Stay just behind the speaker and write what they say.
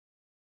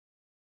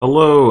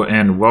Hello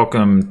and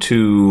welcome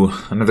to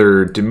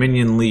another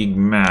Dominion League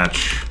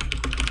match.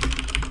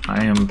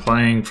 I am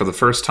playing for the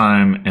first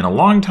time in a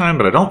long time,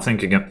 but I don't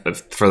think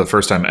for the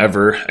first time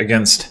ever,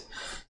 against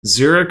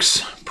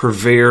Xyrix,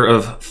 purveyor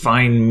of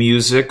fine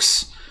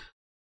musics,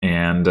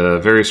 and a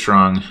very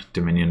strong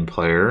Dominion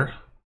player.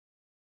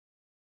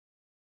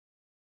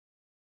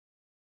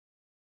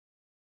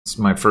 It's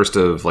my first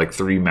of like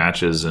 3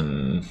 matches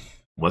in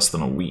less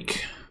than a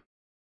week.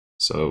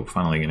 So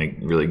finally gonna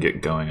really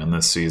get going on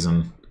this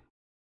season.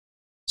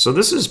 So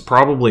this is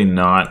probably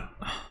not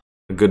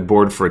a good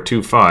board for a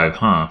 2-5,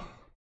 huh?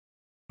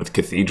 With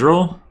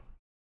Cathedral?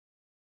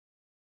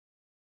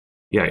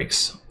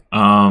 Yikes.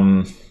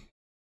 I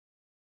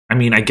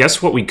mean, I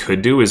guess what we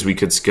could do is we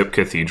could skip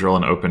Cathedral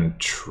and open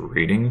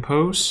Trading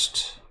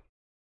Post.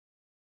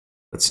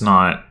 That's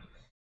not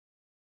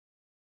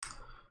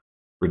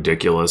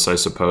ridiculous, I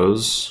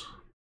suppose.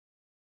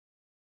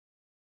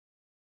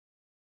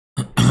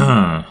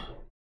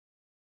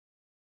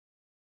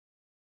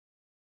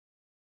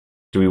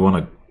 Do we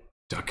want to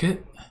duck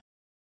it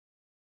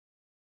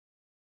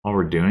while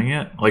we're doing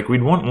it? Like,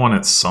 we'd want one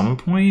at some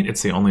point.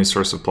 It's the only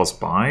source of plus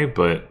buy,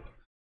 but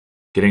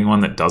getting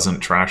one that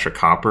doesn't trash a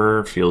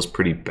copper feels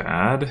pretty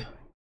bad.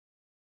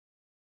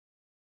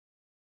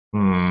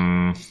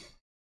 I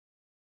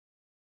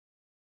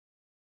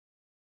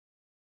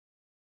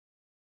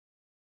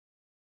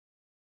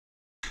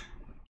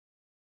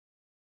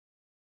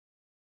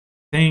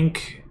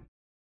think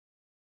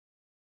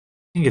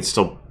it's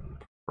still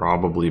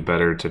probably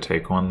better to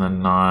take one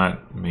than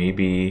not.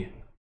 Maybe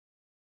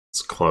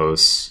it's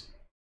close.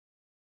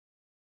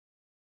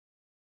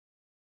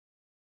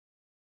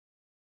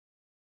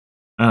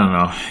 I don't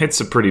know.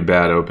 It's a pretty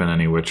bad open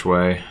any which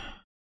way.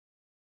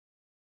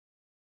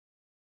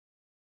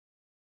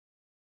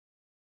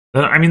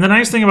 I mean, the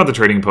nice thing about the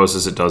Trading Post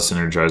is it does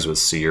synergize with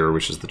Seer,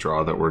 which is the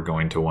draw that we're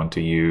going to want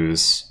to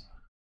use.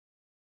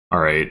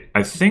 Alright,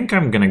 I think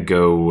I'm going to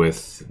go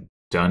with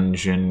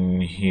Dungeon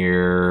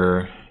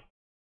here.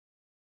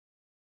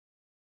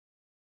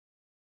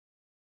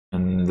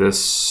 And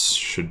this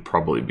should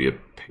probably be a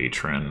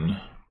Patron.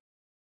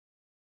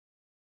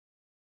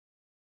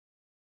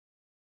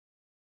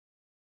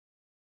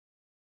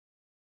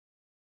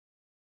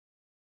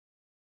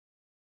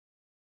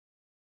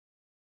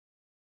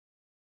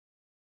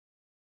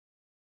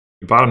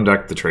 We bottom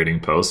decked the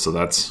Trading Post, so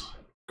that's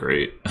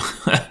great.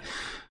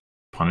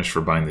 Punished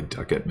for buying the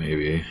Ducat,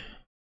 maybe.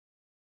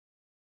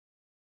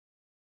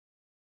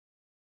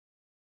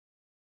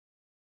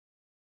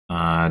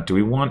 Do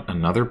we want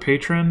another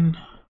Patron?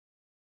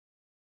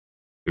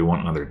 Do we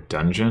want another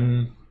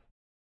Dungeon?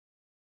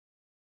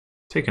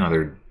 Take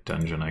another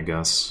Dungeon, I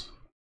guess.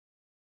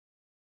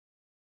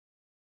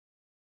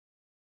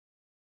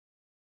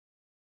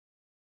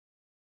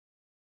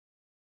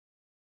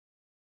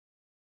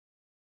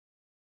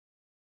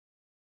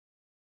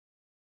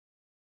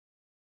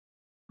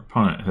 Our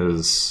opponent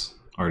has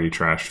already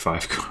trashed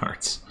 5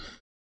 cards.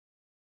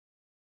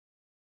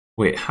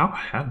 Wait, how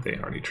had they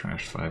already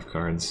trashed 5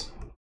 cards?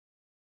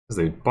 Because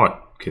they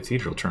bought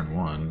Cathedral turn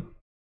 1.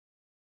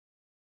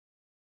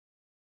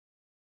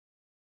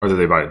 Or did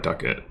they buy a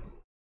Ducat?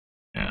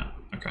 Yeah,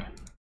 okay.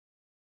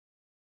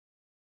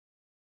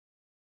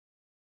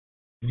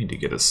 I need to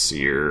get a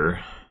Seer.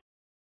 I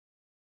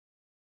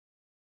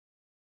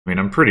mean,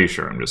 I'm pretty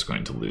sure I'm just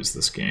going to lose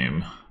this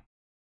game.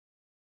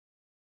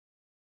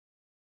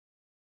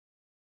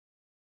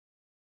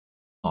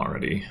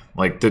 Already.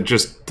 Like,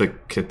 the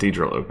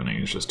Cathedral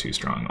opening is just too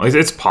strong. Like,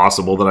 it's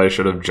possible that I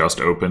should have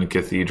just opened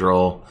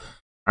Cathedral.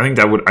 I think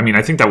that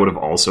would have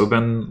also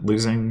been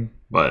losing,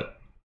 but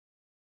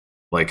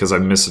like, because I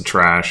miss a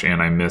trash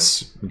and I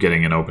miss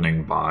getting an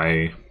opening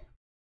buy.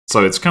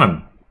 So it's kind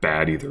of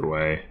bad either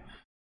way.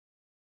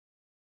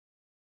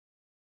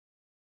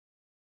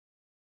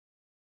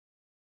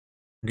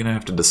 I'm gonna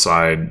have to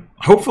decide.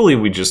 Hopefully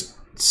we just,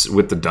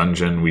 with the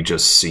Dungeon, we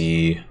just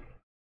see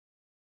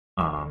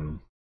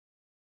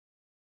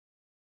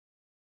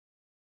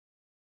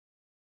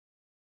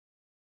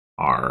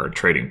our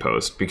Trading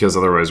Post, because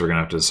otherwise we're gonna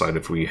have to decide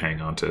if we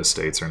hang on to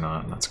estates or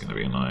not, and that's gonna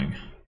be annoying.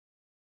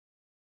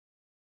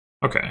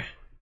 Okay,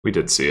 we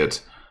did see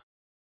it.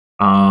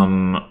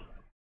 I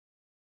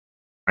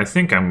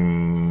think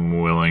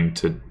I'm willing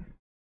to...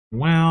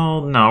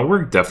 Well, no,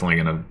 we're definitely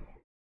gonna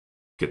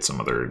get some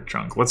other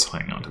junk. Let's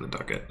hang on to the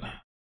Ducat.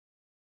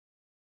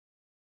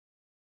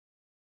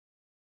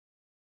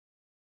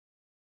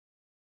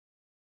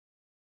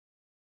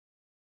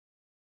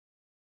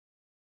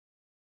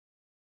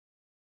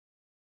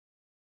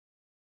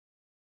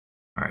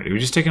 Alright, do we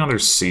just take another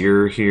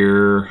Seer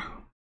here?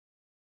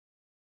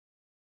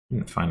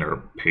 Didn't find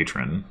our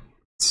Patron.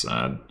 It's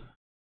sad.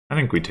 I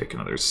think we take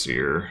another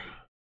Seer.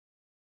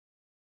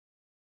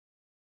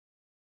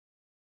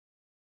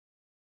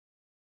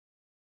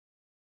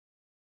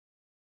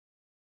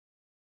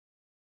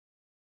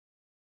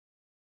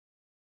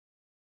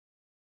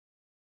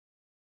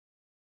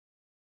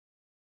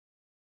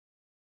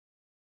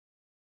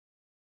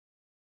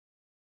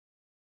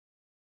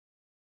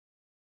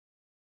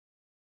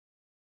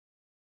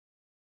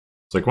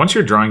 It's like once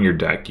you're drawing your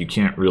deck, you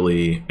can't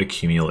really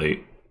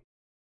accumulate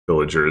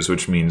villagers,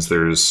 which means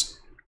there's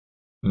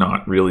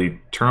not really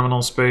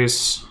terminal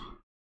space.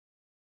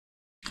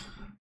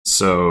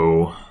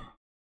 So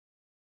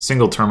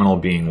single terminal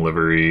being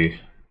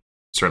livery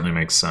certainly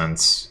makes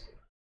sense.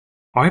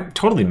 Oh, I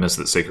totally missed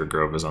that Sacred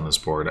Grove is on this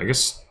board. I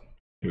guess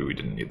maybe we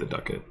didn't need the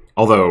ducat.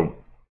 Although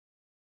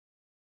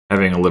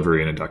having a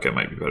livery and a ducat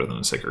might be better than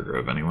a Sacred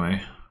Grove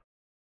anyway.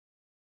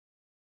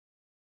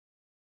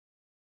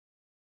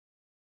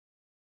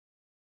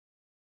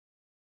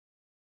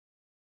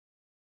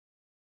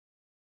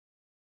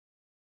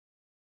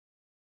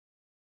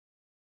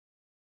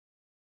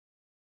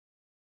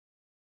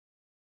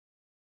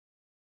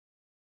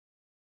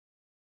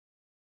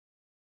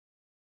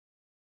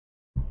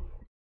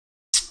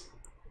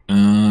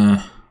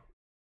 I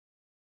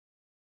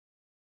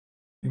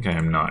think I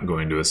am not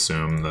going to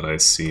assume that I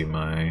see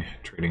my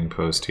trading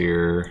post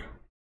here.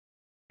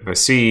 If I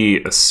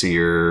see a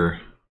seer,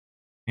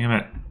 damn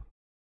it.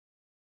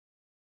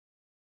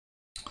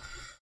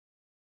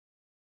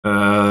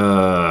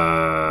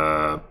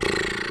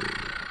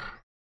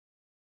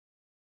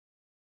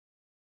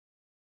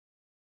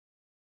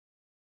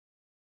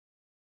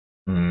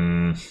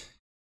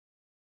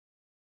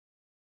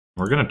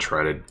 We're gonna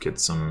try to get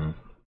some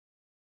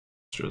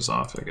extras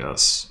off, I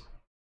guess.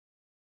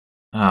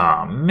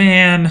 Oh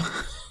man.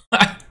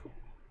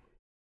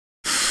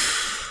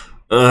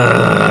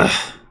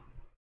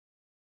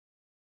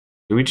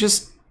 Do we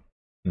just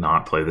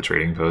not play the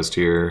trading post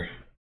here?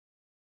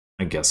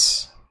 I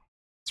guess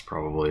it's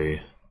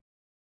probably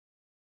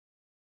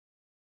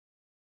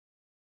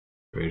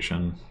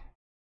situation.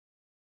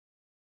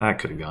 That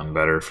could have gone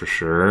better for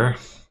sure.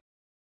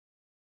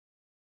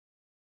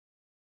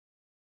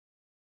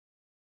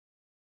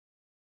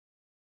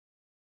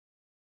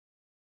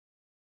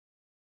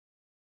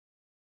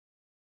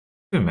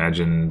 I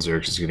imagine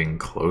Xyrix is getting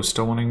close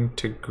to wanting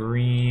to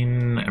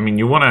green. I mean,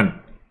 you want to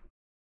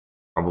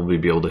probably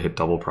be able to hit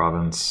double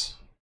province.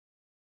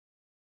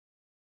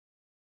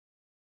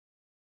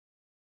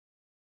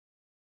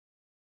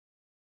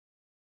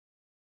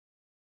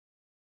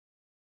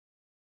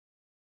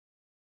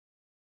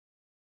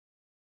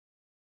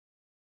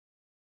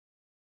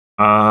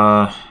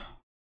 So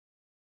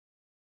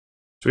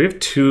we have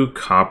 2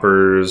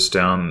 coppers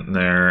down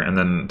there, and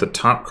then the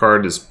top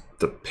card is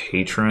the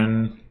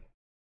patron.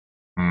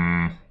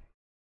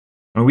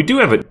 And we do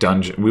have a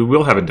dungeon. We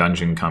will have a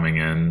dungeon coming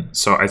in.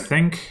 So I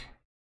think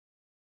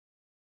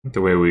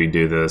the way we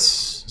do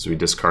this is we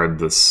discard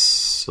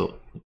this.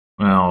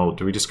 Well,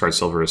 do we discard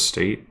Silver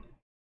Estate?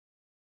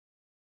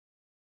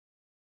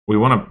 We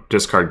want to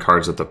discard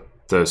cards that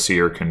the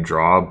seer can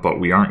draw, but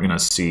we aren't going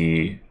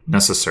to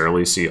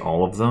necessarily see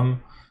all of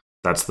them.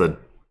 That's the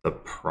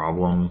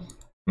problem.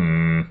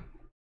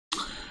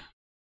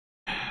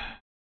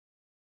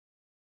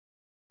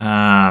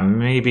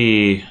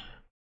 Maybe.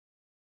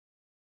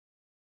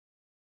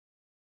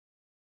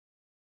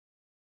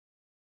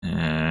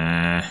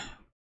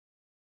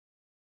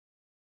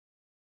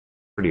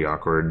 Pretty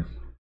awkward.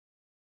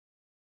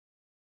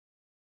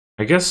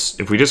 I guess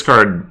if we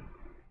discard,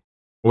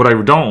 what I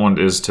don't want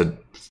is to.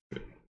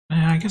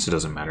 I guess it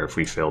doesn't matter if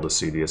we fail to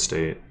see the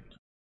estate.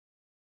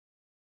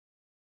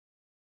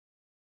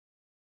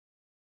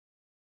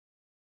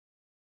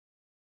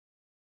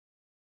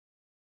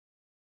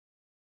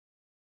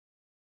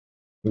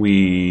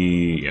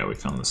 We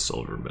found the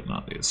silver, but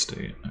not the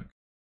estate. Okay.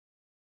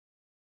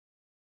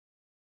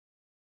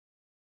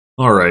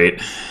 All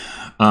right.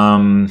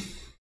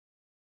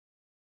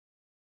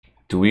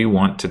 Do we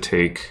want to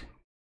take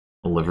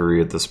a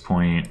livery at this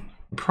point?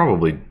 We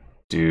probably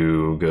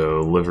do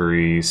go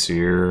livery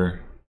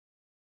seer.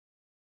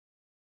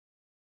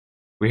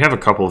 We have a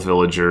couple of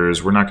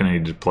villagers. We're not going to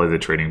need to play the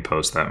trading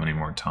post that many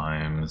more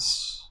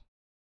times.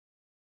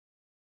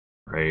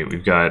 Right,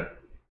 we've got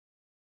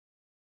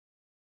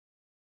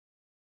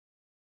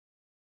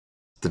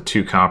the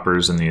 2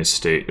 coppers in the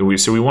estate.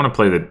 So we want to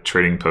play the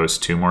trading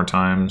post 2 more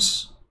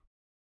times,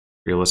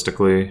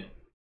 realistically.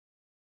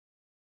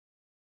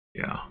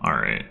 Yeah,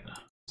 alright.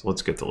 So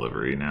let's get the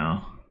livery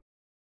now.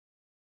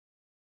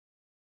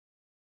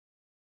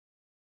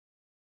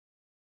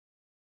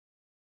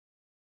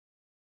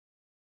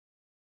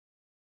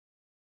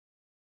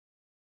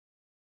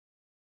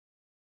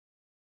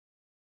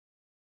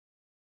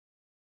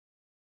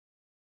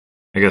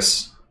 I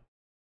guess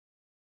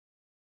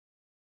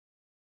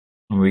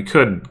we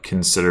could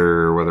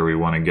consider whether we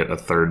want to get a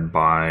 3rd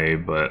buy,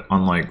 but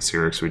unlike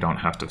Xyrix, we don't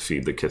have to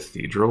feed the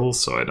Cathedral,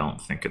 so I don't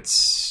think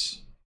it's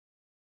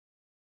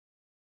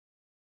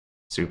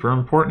super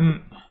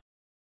important.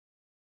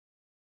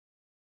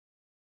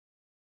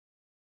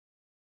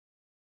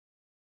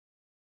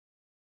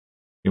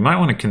 You might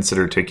want to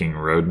consider taking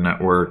Road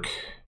Network.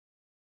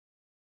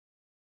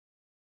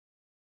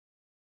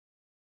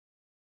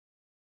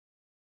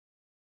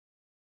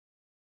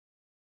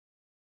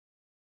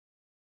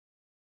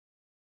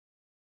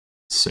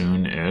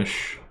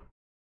 Soon-ish.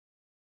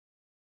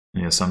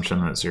 The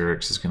assumption that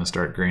Xyrix is going to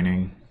start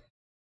greening.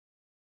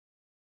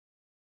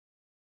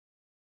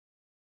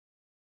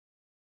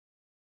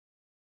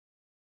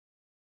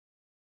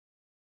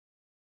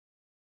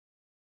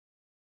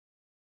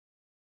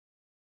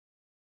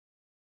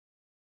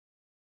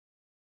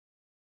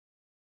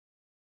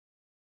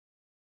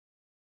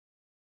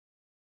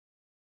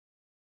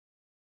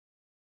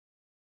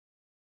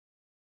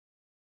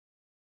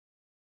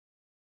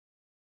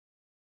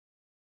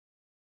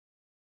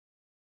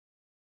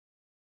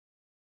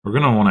 We're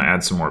going to want to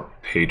add some more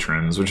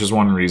patrons, which is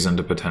one reason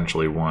to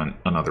potentially want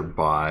another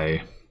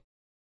buy.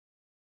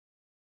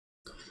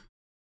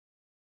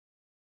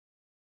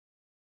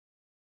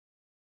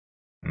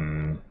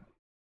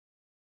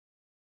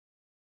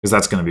 Because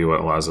that's going to be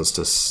what allows us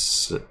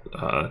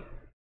to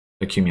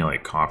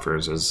accumulate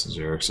coffers as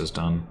xyrix is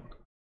done.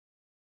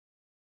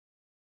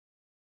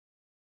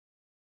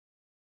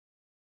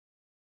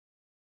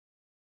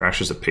 Crash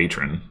is a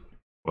patron.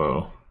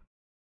 Whoa.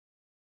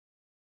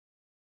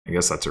 I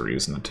guess that's a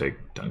reason to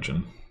take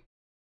dungeon.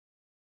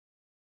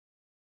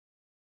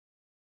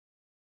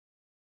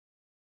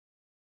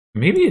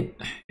 Maybe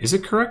is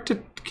it correct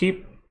to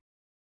keep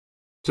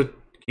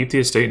the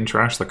estate and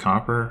trash the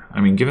copper? I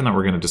mean, given that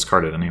we're going to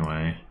discard it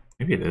anyway,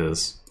 maybe it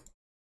is.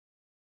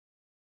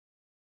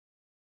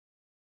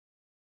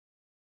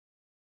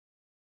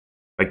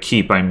 By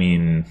keep, I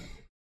mean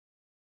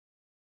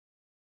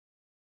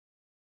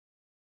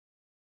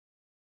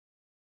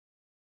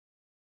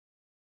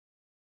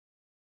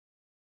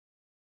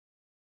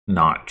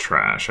not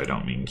trash. I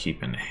don't mean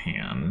keep in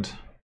hand.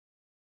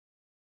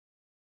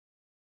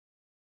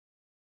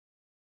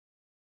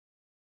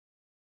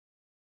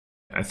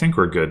 I think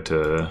we're good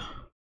to...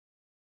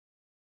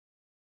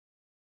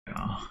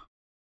 Yeah.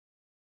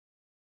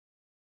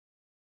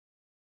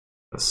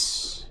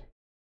 This...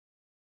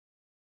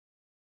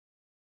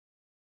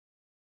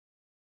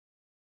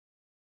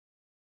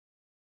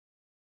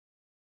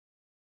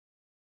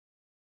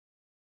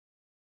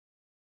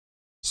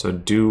 So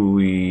do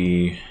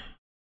we...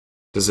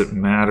 Does it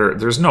matter?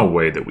 There's no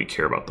way that we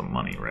care about the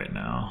money right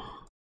now.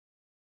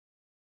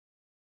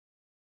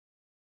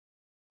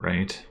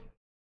 Right?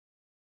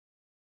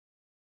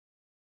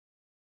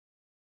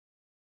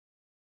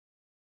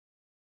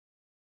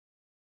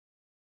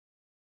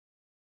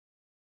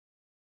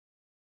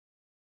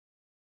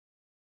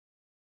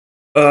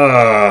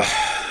 Uh...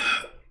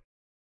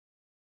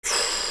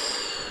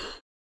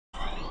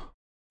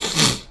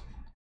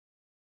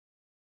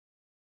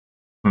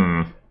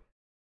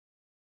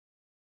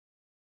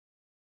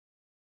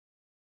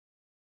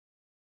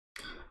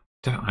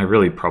 I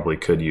really probably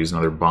could use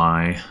another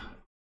buy.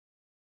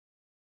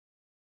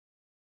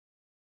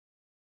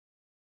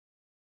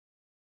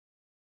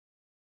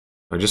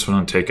 I just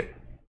want to take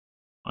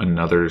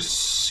another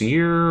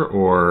seer,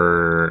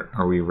 or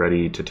are we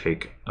ready to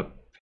take a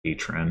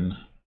patron?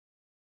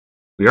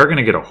 We are going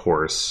to get a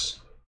horse.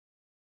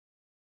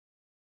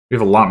 We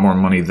have a lot more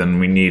money than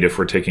we need if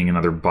we're taking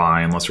another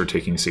buy, unless we're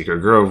taking Secret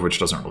Grove, which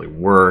doesn't really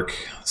work.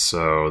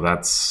 So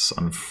that's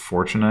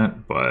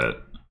unfortunate,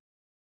 but...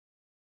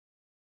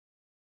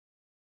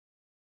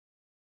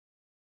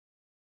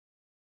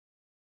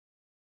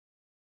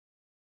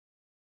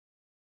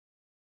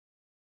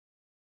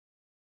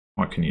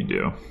 What can you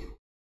do?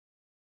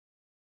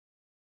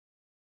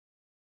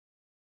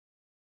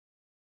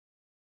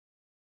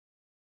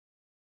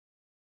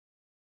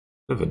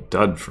 Bit of a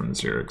dud from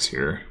xyrix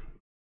here.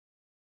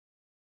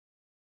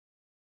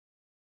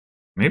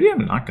 Maybe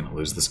I'm not going to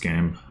lose this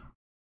game.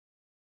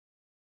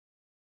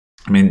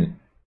 I mean,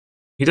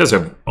 he does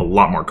have a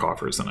lot more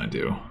coffers than I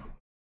do.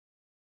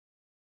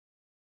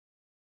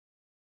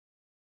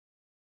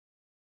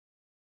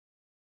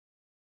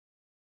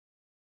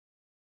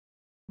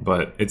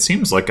 But it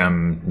seems like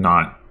I'm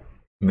not,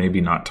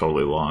 maybe not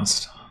totally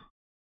lost.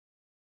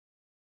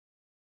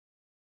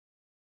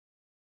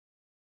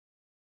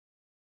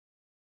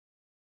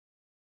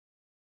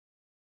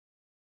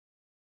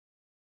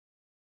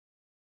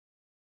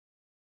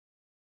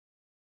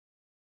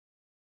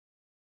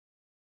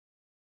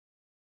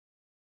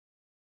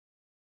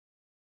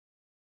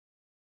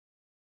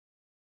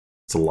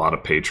 It's a lot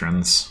of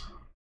patrons.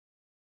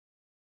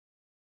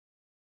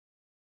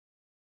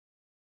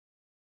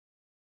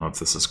 I don't know if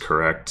this is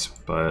correct,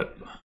 but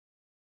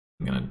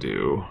I'm gonna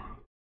do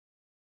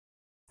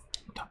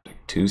top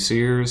deck 2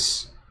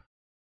 seers.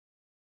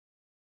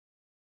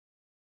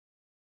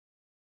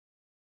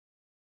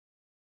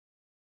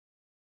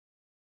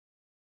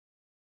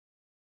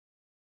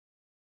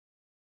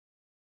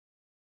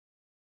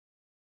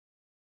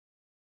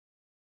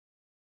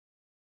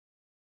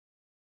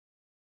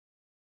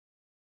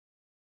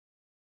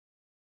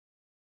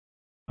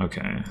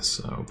 Okay,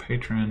 so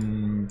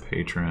patron,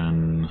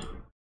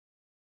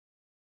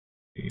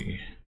 the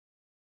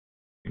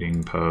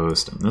reading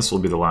post, and this will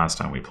be the last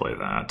time we play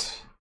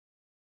that.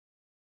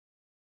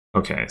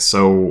 Okay,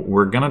 so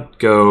we're gonna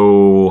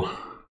go...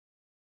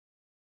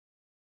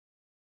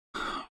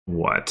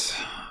 What?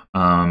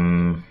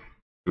 Do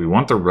we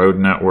want the road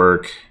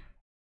network? I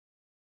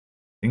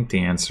think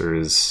the answer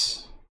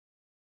is...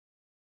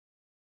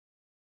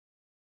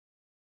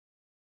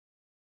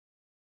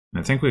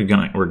 I think we're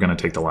gonna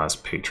take the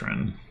last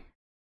patron.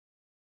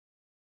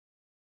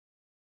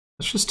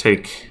 Let's just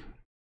take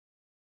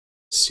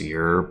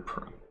Seer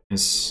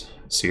Province,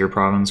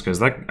 because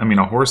that, I mean,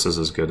 a horse is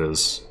as good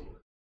as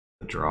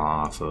the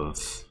draw off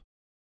of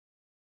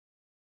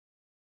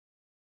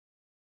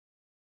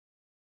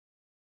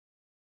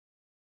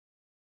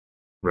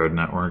road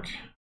network.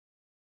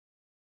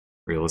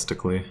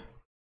 Realistically,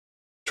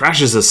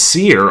 Trash is a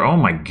seer. Oh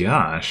my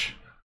gosh.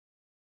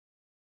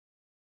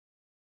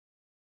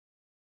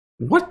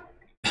 What?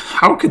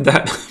 How could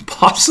that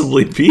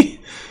possibly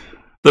be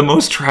the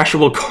most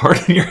trashable card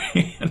in your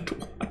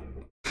hand?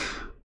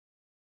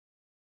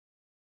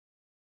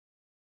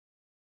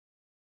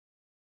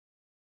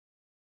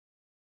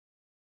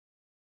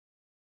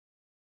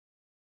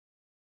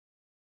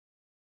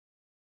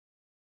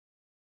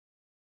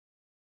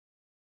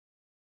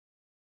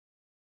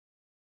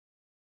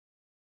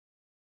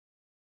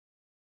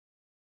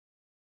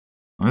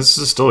 This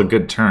is still a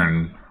good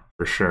turn,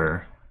 for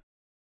sure.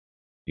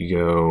 You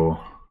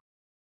go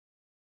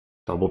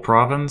double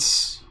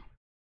province.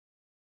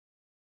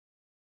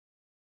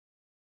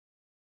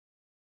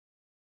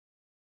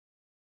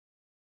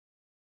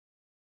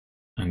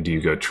 And do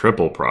you go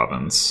triple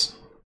province?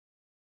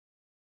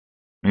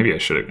 Maybe I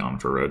should have gone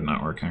for road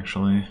network,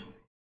 actually.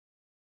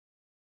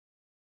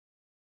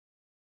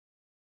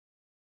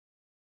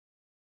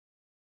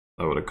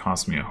 That would have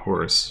cost me a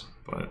horse,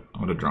 but I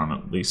would have drawn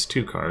at least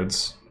 2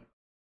 cards.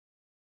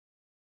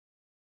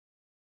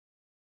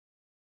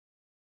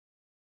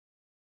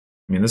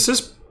 I mean, this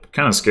is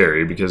kind of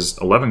scary because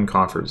 11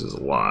 coffers is a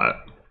lot.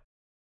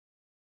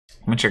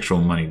 How much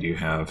actual money do you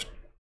have?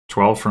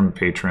 12 from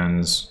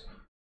patrons,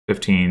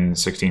 15,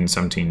 16,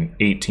 17,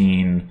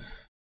 18. I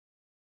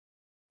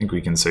think we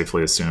can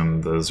safely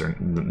assume those are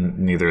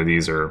neither of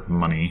these are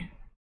money.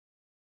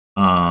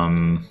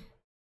 Yeah.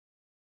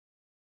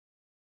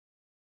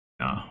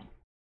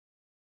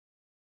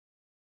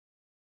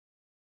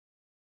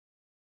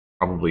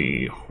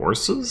 Probably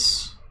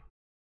horses?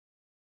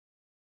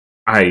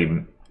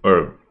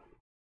 Or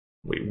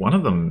wait, one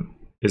of them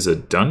is a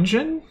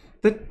dungeon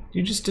that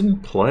you just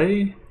didn't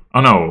play? Oh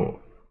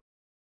no,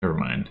 never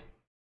mind.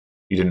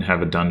 You didn't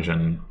have a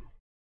dungeon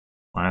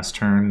last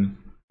turn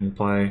in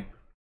play?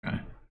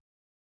 Okay.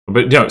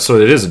 But yeah, so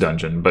it is a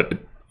dungeon, but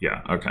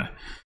yeah, okay.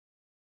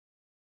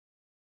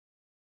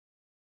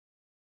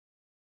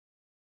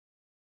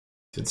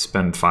 Did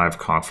spend 5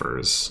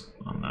 coffers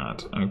on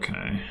that,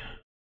 okay.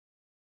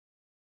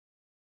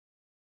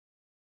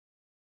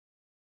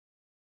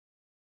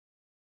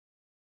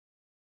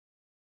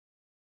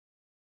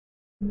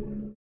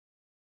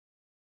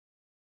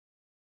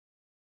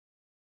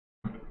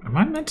 Am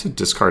I meant to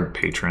discard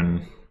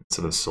patron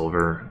instead of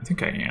silver? I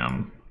think I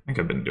am. I think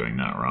I've been doing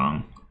that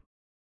wrong.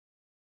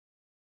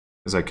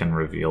 Because I can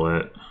reveal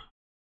it.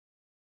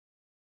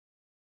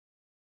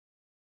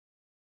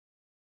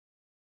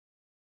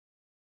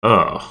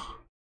 Oh,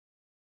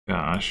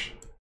 gosh.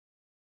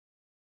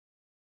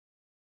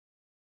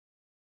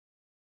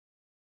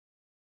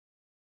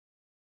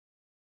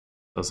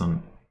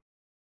 Doesn't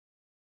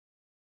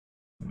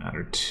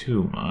matter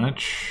too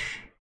much.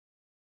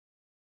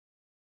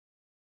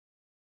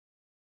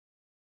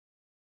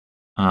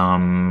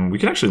 We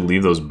could actually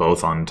leave those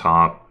both on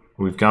top.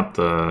 We've got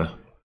the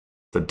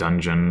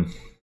dungeon.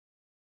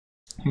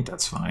 I think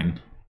that's fine.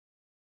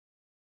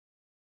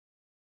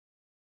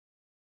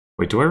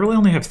 Wait, do I really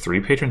only have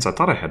 3 patrons? I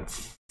thought I had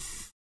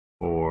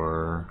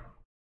 4.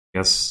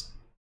 Guess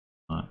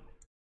not.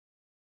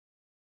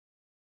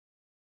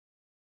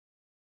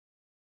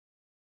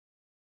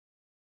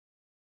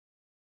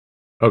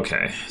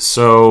 Okay,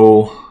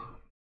 so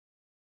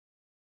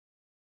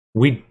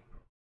we.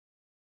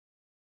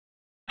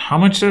 How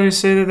much did I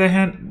say that they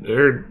had,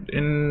 or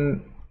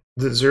in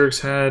that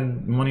Xyrix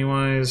had money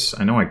wise?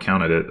 I know I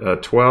counted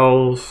it.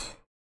 12,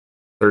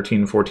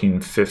 13,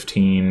 14,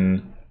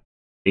 15,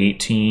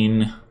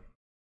 18.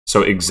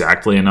 So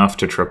exactly enough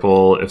to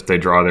triple if they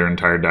draw their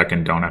entire deck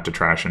and don't have to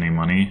trash any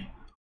money.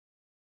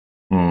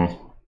 Hmm.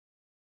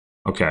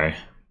 Okay.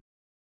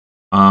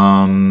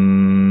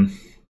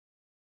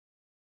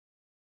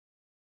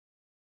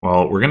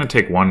 Well, we're gonna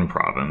take 1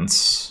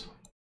 province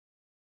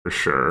for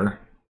sure.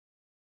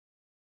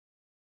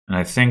 And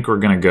I think we're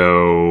gonna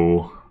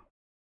go.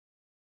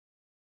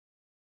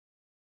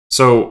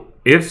 So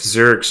if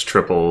Xyrix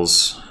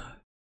triples,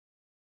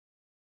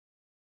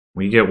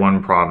 we get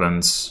 1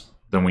 province,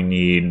 then we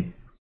need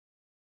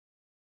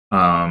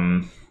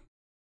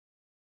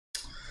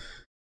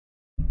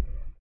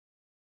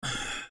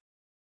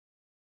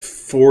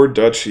 4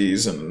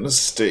 duchies and an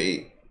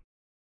estate.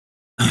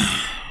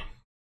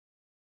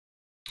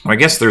 I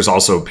guess there's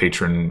also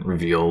patron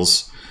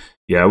reveals.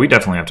 Yeah, we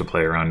definitely have to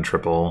play around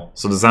triple.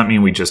 So does that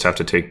mean we just have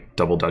to take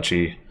double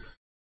duchy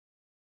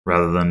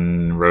rather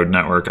than road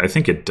network? I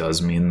think it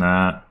does mean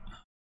that.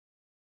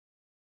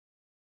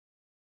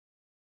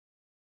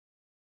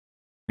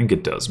 I think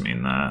it does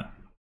mean that.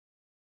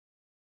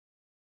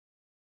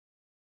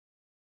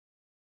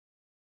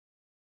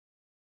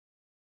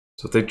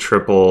 So if they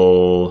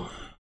triple,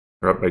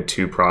 they're up by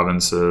 2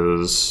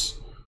 provinces.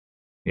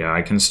 Yeah,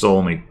 I can still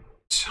only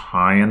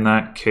tie in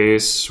that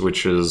case,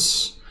 which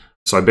is...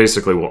 So I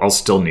basically will... I'll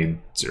still need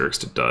Xyrix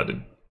to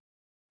dud,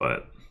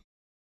 but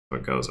if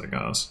it goes, I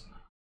guess.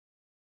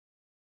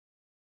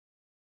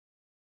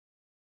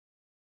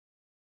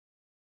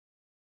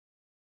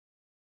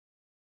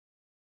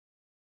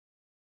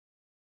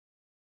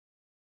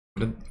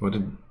 What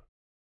did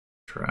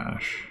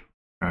trash?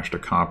 Crashed a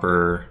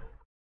copper.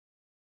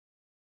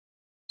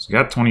 So we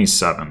got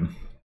 27.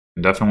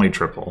 Definitely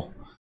triple.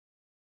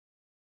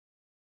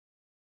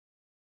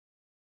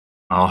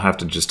 I'll have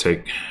to just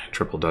take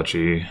triple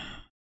duchy.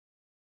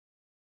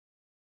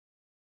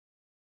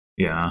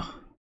 Yeah.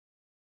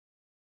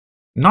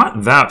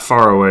 Not that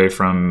far away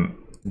from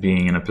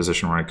being in a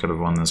position where I could have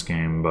won this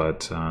game,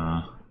 but...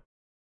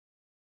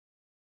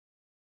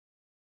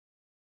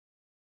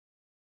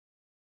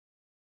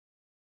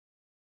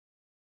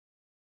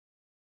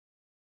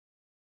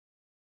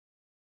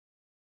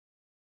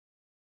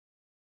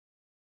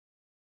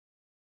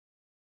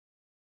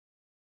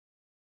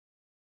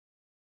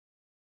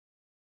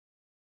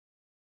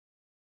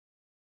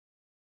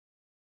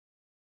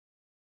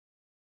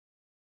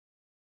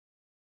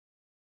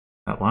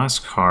 that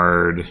last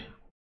card...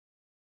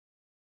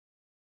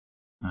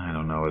 I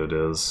don't know what it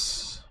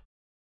is.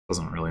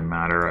 Doesn't really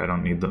matter. I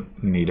don't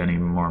need any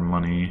more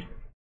money.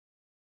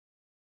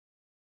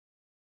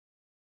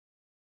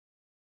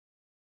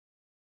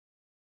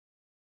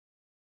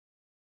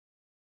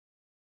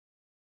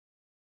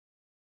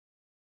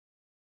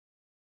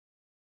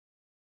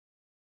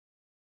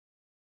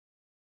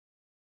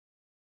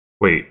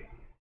 Wait.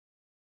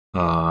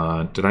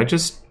 Did I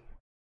just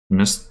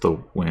miss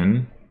the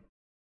win?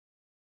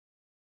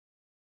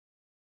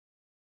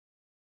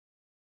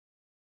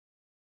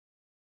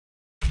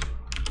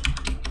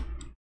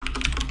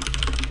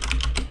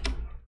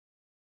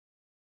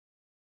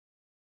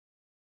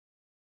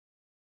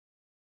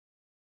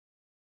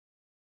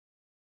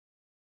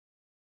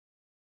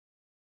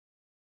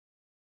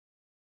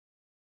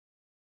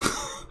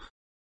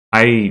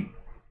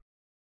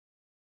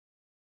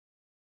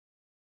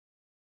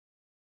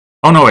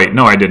 Oh, no, wait.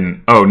 No, I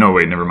didn't. Oh, no,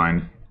 wait. Never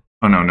mind.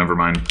 Oh, no, never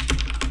mind.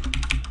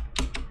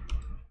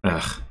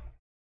 Ugh.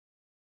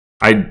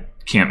 I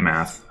can't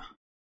math.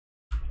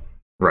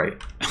 Right.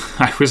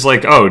 I was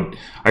like, oh,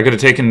 I could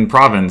have taken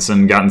province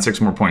and gotten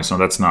 6 more points. No,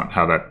 that's not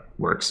how that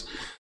works.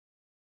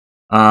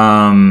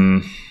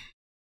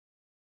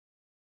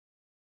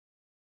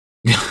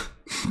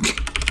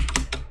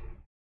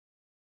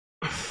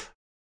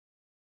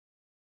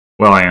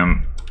 Well, I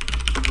am.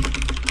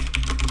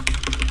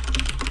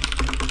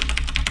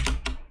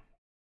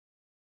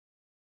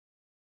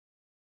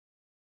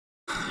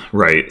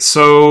 Right,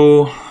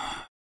 so...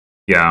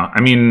 Yeah,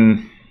 I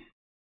mean...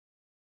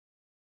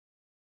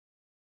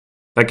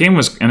 That game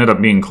ended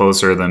up being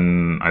closer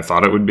than I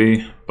thought it would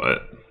be,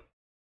 but...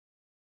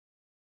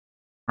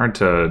 Hard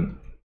to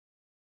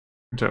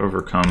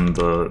overcome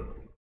the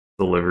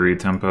delivery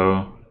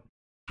tempo.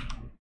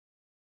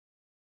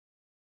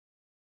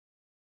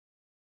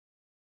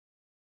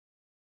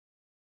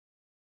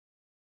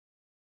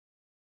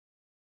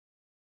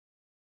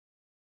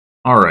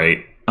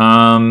 Alright,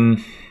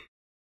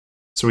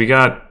 so we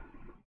got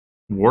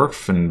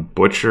Wharf and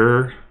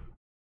Butcher.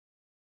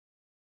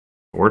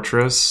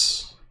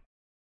 Fortress.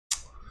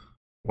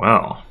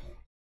 Well.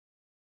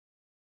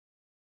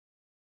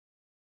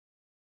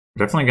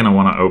 Definitely going to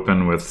want to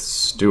open with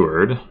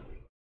Steward.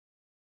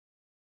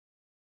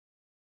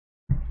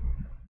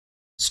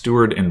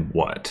 Steward and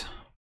what?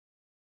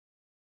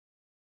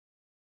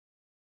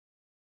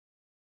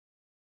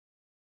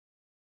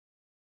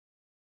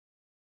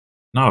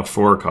 Not a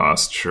 4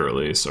 cost,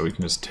 surely, so we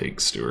can just take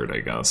Steward, I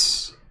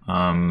guess.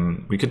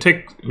 We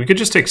could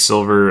just take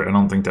Silver. I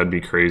don't think that'd be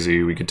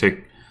crazy. We could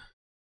take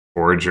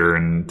Forager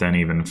and then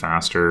even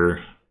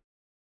faster.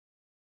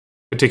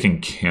 We could take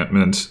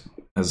Encampment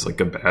as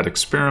like a bad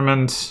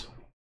experiment.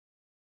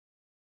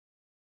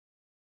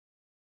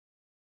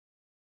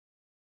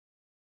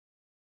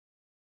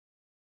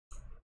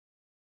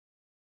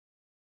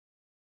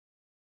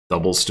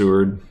 Double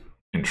Steward.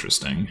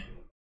 Interesting.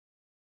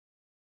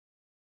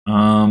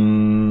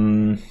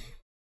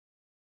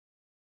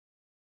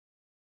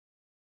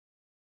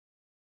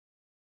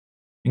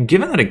 And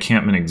given that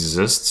Encampment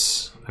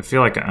exists, I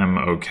feel like I'm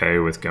okay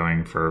with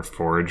going for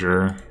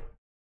Forager.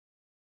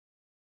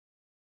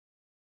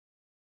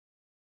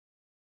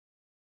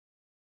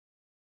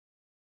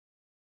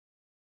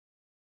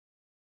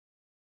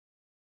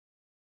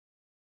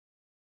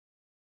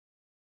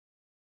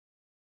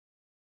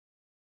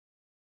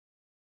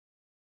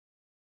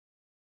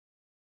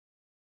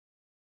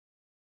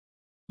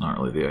 Not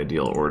really the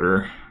ideal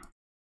order.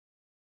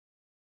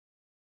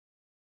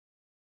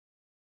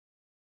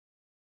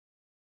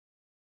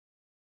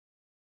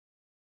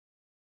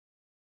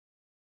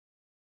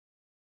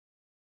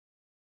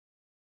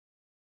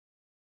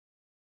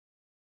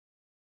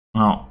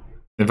 Well,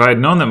 if I had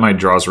known that my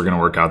draws were going to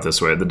work out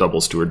this way, the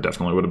double Steward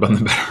definitely would have been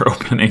the better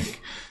opening.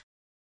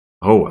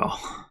 Oh well.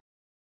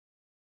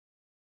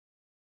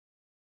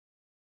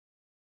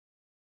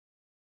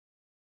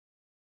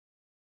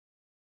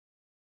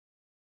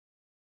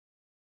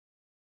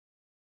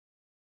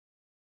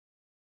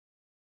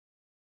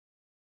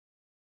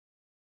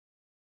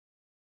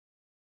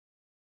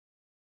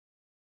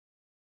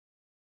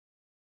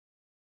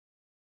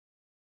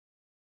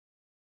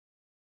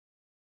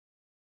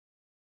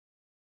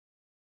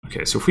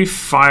 Okay, so if we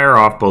fire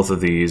off both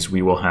of these,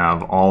 we will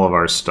have all of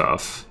our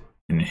stuff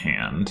in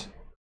hand.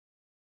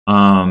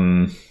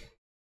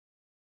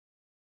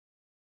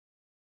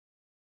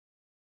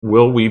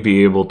 Will we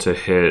be able to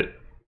hit?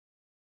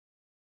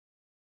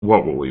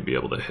 What will we be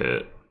able to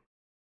hit?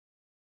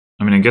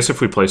 I mean, I guess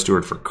if we play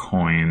Steward for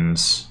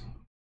coins.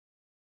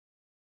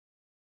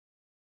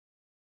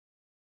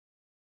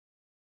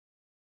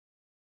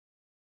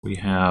 We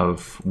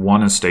have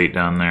one estate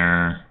down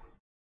there.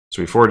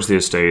 So we forge the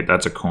estate,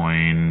 that's a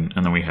coin,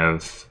 and then we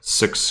have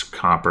 6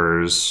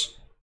 coppers.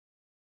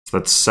 So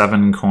that's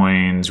 7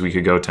 coins. We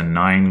could go to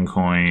 9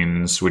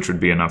 coins, which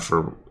would be enough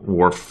for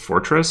Wharf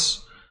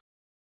Fortress.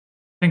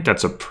 I think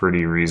that's a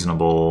pretty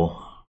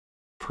reasonable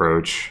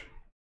approach.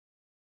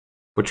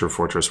 Butcher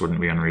Fortress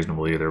wouldn't be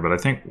unreasonable either, but I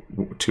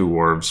think 2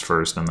 Wharves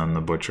first and then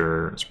the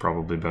Butcher is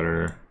probably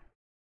better.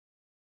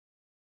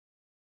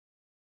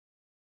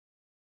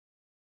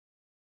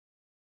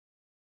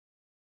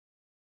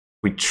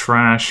 We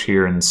trash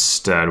here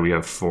instead. We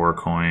have 4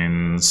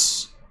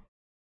 coins.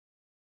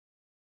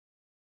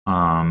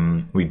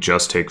 We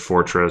just take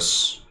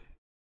Fortress.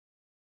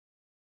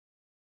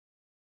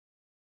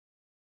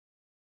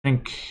 I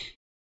think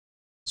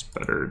it's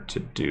better to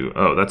do...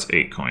 Oh, that's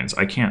 8 coins.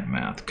 I can't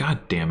math.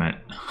 God damn it.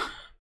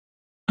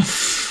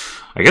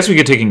 I guess we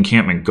could take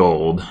Encampment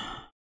Gold.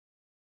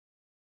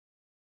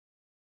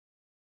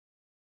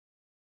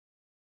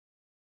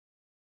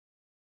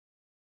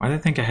 Why did I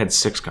think I had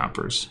 6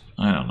 coppers?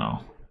 I don't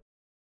know.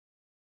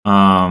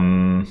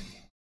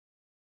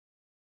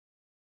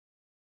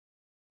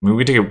 Maybe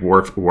we take a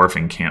wharf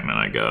encampment,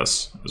 I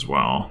guess, as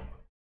well.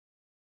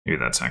 Maybe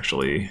that's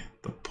actually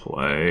the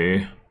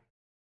play.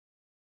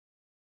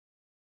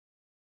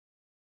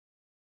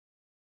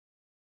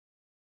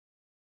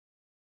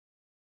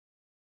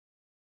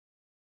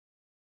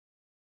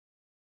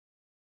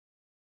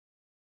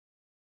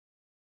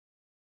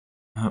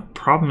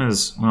 Problem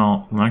is,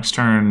 well, next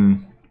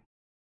turn...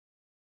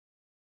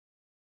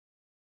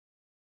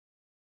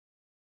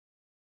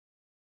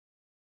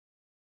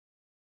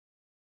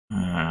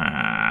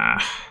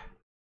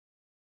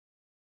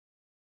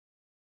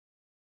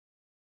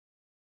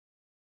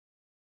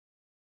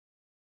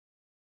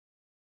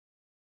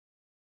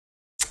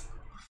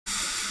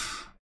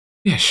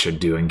 Yeah, I should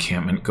do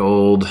Encampment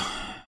Gold.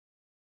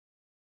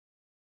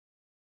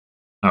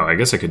 Oh, I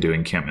guess I could do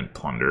Encampment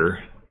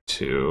Plunder,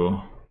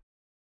 too.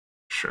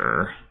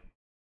 Sure.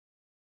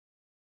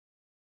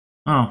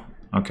 Oh,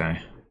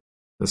 okay.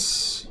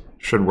 This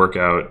should work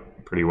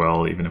out pretty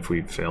well, even if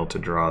we fail to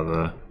draw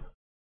the...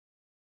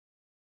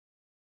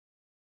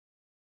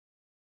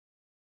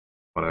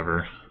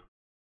 whatever.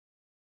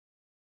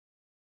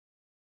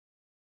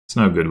 It's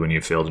no good when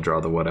you fail to draw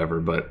the whatever,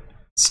 but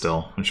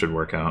still, it should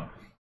work out.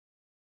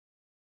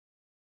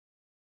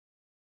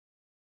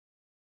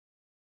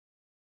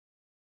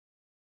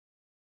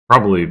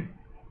 Probably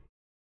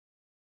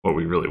what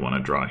we really want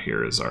to draw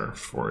here is our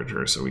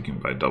Forager, so we can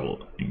buy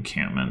double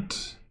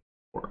encampment,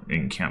 or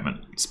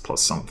encampment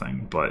plus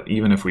something. But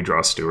even if we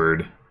draw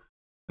Steward,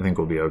 I think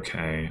we'll be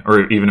okay.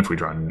 Or even if we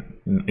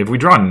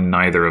draw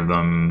neither of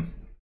them,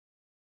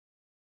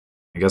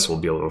 I guess we'll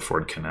be able to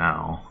afford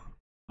Canal.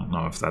 I don't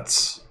know if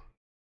that's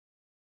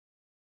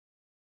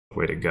the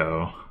way to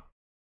go.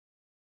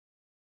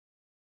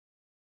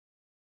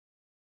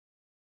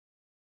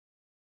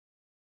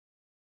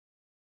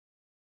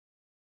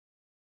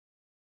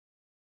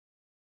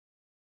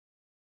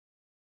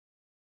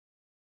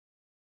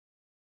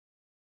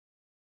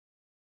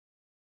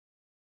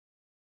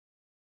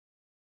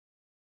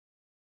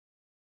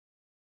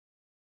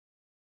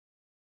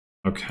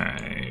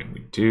 Okay,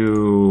 we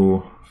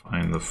do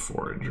find the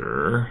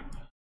Forager.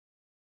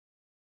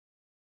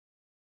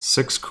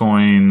 6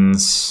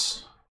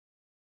 coins.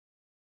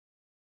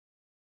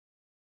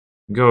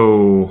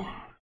 Go.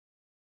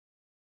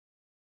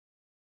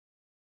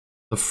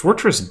 The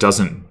Fortress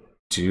doesn't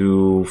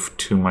do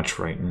too much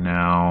right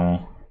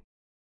now.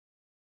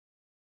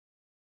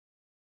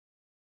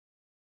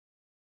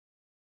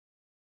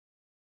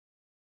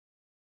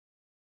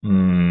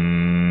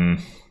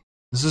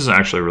 This is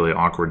actually a really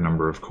awkward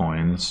number of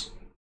coins.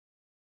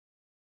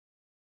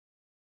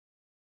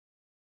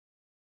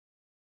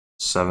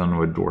 7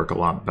 would work a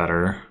lot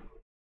better.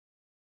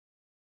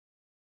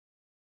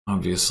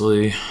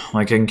 Obviously.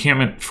 Like,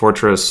 Encampment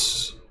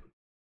Fortress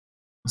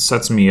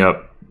sets me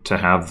up to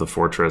have the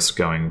Fortress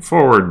going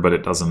forward, but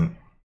it doesn't...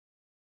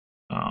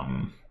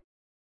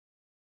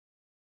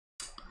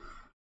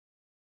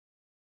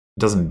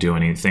 doesn't do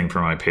anything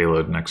for my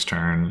payload next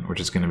turn, which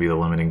is going to be the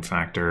limiting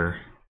factor.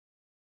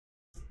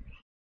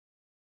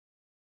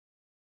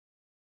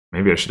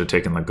 Maybe I should have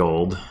taken the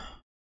gold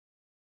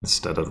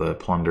instead of the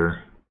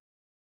plunder.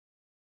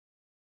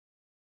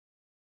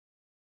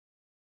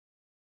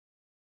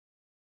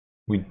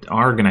 We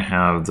are going to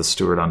have the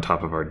Steward on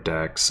top of our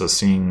deck, so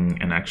seeing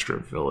an extra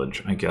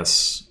village, I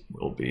guess,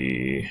 will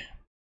be...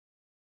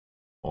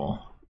 will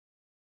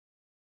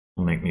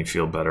make me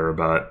feel better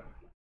about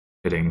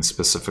hitting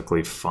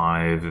specifically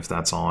 5 if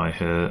that's all I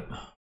hit.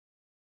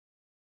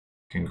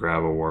 Can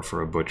grab a War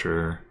for a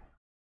Butcher.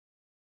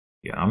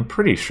 Yeah, I'm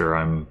pretty sure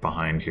I'm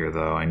behind here,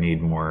 though. I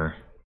need more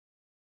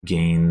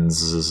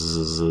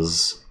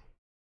gains.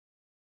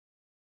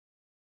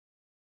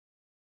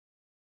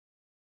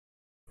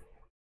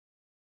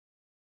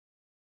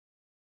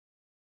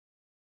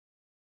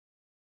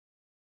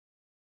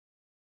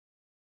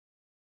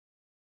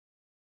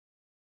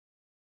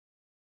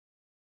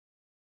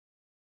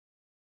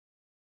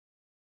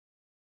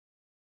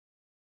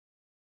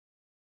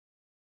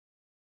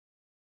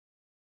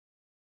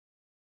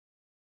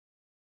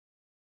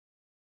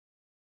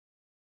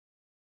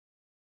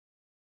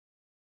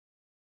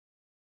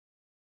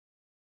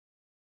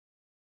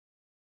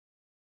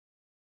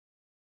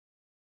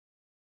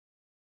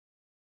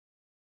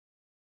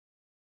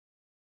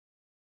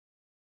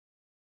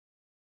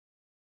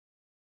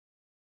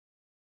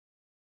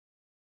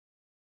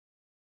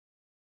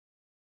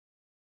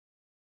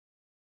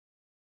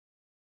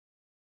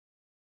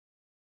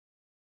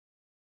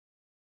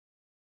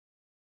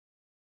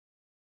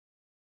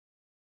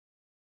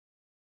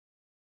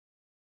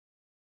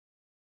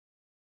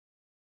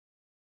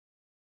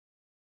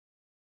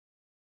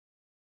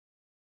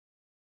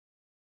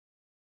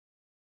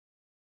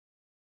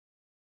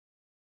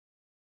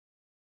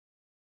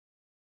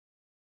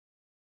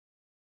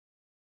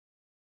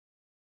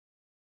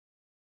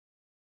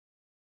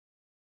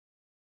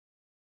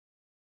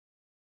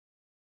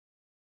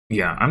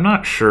 Yeah, I'm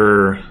not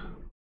sure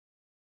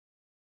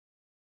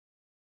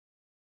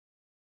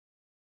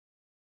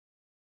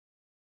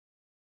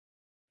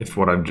if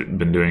what I've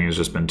been doing has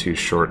just been too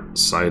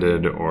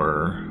short-sighted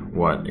or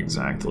what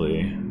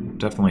exactly.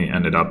 Definitely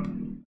ended up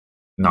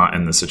not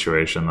in the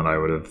situation that I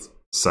would have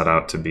set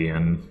out to be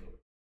in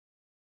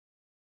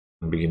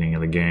the beginning of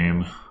the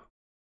game.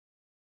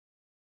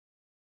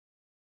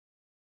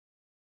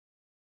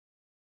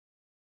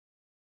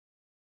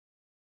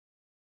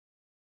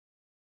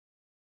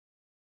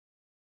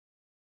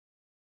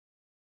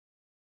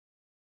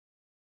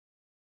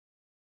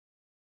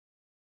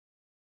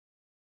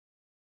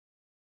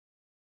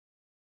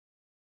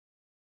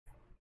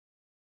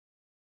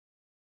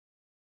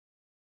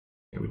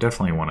 We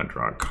definitely want to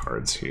draw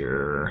cards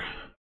here.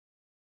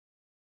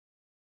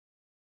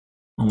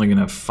 Only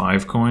gonna have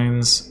 5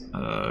 coins.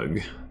 Ugh.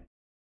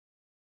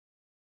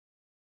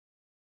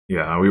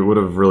 Yeah, we would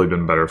have really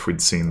been better if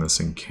we'd seen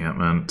this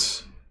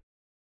encampment.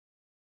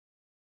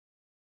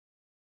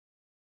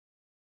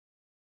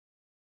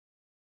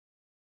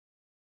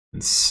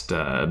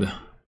 Instead.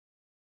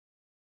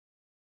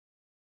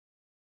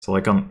 So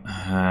like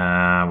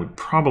we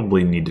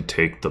probably need to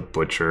take the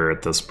Butcher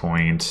at this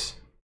point.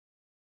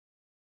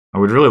 I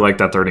would really like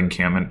that third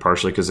encampment,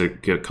 partially because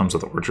it comes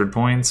with orchard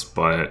points,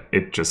 but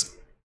it just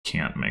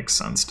can't make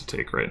sense to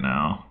take right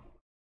now.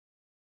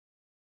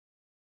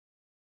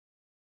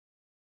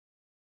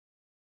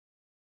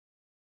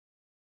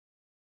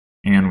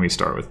 And we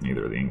start with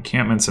neither of the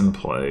encampments in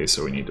play,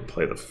 so we need to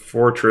play the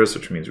fortress,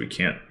 which means we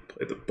can't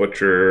play the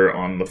Butcher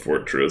on the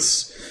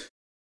fortress.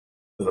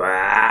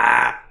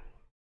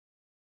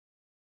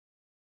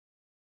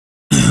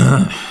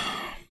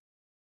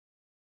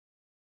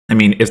 I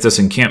mean, if this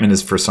encampment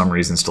is for some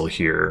reason still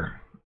here,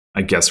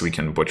 I guess we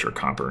can Butcher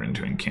Copper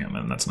into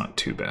encampment. That's not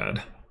too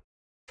bad.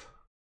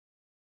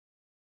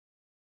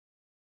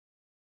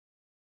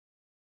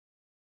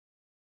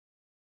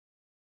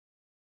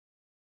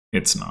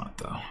 It's not,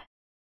 though.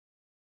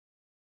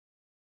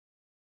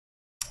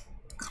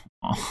 Come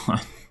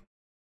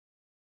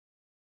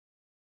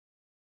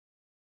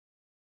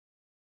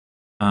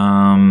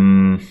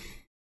on.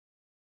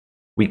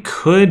 We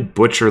could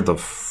Butcher the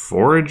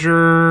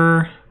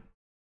Forager.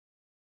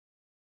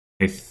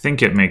 I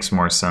think it makes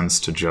more sense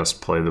to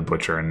just play the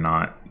Butcher and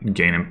not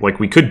gain in. Like,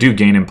 we could do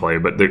gain in play,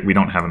 but we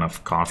don't have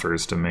enough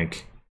coffers to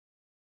make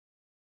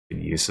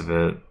good use of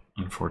it,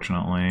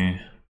 unfortunately.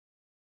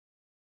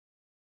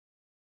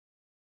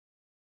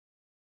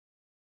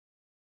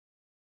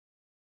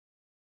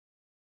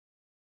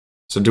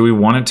 So do we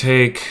want to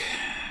take...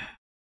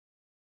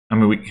 I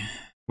mean,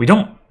 we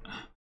don't...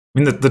 I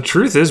mean, the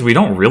truth is we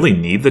don't really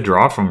need the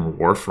draw from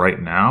Wharf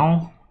right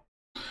now.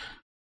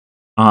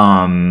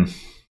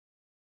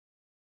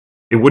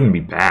 It wouldn't be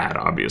bad,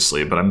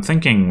 obviously, but I'm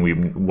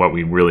thinking what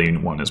we really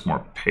want is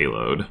more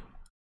payload.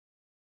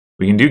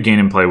 We can do gain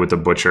and play with the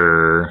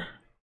Butcher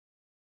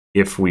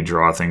if we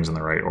draw things in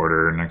the right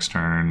order next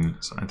turn.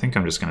 So I think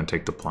I'm just going to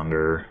take the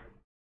Plunder.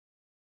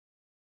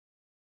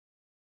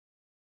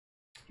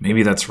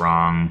 Maybe that's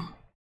wrong.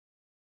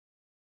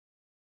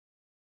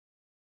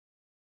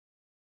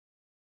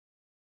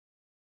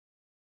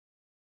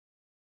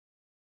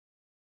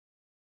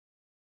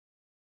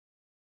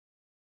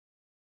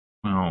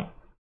 Well,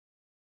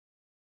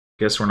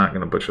 guess we're not going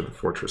to Butcher the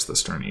Fortress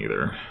this turn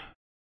either.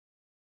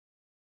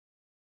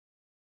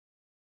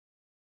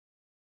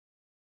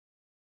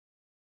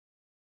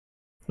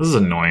 This is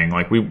annoying.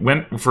 Like, we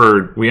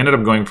ended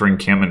up going for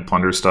encampment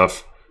plunder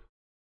stuff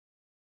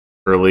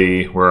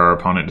early where our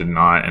opponent did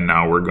not, and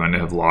now we're going to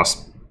have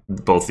lost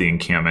both the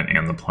encampment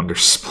and the plunder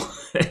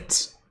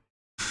split.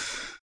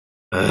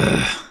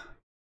 Ugh.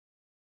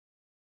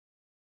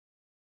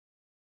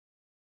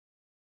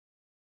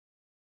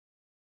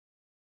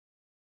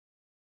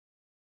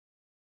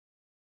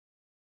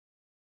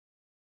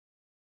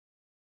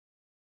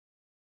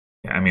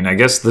 mean, I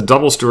guess the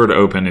double steward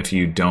open if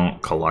you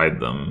don't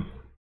collide them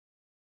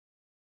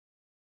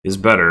is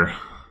better.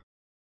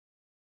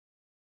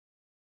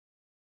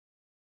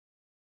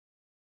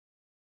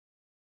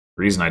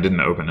 The reason I didn't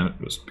open it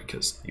was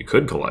because you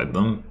could collide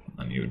them,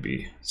 and you would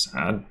be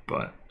sad,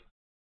 but...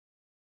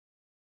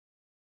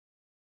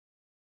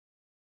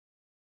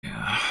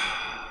 yeah.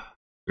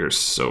 We're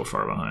so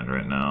far behind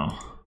right now.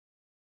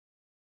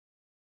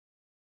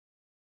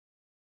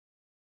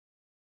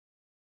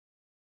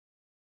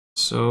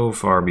 So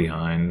far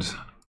behind.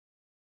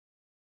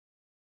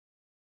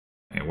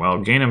 Okay, well,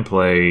 gain and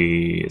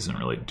play isn't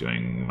really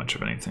doing much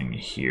of anything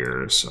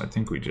here, so I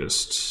think we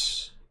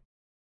just...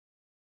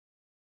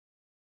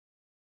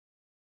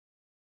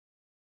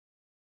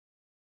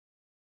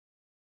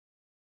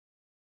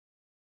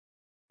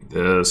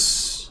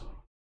 this.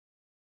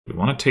 We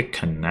want to take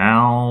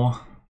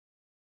Canal.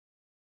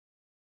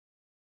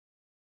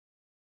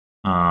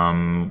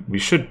 We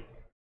should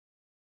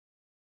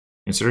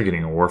consider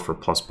getting a war for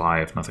plus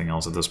buy if nothing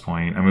else at this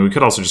point. I mean, we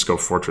could also just go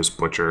Fortress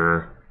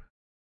Butcher.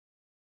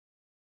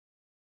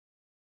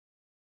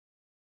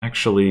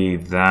 Actually,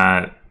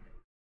 that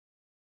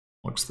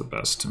looks the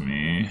best to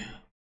me.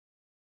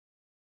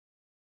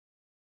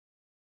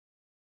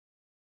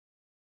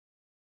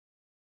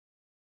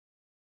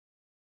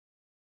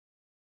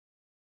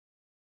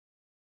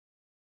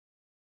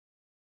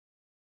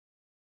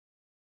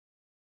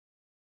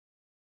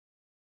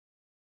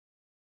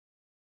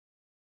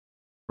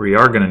 We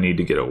are going to need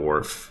to get a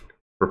wharf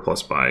for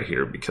plus buy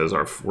here because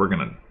we're going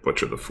to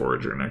butcher the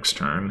Forager next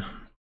turn.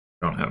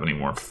 Don't have any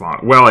more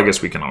thought. Well, I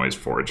guess we can always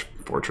forage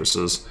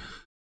fortresses,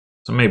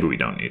 so maybe we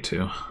don't need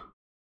to.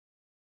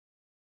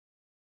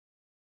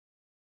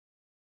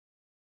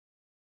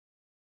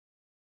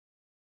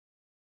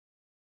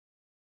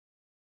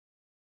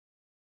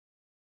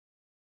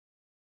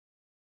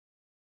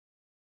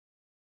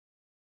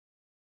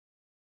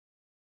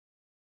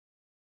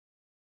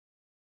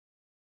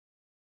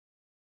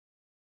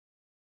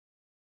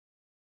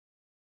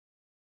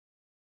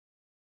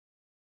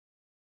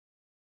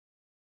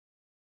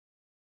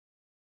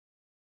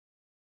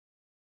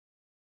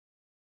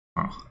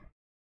 Huh.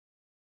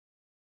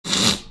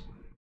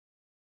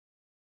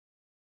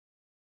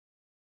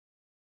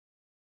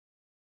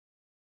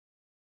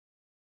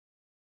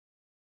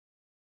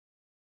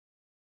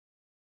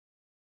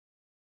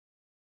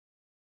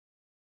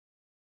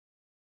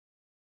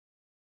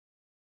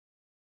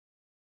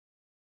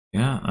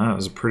 Yeah, that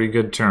was a pretty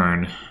good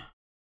turn.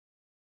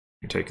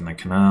 You're taking the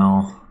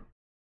canal.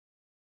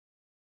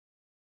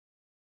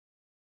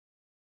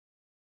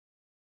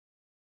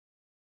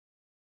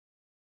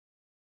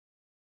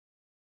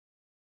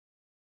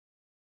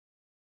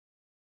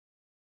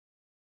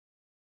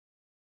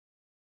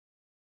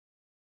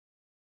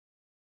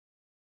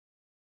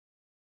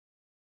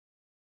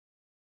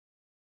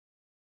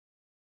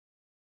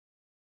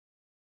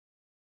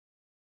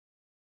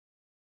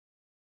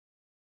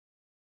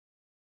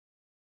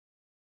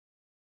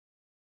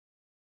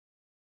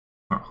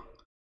 Huh.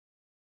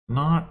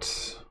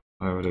 Not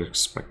what I would have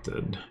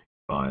expected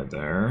by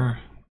there.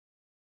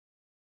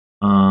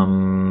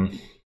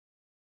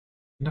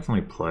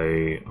 Definitely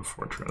play a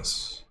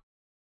fortress.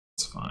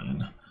 It's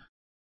fine.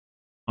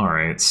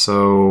 Alright,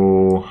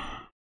 so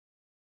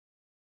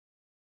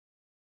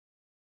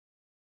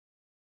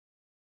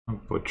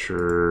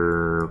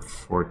butcher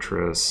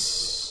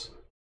fortress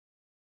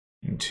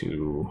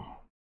into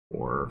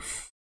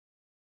wharf.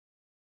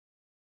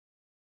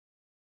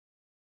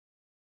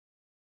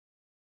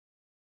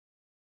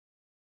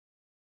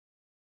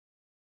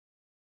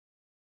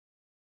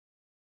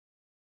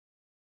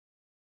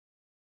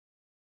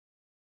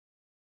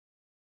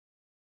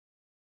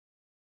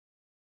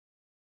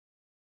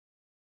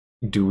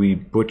 Do we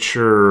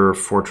butcher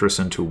fortress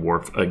into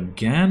wharf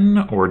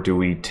again, or do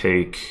we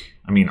take...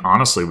 I mean,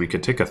 honestly, we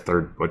could take a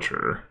third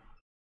butcher.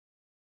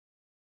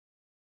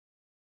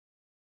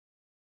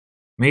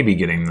 Maybe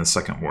getting the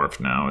second wharf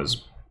now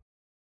is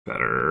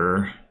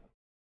better.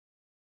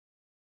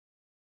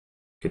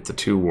 Get the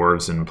two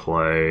wharves in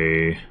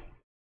play.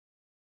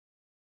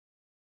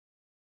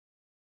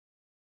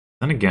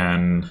 Then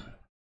again...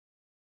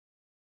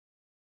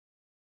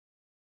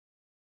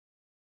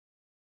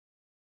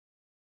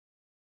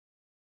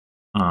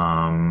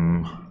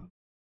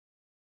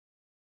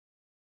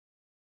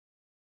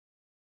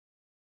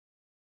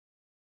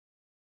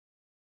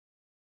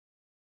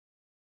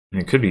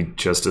 it could be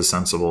just as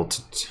sensible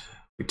to...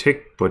 we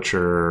take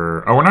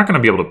butcher... oh, we're not going to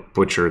be able to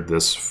butcher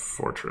this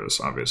fortress,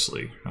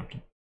 obviously. We have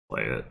to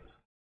play it.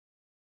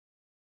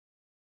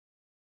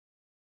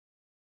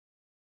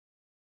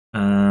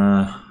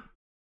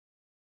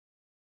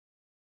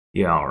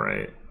 Yeah,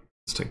 alright.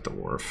 Let's take the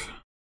wharf.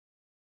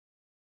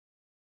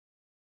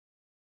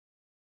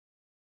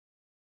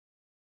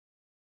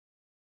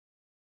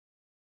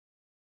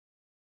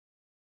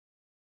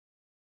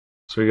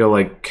 So we go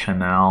like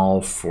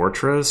Canal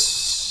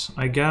Fortress,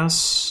 I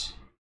guess.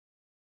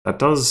 That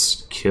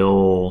does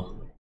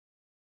kill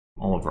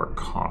all of our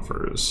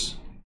coffers.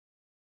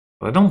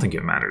 But I don't think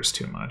it matters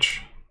too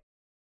much.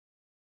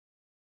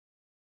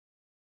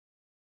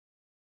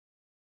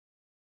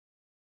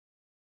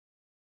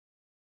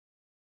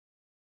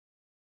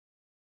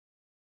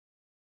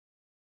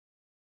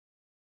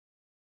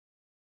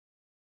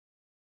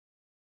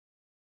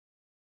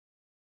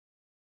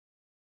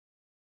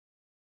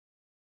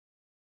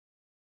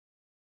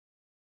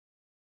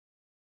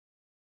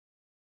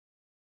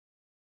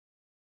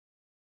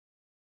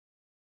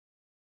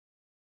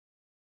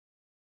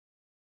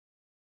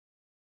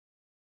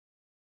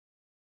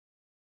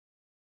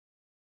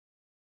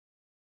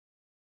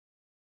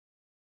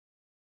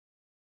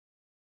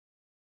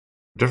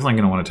 Definitely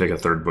going to want to take a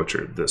third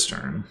butcher this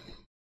turn.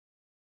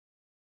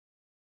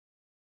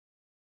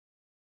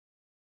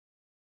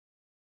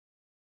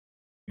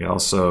 We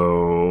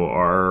also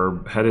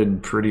are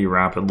headed pretty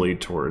rapidly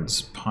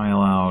towards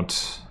pile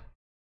out.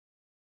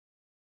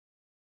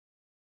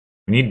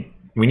 We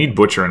need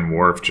butcher and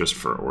wharf just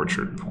for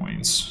orchard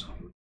points.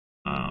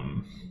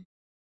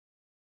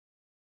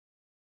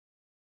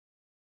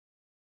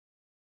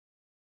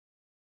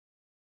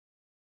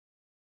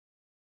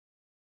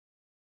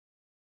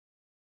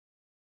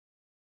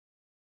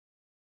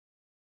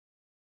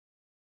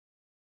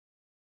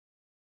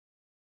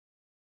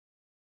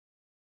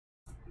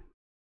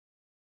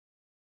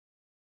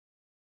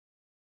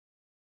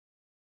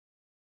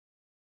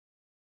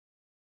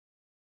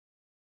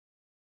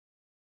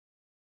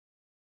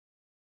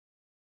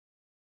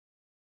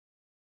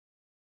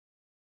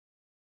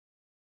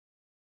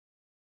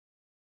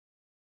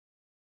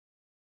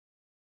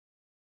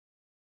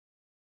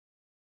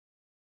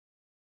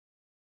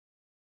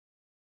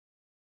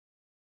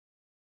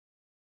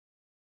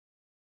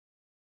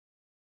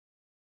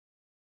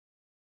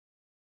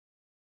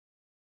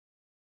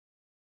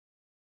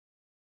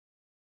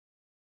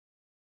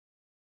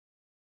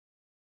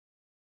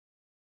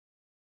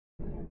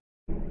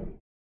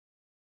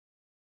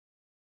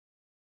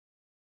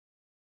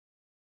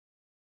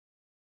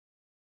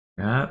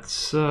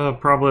 That's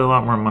probably a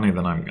lot more money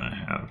than I'm going to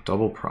have.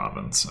 Double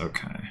province,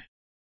 okay.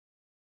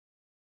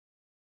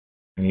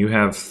 And you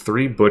have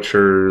 3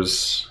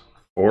 butchers,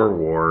 4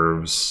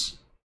 wharves.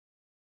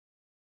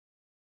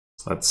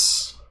 So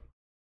that's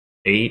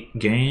 8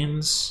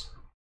 gains.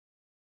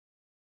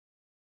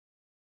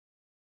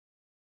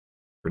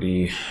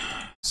 Pretty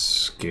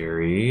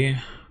scary.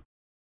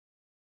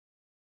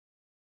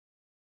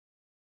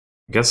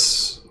 I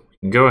guess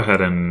we can go ahead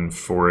and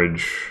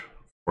forage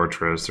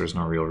fortress. There's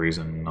no real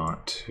reason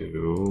not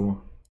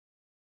to.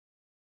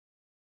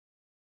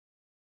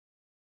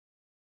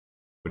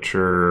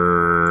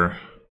 Butcher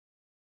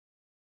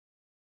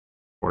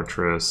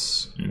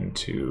fortress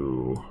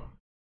into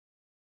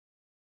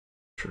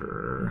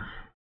butcher.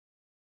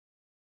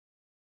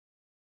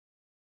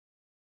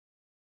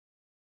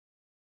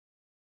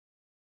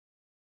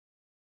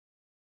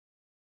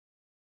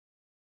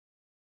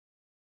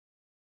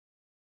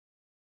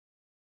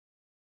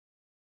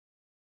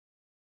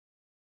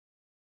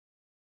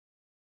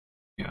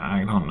 Yeah,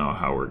 I don't know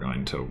how we're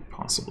going to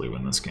possibly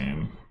win this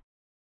game.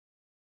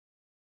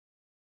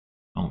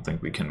 I don't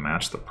think we can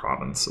match the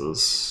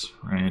provinces,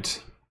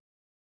 right?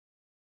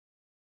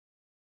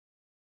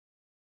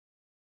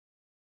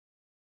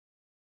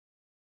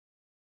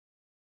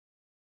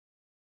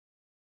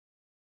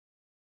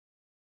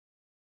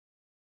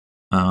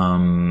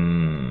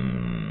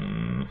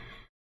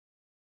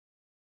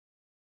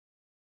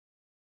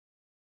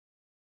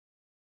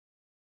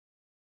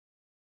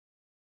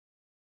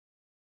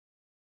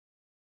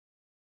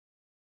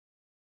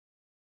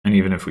 And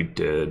even if we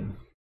did,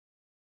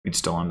 we'd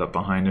still end up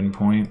behind in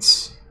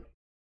points.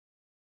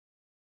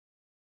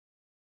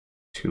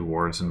 2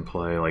 wars in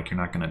play, like you're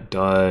not gonna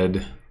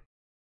dud.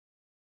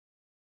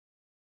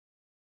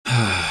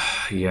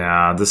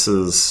 Yeah, this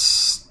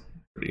is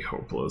pretty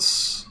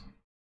hopeless.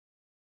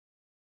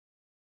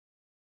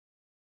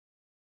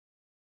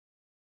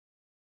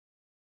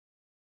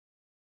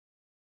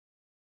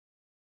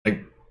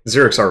 Like,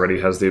 xyrix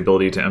already has the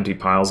ability to empty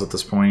piles at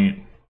this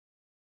point.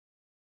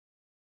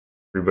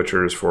 3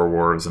 butchers, 4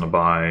 wharves, and a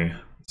buy.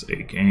 It's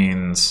 8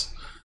 gains.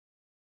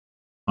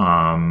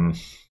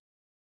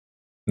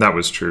 That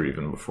was true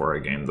even before I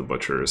gained the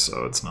butchers,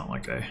 so it's not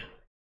like I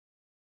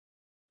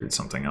screwed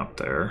something up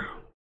there.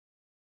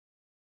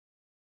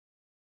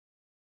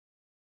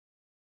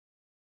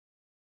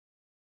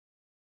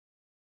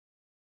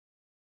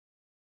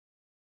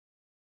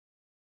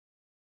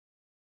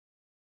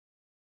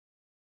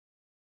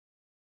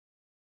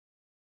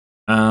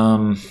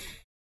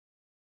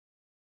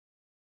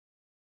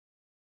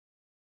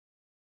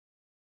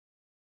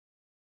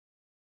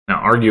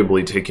 Now,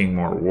 arguably taking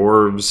more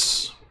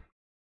wharves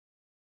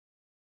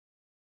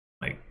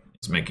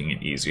is making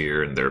it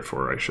easier, and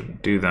therefore I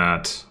shouldn't do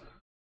that.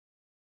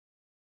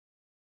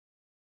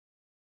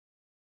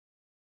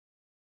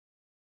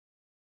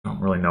 I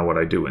don't really know what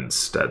I do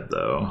instead,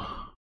 though.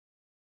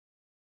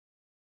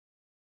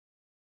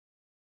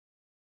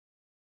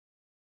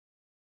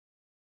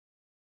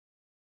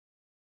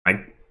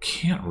 I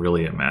can't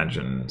really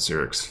imagine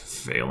xyrix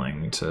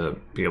failing to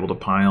be able to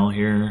pile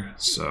here,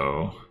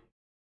 so...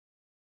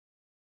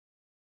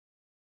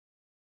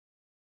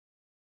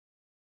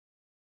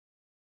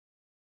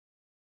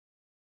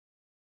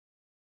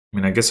 I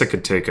mean, I guess I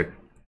could take a...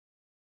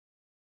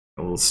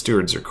 Well,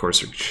 stewards, of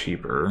course, are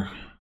cheaper.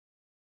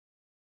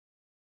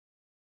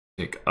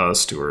 Take a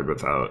steward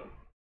without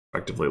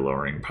effectively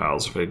lowering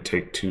piles. If I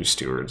take 2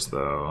 stewards,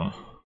 though...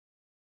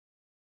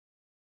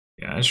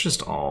 Yeah, it's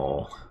just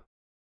all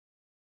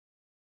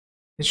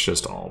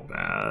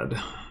bad.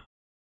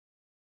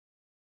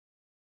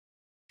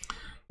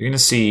 You're gonna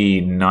see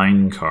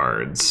 9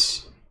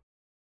 cards.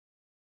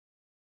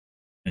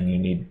 And you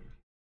need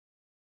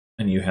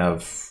And you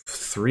have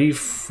 3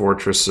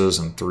 fortresses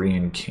and 3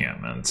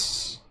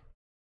 encampments.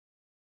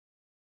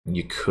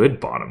 You could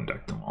bottom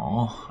deck them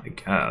all, I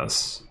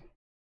guess. I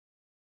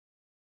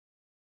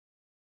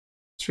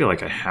just feel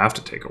like I have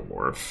to take a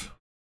wharf.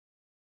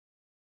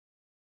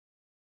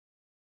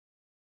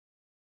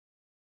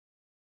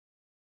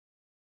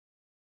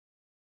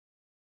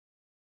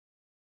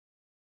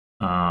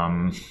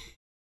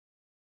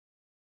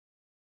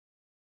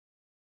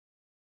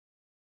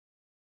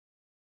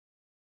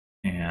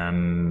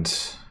 And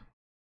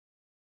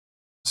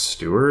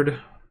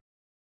steward.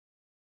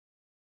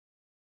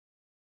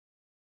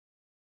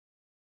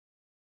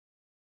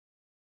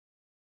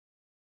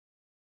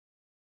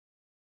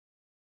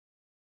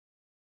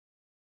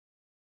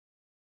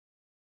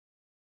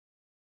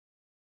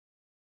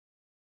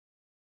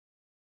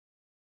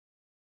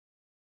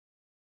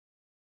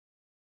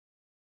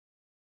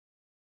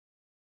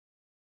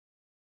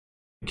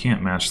 I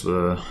can't match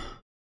the...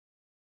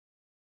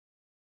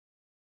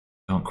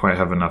 Don't quite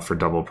have enough for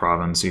double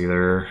province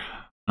either.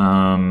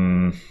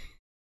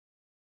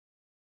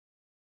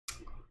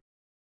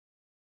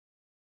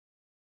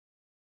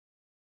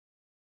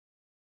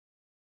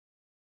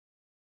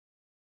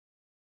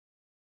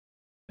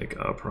 Take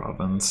a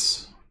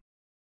province.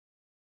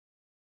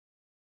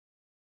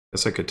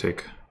 Guess I could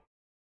take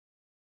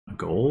a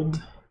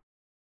gold.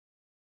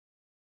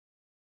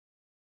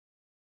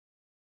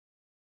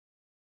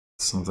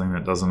 Something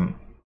that doesn't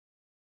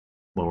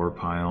lower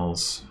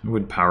piles. It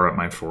would power up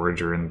my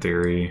forager in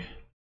theory.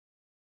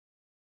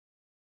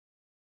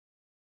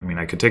 I mean,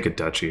 I could take a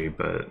duchy,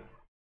 but...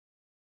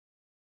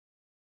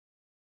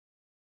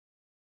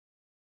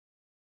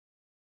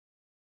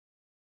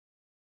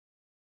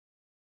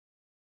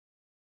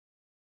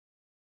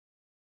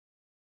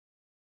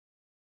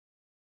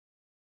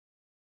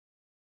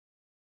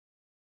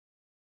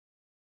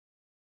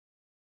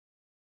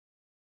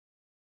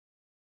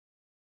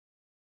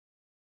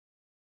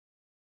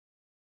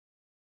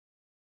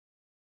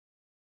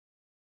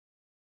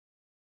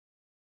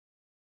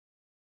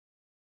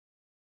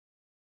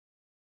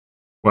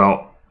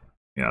 Well,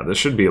 yeah, this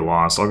should be a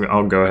loss.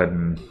 I'll go ahead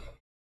and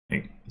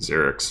make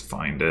xyrix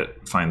find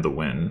the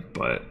win,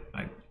 but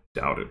I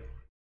doubt it would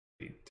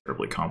be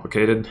terribly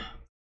complicated.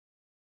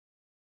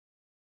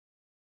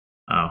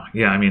 Oh,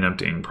 yeah, I mean,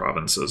 emptying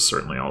provinces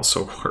certainly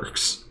also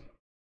works.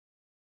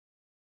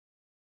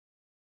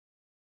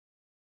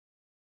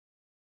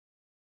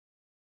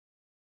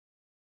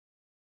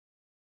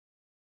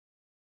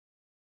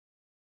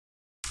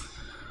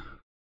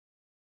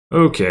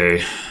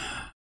 Okay.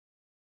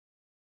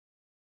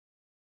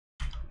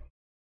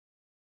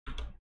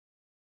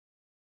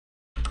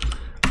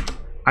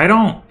 I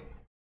don't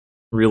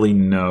really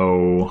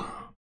know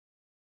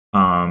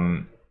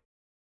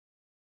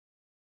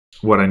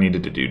what I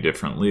needed to do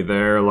differently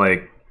there.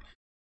 Like,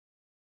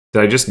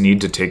 did I just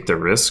need to take the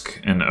risk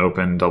and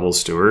open double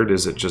steward?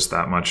 Is it just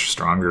that much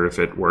stronger if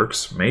it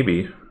works?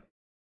 Maybe.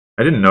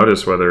 I didn't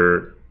notice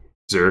whether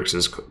xyrix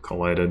is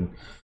collided.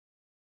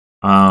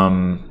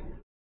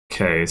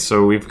 Okay,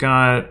 so we've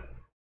got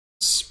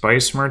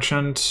Spice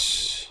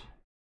Merchant,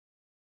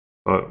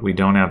 but we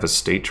don't have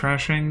estate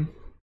trashing.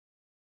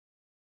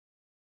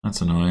 That's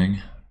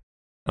annoying.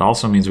 It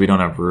also means we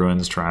don't have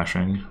ruins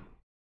trashing.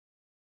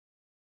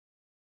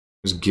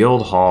 There's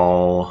Guild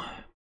Hall,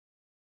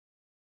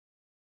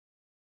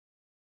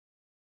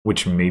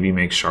 which maybe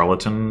makes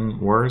Charlatan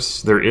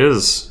worse. There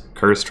is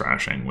curse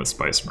trashing with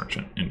Spice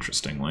Merchant,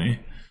 interestingly.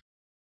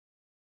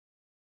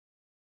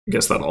 I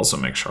guess that also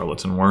makes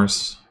Charlatan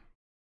worse.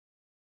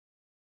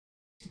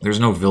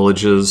 There's no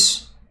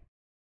villages.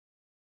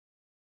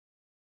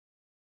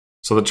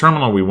 So the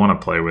terminal we want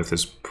to play with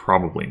is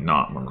probably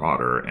not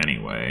Marauder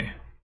anyway.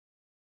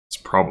 It's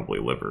probably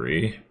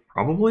Livery.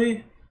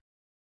 Probably?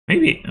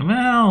 Maybe,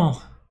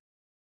 well...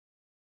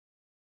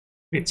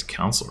 Maybe it's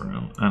Council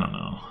Room. I don't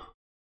know.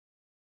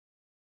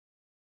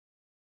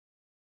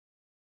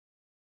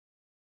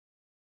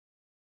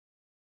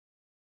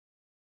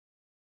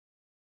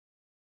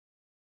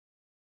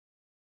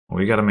 Well,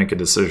 we gotta make a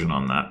decision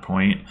on that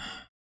point.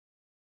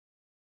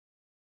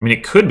 I mean,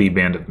 it could be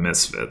Band of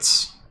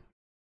Misfits.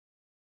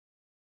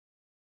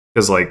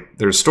 Because, like,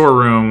 there's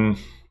Storeroom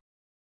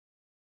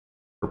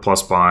for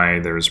plus buy,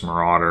 there's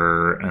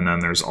Marauder, and then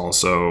there's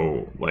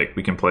also, like,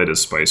 we can play it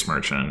as Spice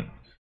Merchant.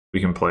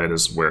 We can play it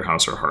as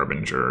Warehouse or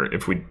Harbinger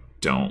if we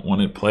don't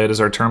want to play it as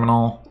our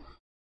terminal.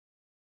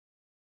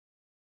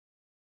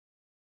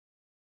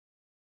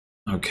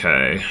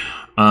 Okay.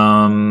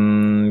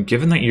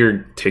 Given that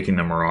you're taking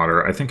the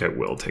Marauder, I think I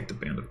will take the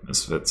Band of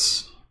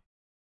Misfits.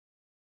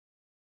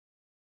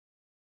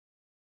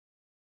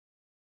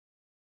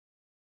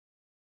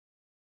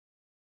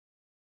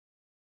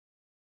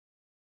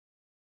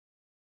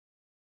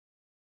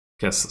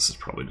 Guess this is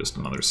probably just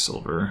another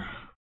silver.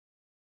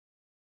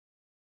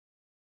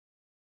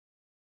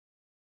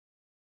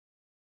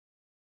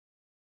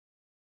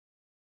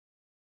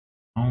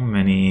 How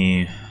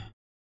many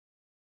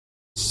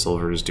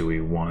silvers do we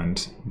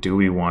want? Do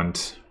we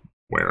want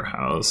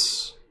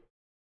Warehouse?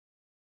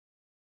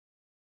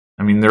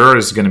 I mean, there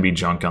is going to be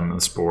junk on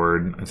this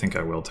board. I think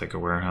I will take a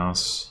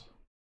warehouse.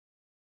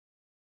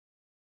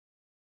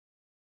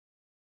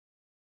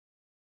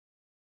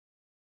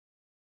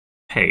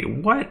 Hey,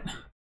 what?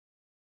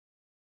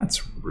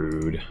 That's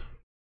rude.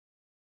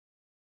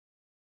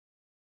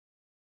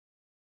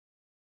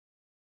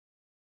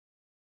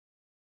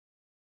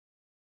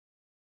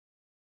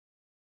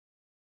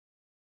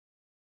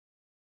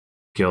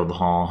 Guild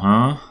Hall,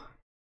 huh?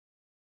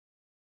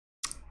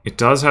 It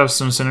does have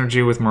some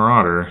synergy with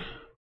Marauder.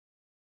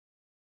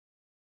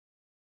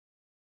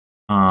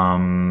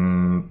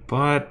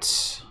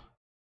 But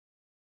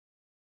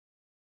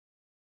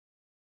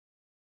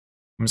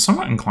I'm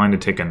somewhat inclined to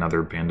take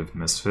another Band of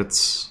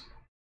Misfits.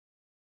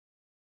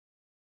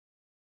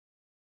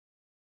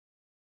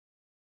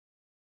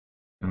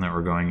 And that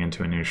we're going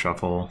into a new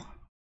shuffle.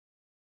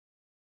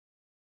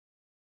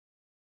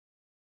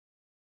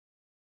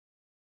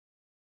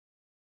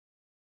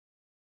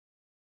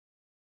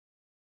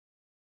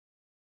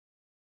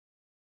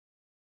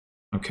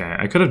 Okay,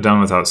 I could have done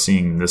without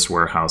seeing this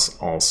warehouse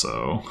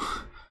also.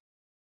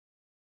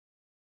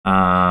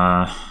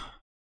 I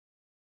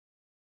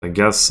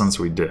guess since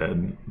we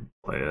did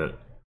play it.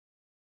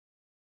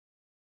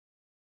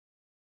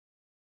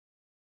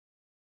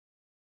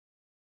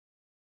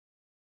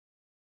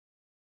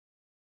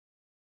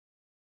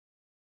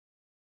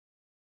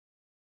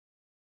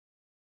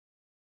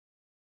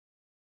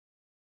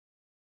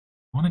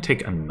 I want to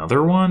take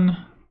another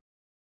one?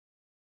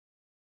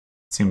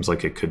 Seems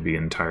like it could be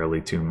entirely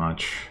too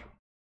much.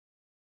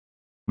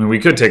 I mean, we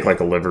could take like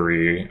a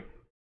livery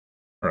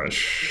or a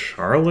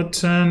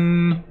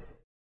charlatan.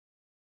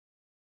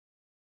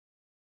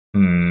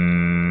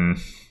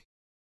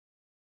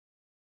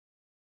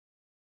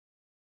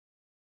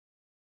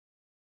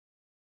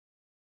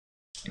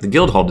 The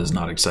guild hall does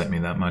not excite me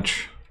that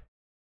much.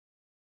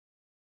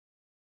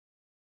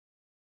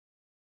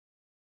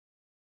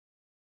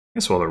 I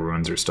guess while the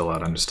ruins are still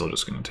out, I'm still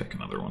just going to take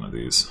another one of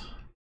these.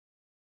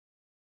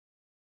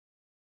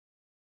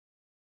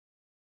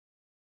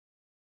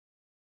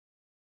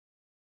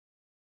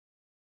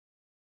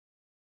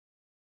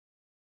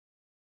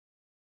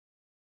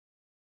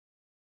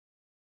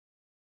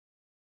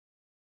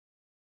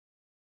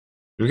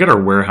 We got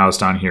our warehouse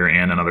down here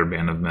and another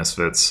Band of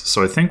Misfits,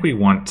 so I think we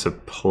want to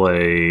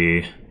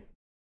play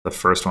the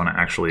first one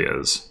actually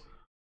as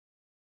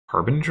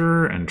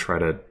Harbinger and try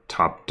to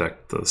top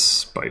deck the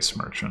Spice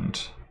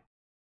Merchant.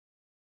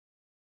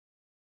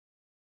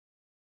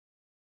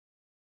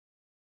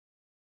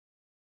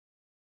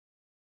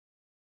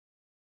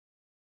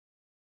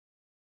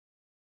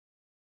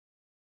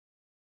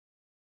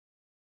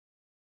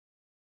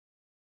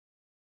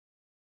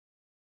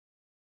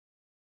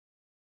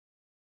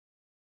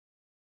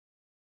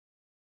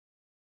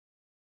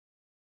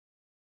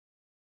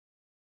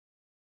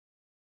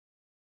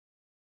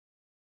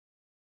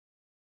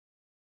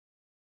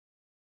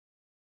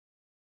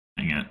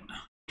 Dang it.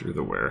 Through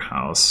the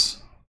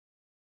warehouse.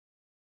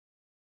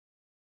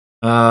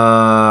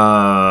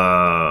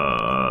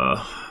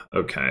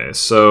 Okay,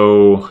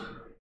 so...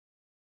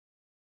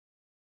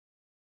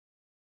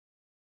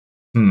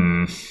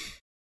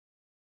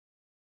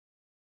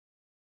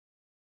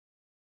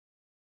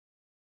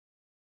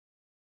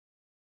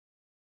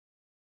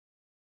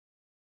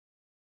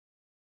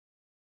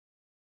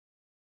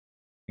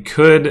 We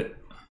could...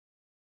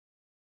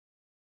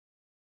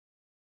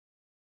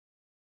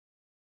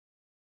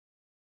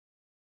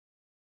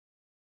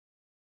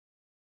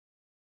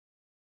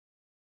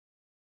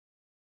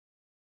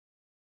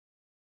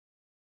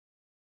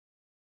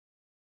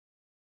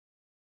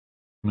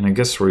 I mean, I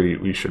guess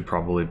we should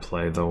probably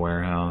play the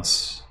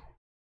warehouse.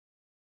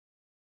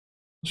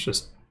 Let's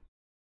just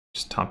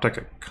top deck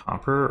a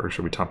copper, or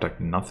should we top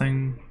deck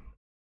nothing?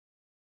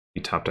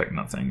 We top deck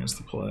nothing is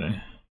the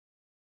play.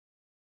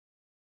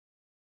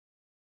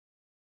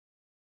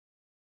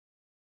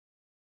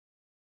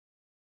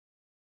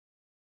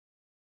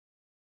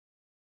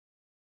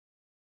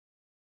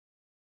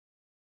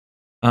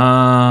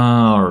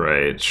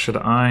 Alright, should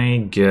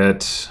I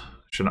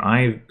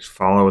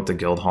follow with the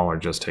guild hall or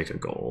just take a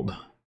gold?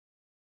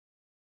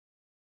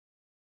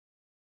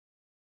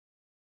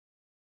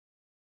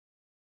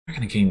 I'm not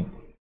gonna gain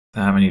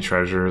that many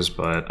treasures,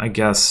 but I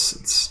guess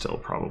it's still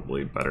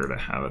probably better to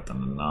have it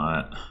than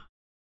not.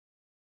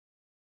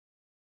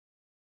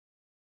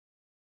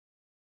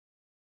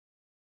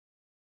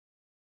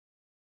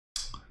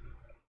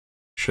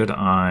 Should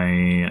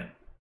I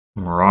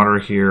Marauder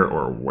here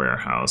or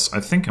Warehouse? I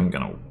think I'm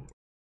gonna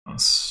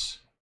Warehouse.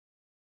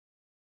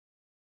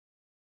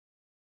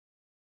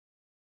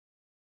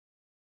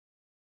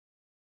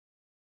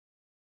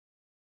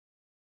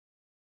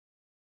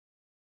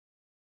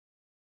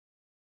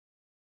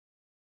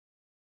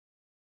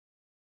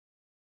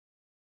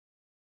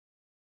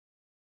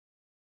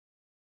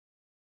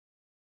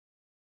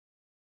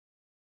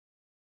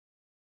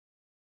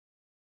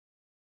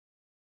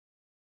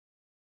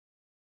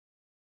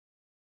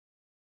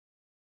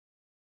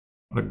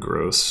 What a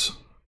gross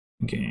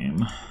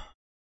game.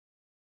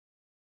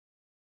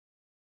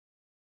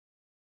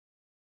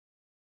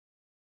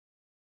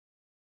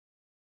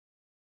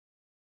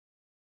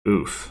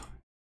 Oof.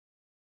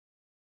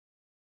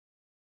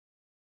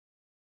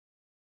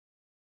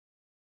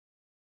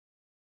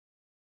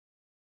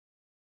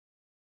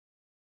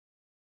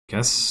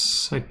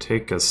 Guess I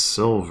take a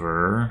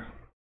silver.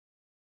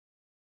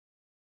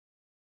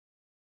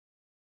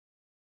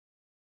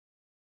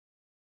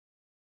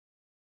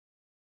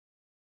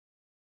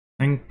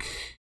 I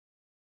think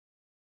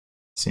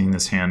seeing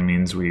this hand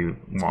means we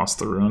lost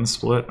the ruin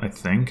split, I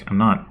think. I'm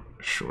not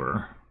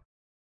sure.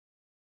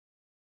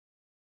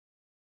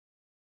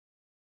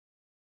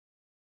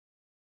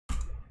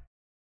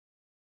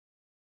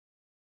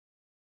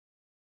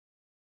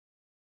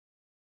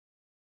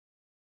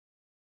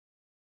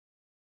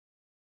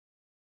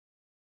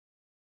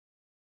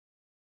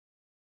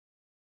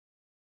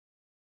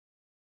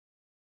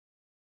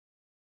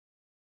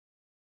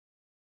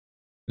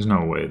 There's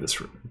no way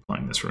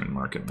playing this ruin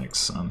market makes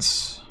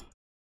sense.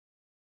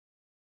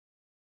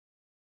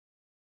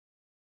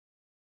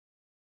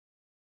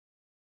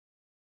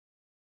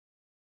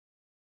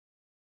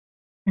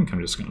 I think I'm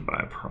just going to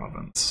buy a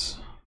province.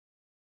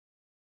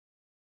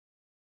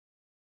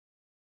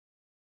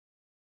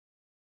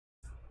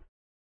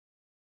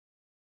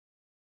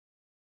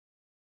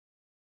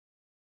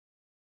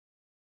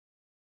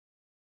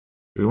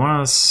 Do we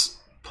want to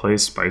play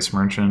Spice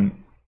Merchant?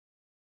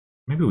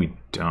 Maybe we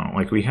don't.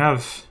 Like we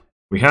have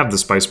the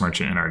Spice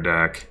Merchant in our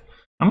deck.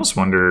 I almost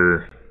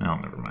wonder. Oh,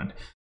 never mind.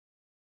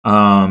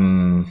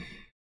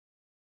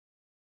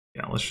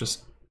 Yeah, let's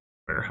just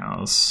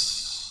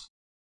warehouse.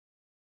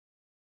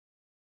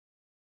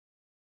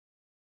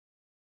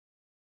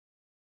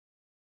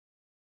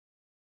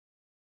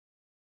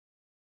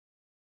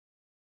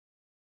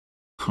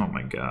 Oh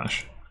my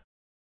gosh.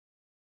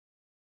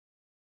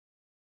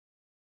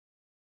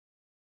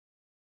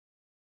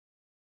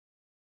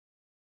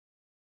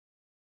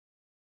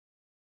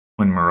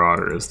 When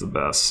Marauder is the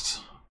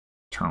best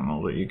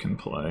terminal that you can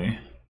play.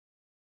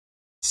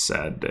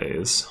 Sad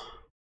days.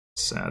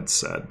 Sad,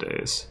 sad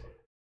days.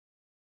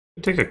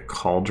 Take a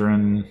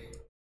Cauldron.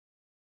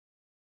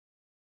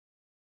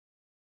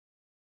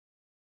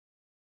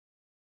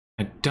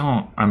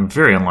 I'm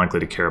very unlikely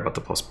to care about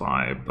the plus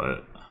buy, but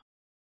it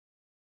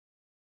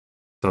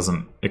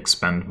doesn't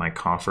expend my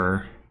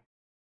coffer.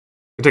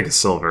 I could take a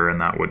silver and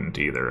that wouldn't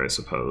either, I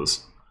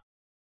suppose.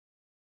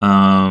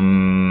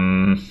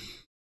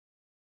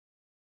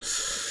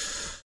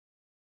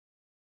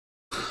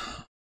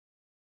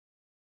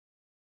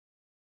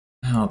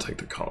 I'll take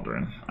the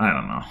Cauldron. I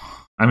don't know.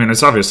 I mean,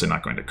 it's obviously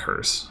not going to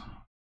curse.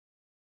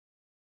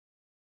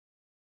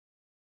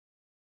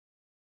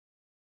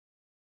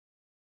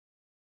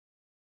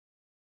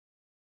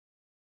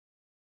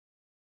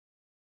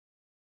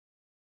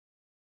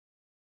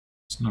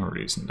 There's no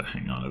reason to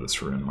hang on to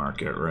this ruin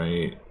market,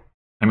 right?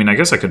 I mean, I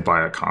guess I could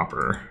buy a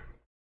copper.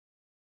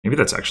 Maybe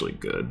that's actually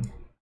good.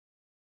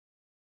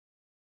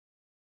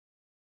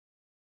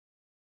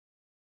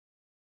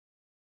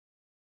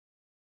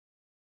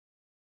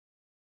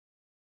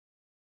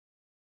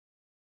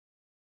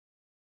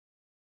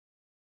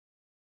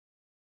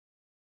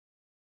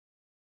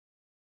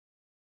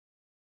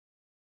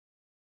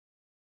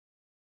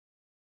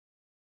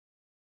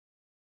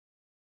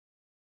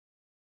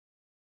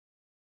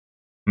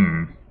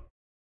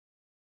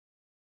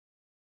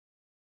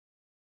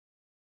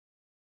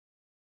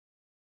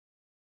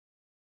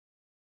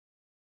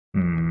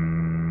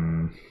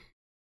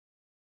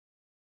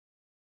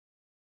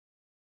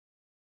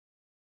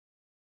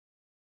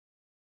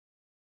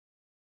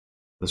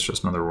 That's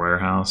just another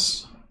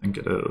warehouse? I think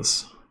it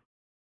is.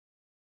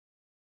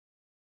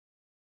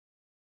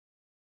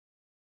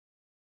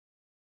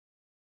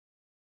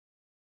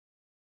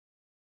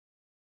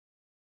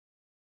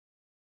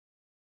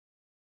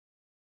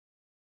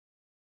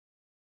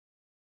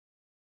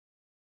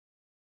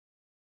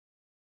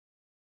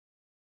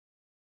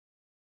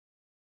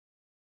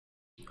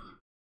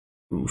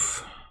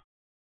 Oof.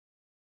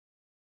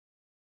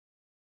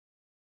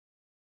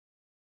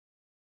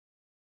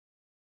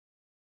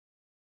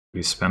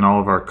 We spend all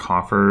of our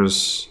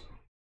coffers.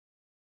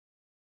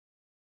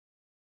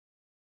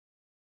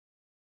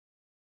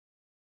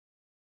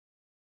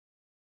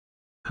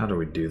 How do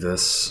we do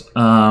this?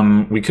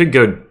 We could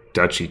go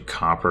Duchy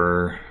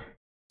Copper.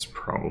 That's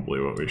probably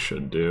what we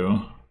should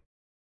do.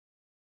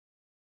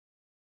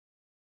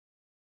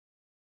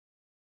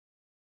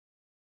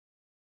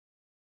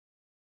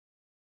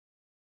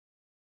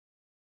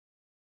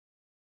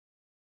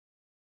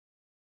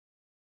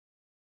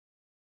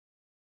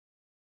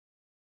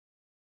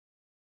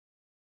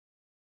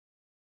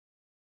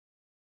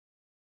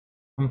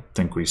 I don't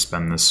think we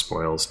spend the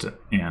spoils to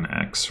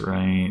annex,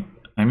 right?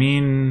 I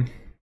mean,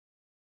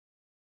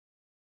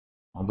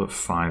 all but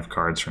 5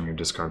 cards from your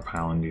discard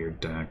pile into your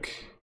deck.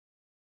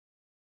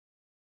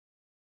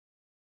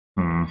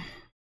 I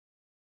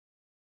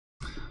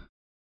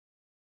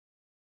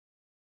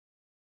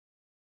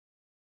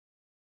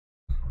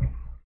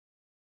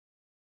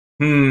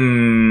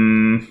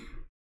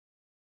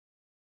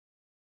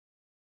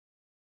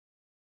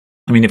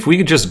mean, if we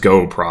could just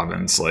go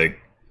province, like,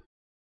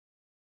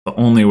 The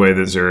only way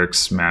that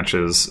xyrix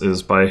matches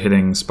is by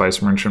hitting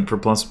Spice Merchant for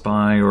plus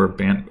buy, or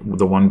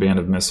the one band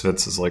of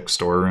Misfits is like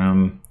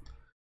storeroom.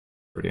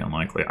 Pretty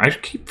unlikely. I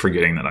keep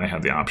forgetting that I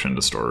have the option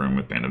to storeroom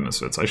with Band of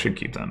Misfits. I should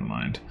keep that in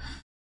mind.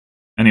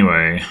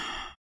 Anyway,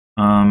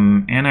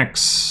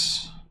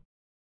 Annex.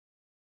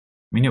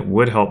 I mean, it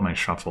would help my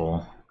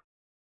shuffle.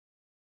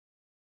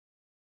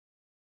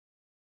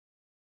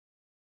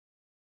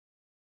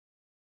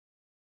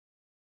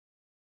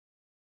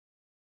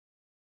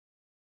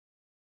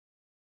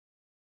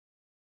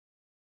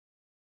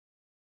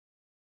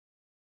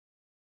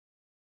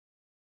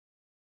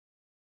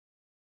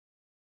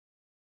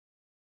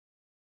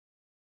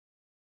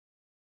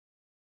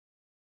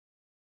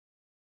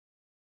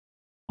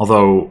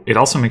 Although, it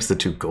also makes the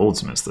 2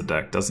 golds miss the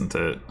deck, doesn't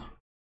it?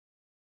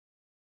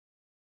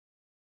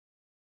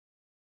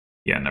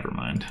 Yeah, never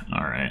mind.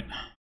 Alright.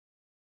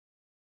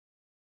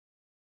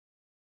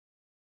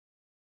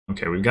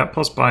 Okay, we've got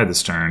plus buy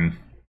this turn.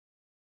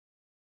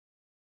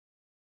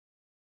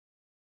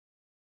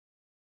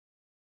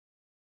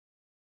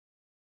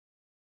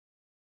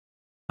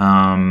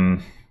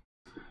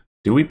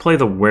 Do we play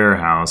the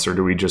Warehouse, or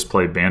do we just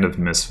play Band of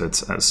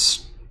Misfits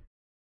as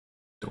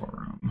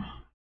storeroom?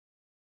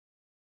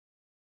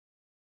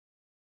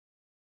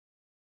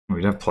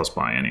 We'd have plus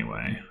buy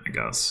anyway, I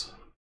guess.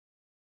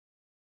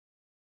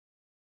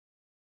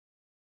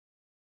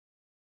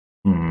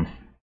 I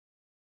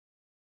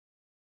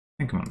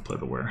think I'm going to play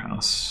the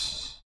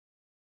Warehouse.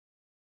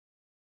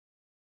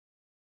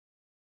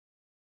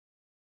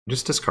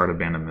 Just discard a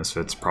Band of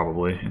Misfits,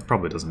 probably. It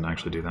probably doesn't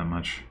actually do that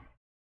much.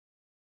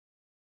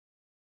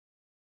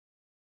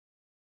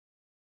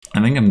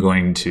 I think I'm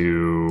going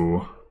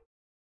to...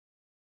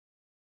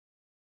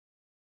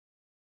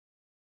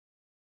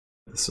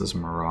 This is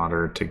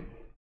Marauder to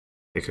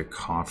take a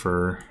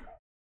coffer.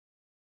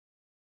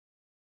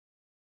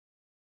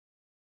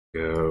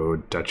 Go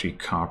Duchy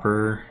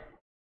Copper.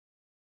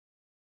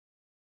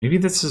 Maybe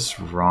this is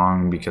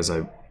wrong because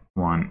I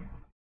want...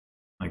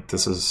 Like,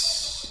 this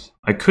is...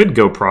 I could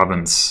go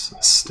Province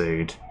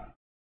State.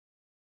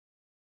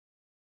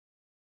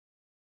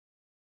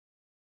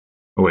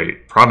 Oh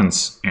wait,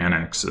 Province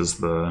Annex is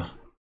the...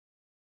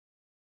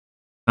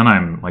 Then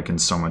I'm, like, in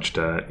so much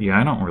debt. Yeah,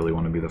 I don't really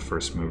want to be the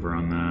first mover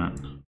on that.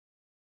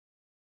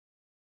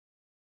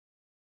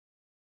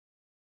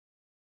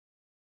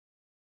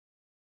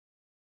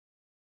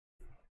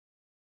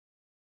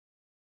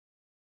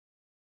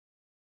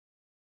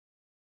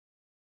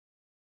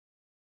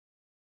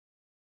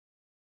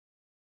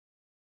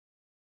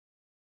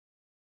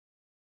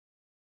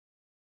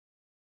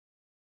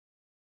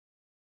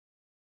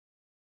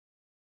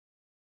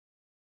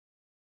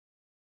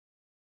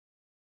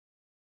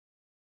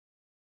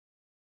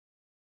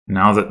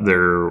 Now that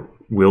there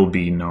will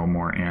be no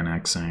more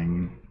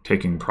annexing,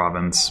 taking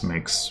province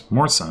makes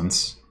more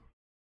sense.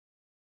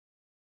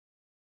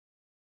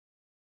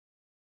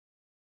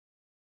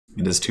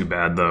 It is too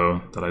bad,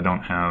 though, that I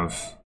don't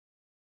have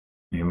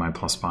any of my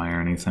plus buy or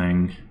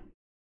anything.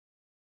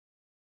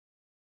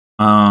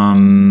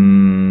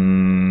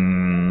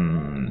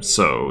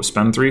 So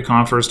spend 3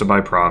 coffers to buy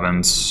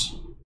province.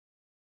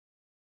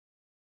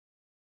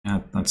 Yeah,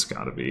 that's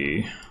gotta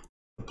be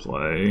the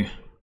play.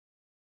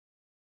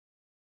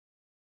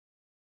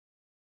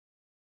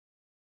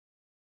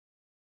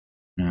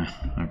 Yeah,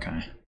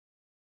 okay.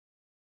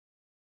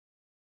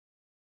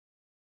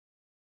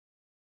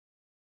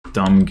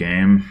 Dumb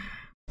game.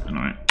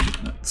 Anyway,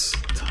 let's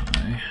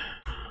tie.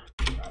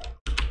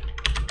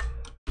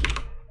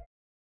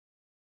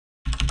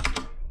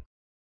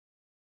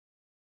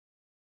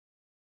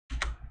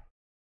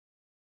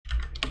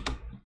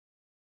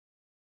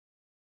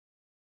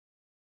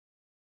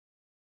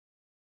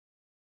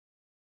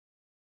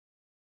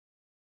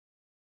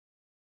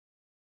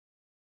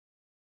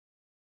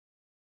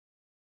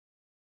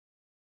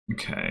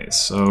 Okay,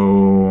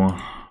 so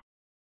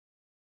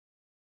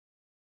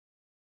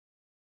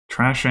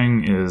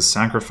trashing is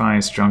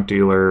Sacrifice, Junk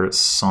Dealer,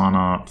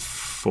 Sauna,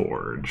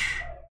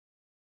 Forge.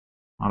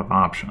 A lot of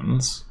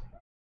options.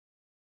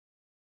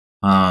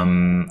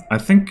 I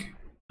think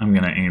I'm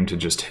gonna aim to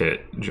just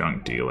hit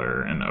Junk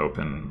Dealer and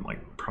open,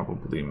 like,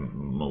 probably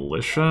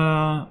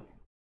Militia.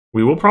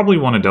 We will probably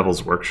want a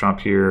Devil's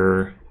Workshop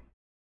here,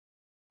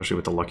 especially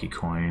with the Lucky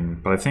Coin,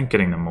 but I think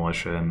getting the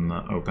Militia in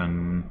the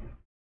open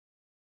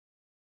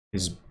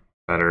is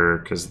better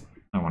because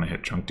I want to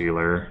hit Junk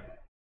Dealer.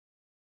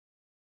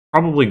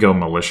 Probably go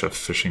Militia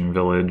Fishing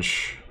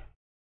Village.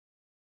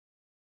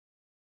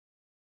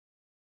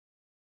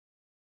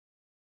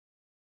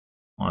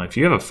 Well, if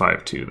you have a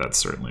 5-2, that's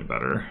certainly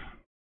better.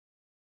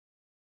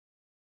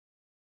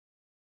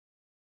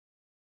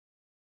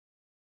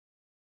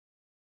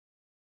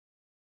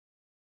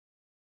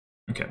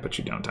 Okay, but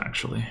you don't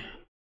actually.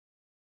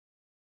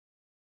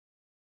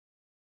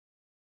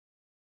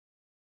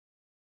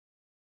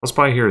 Plus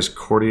buy here is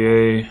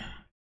Courtier.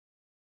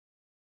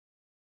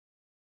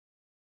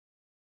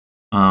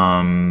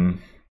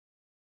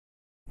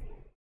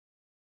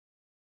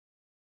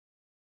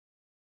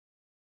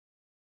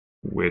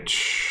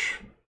 Which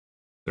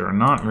There are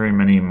not very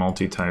many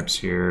multi-types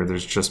here.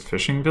 There's just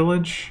Fishing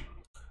Village.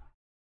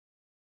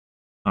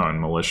 Oh, and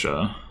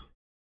Militia.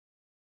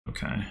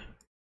 Okay.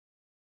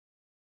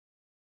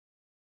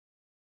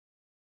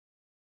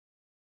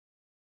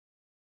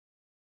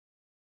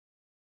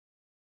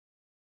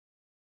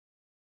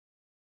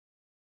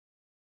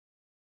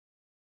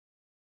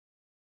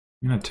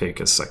 I'm gonna take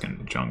a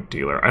second junk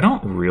dealer. I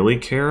don't really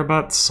care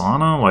about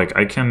Sauna. Like,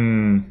 I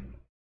can...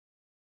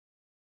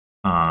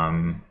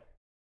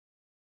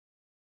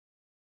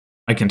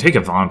 I can take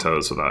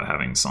Avantos without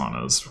having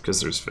Saunas,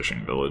 because there's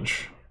Fishing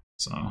Village,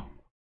 so...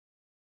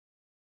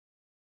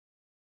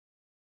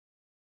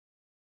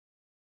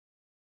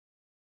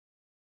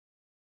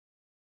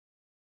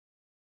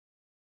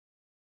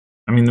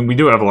 I mean, we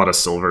do have a lot of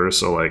silver,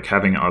 so, like,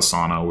 having a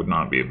Sauna would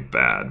not be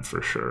bad,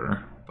 for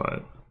sure,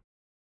 but...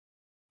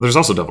 There's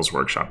also Devil's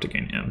Workshop to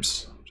gain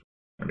imps, which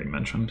I already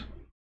mentioned.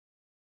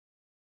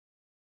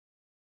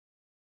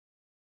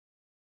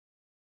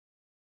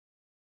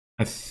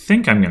 I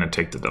think I'm going to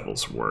take the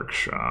Devil's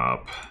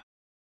Workshop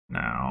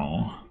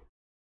now.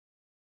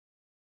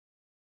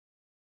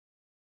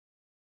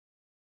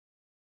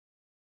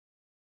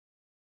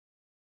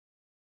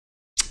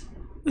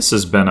 This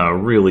has been a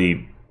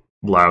really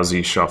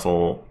lousy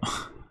shuffle.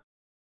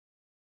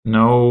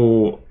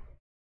 No...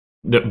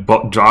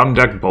 Bottom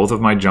deck both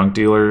of my junk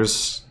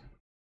dealers.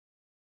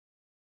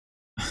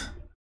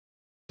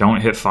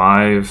 Don't hit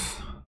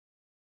 5.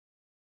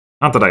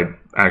 Not that I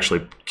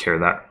actually care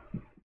that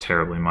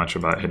terribly much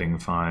about hitting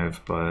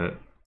 5, but...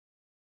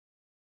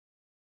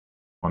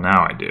 Well,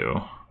 now I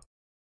do.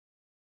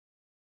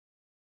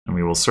 And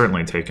we will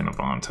certainly take an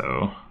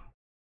Avanto.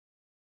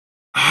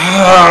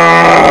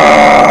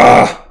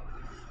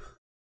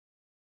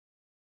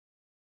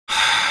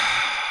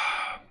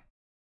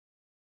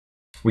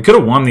 We could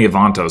have won the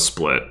Avanto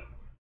split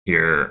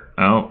here.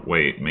 Oh,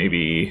 wait,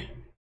 maybe...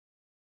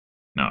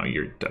 No,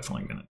 you're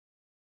definitely gonna...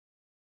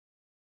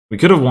 We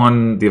could have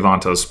won the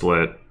Avanto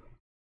split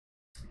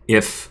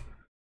if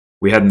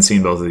we hadn't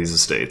seen both of these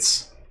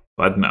estates.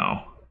 But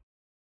no.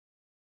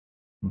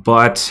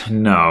 But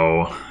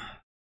no.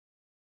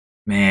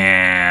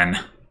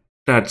 Man,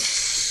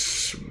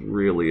 that's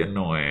really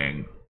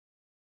annoying.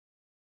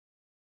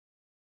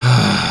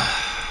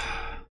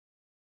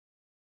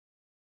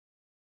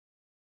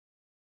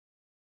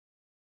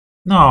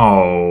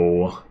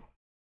 No.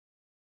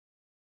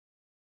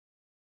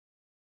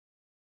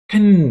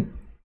 Can...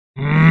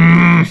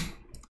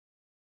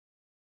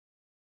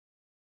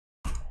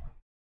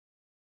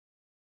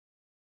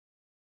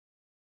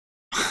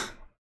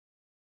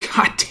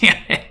 God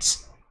damn it.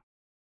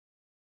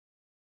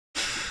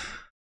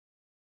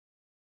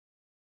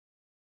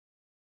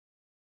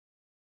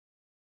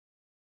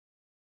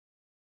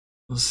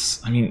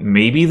 I mean,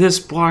 maybe this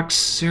blocks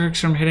xyrix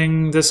from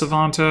hitting this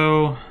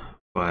Avanto,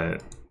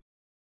 but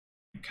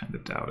I kind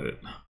of doubt it.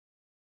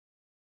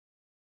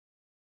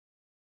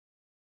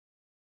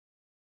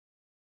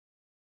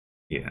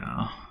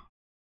 Yeah.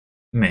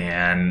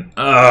 Man.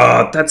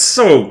 That's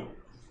so...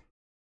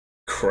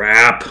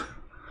 crap.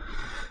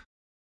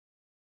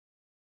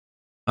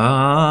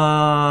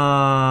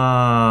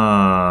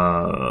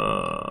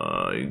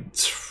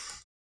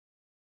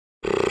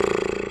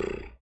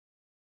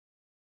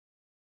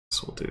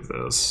 So we'll do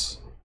this.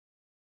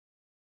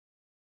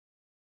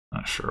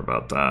 Not sure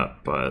about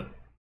that, but...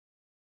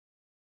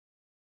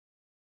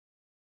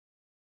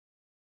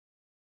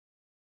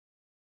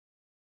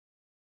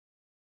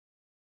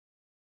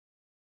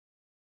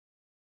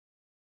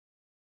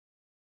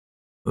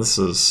 This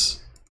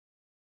is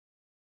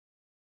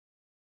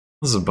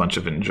a bunch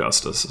of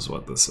injustice, is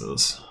what this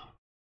is.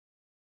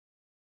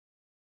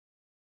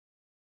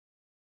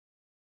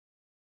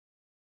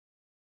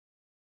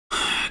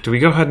 Do we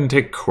go ahead and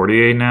take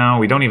Courtier now?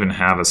 We don't even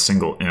have a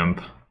single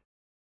imp,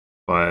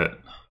 but...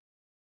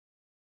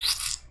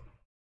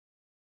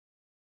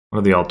 What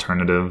are the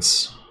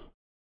alternatives?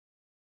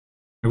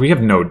 We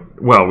have no...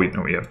 Well,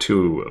 we have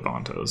 2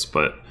 Avantos,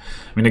 but...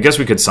 I mean, I guess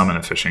we could summon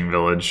a Fishing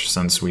Village,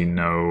 since we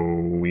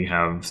know we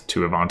have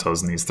 2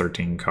 Avantos in these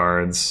 13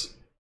 cards.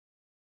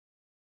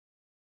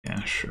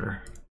 Yeah,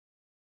 sure.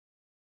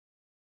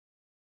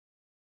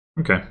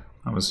 Okay,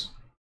 that was...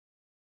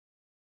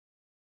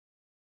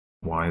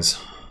 wise.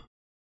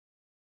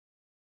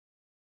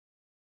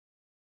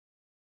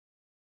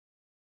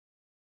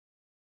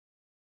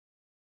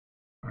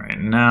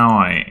 Alright, now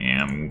I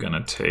am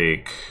gonna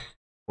take...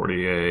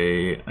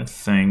 Courtier, I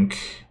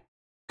think.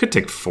 Could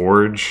take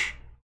Forge.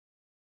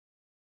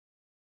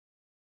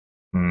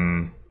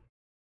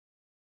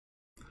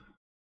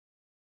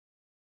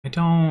 I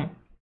don't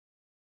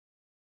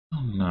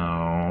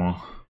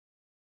know.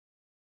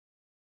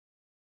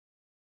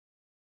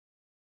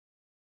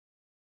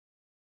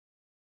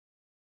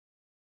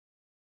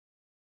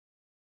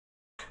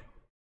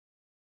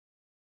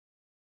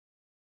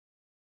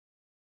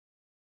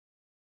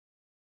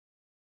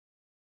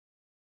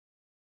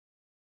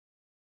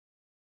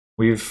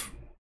 We've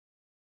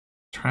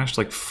trashed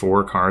like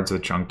 4 cards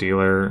with Junk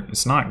Dealer.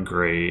 It's not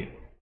great.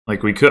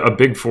 Like, we could... A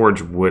big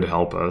Forge would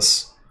help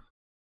us.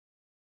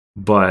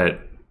 But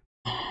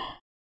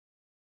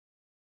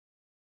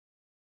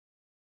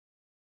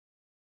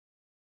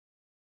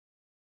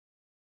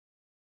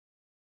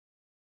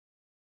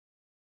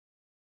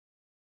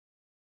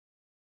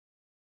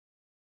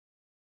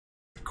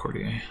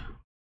Cordier.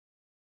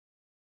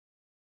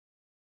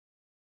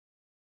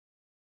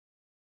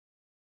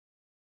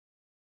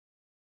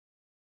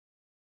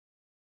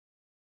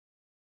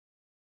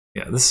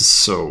 Yeah, this is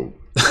so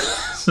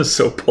this is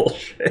so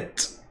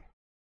bullshit.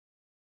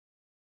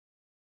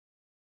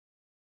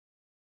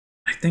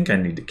 I think I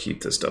need to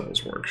keep this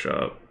Devil's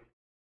Workshop.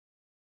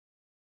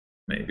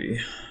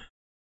 Maybe.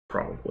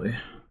 Probably.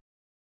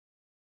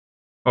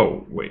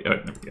 Oh, wait. Yeah,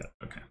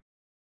 okay.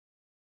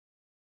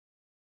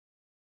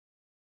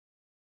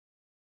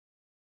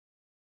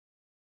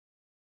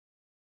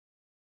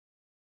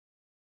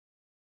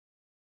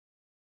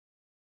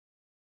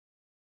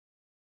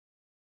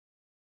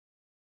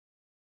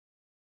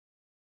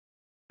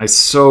 I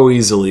so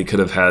easily could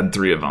have had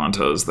 3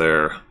 Avantos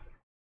there.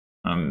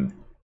 I'm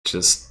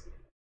just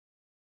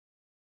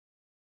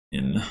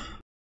in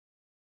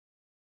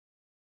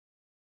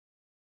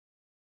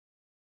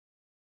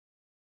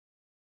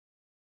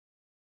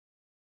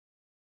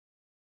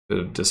bit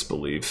of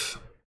disbelief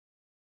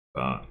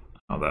about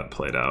how that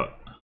played out.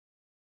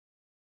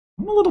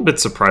 I'm a little bit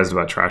surprised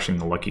about trashing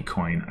the Lucky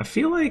Coin. I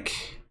feel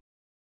like...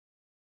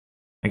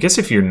 I guess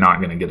if you're not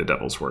going to get a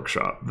Devil's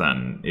Workshop,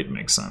 then it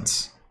makes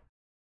sense.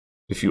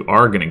 If you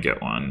are going to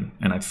get one,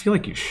 and I feel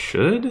like you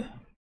should,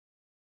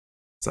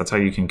 that's how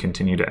you can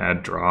continue to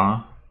add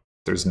draw.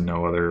 There's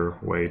no other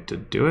way to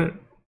do it.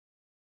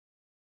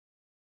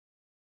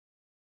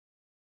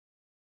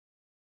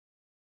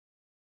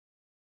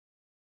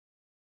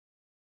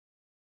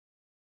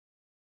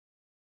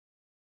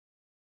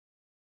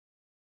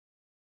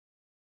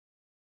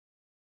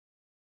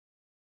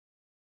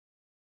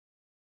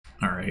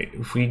 Alright,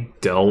 if we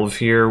delve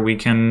here, we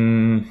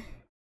can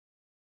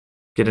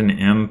get an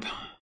imp.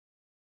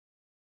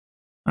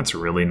 That's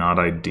really not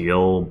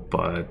ideal,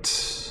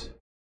 but...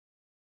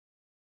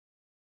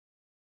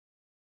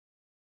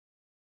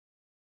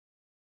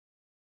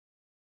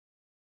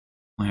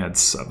 I had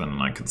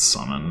 7 I could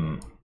summon.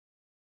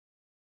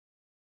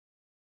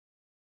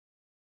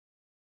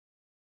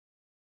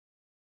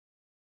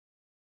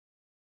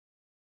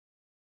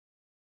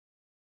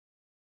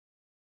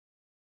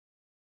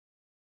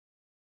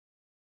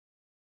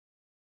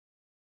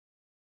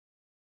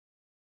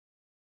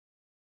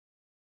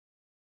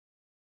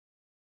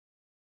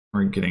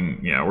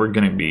 We're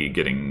gonna be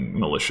getting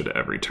militia to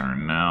every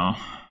turn now.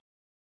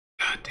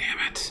 God damn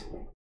it. I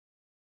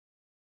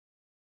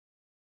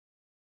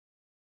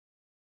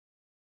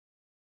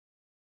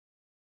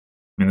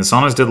mean, the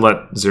Saunas did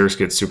let Xyrix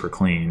get super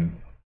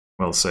clean.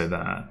 We'll say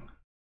that.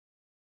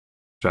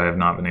 Which I have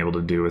not been able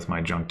to do with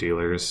my junk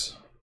dealers.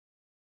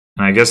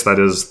 And I guess that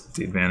is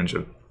the advantage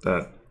of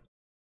that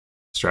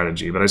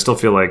strategy. But I still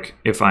feel like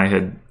if I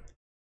had...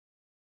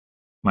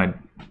 my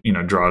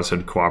draws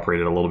had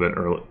cooperated a little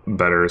bit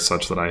better,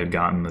 such that I had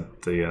gotten the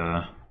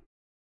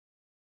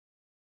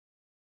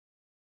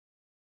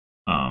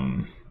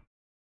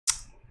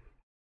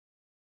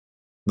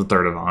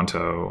third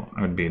Avanto,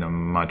 I would be in a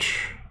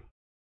much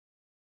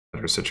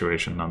better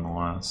situation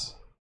nonetheless.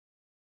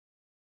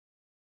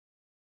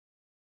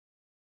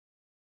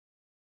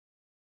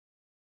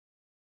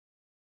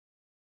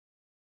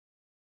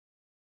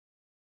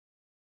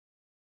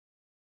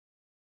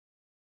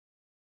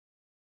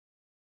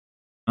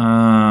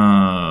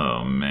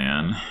 Oh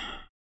man.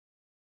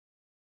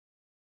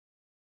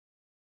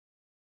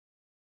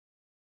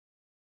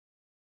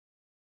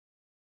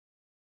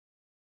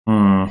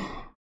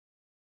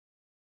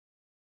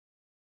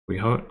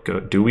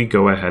 Do we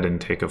go ahead and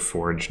take a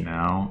forge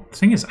now? The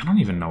thing is, I don't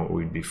even know what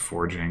we'd be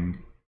forging.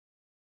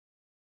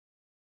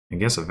 I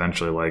guess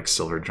eventually, like,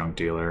 silver junk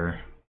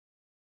dealer.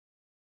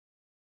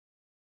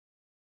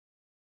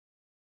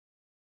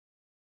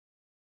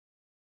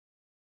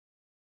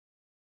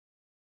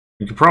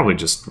 We could probably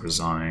just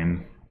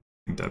resign.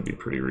 I think that'd be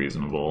pretty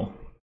reasonable.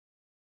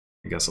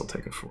 I guess I'll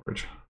take a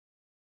forge.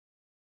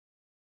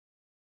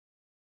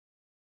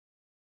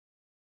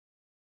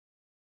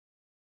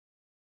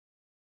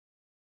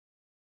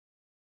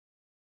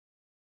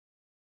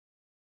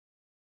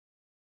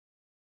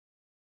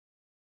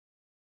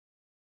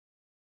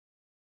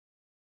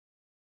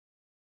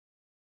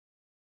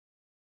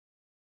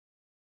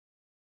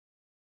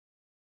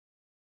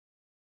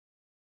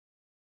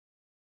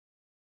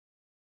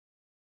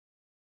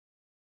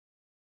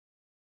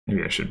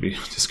 Maybe I should be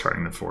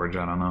discarding the forge,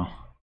 I don't know.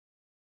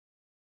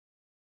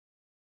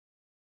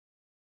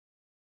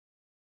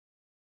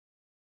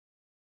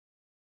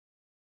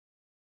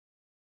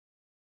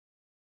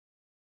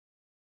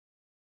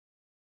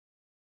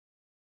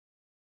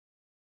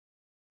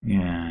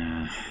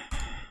 Yeah.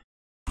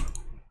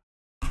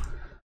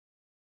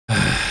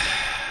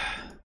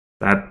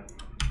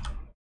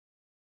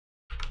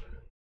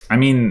 I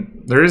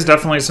mean, there is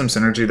definitely some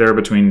synergy there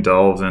between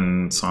Delve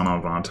and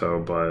Sana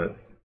Avanto, but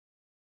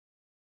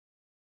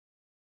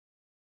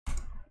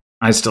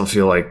I still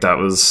feel like that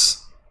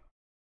was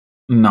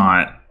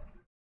not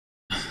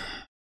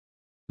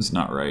is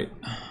not right.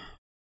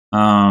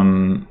 All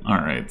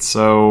right,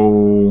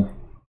 so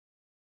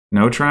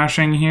no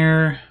trashing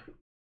here.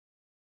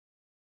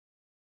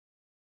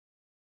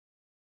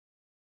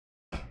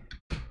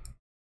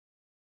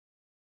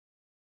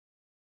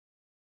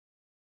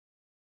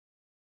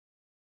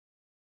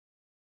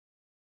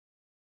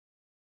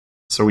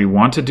 So we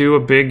want to do a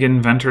big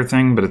inventor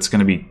thing, but it's going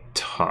to be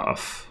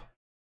tough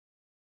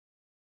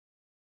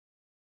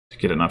to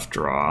get enough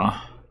draw.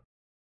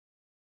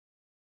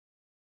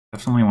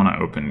 Definitely want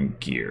to open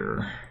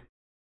gear.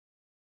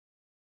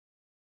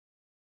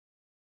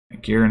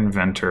 Gear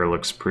inventor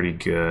looks pretty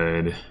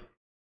good.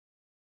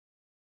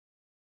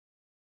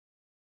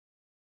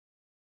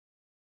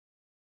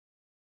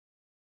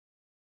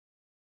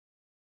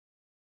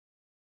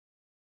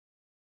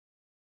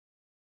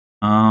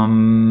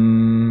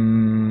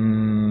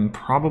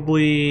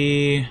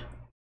 Probably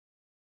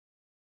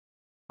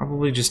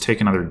just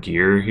take another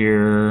gear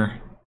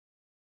here.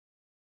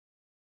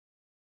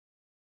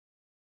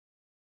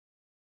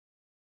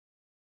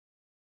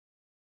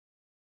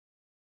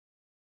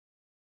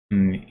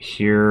 And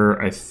here,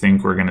 I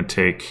think we're gonna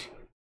take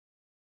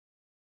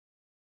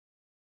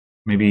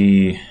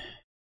maybe.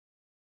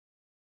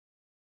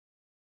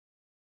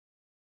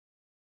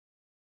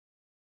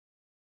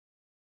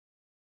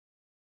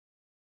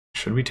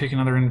 Should we take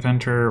another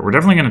inventor? We're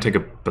definitely gonna take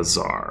a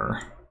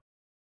bazaar.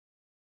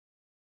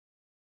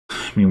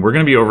 I mean, we're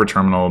going to be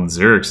over-terminaled.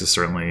 Xyrix is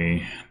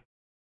certainly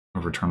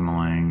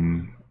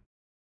over-terminaling.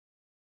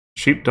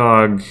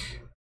 Sheepdog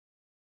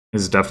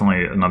is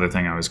definitely another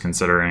thing I was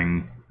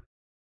considering.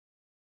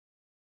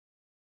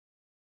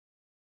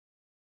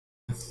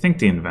 I think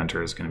the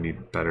inventor is going to be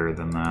better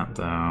than that,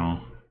 though.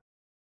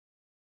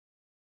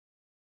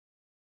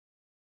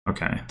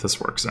 Okay, this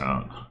works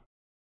out.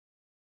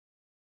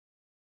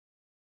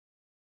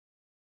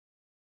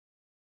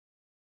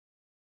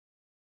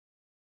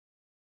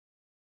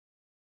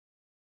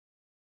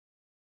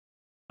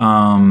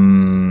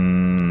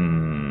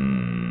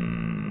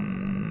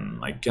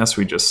 I guess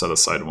we just set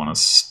aside one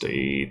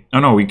estate. Oh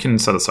no, we can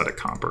set aside a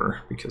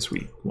copper because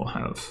we will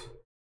have,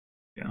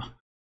 yeah.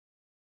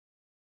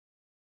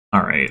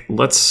 All right,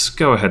 let's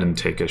go ahead and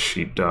take a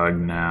sheepdog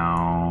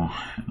now.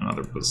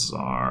 Another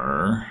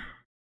bazaar.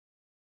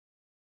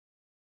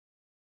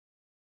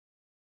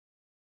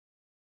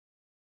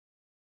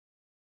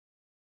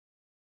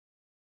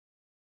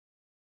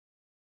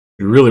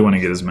 We really want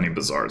to get as many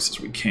bazaars as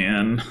we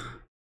can.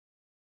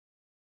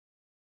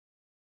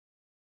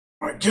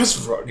 I guess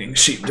frogging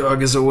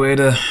sheepdog is a way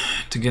to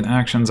get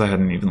actions. I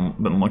hadn't even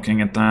been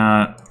looking at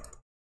that.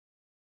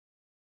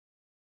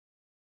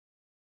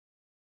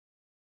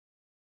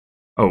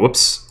 Oh,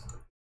 whoops.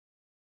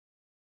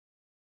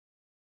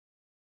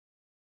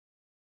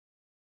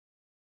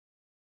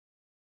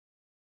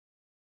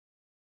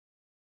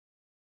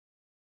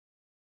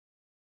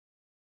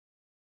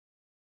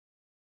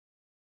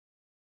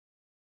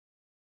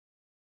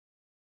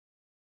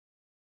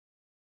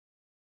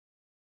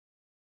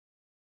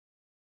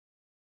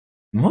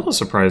 I'm a little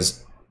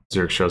surprised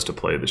Xyrix chose to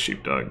play the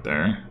sheepdog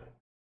there.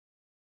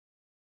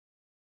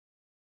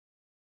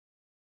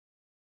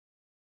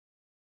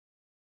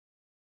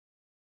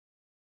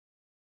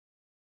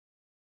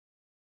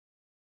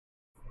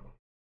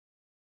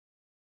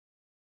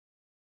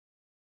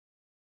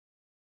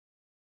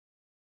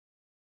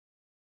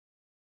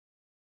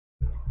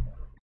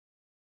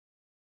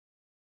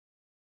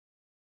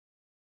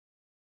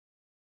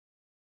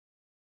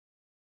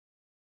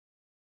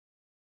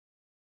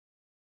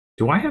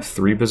 Do I have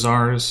 3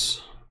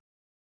 bazaars?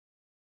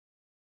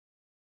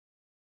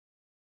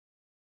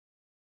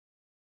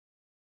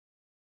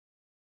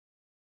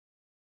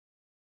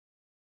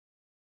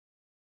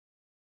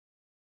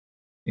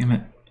 Damn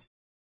it.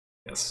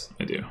 Yes,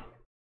 I do.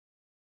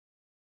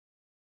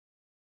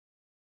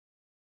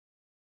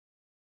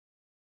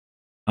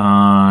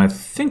 I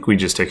think we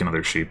just take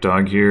another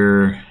sheepdog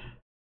here.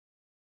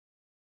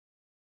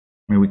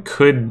 I mean, we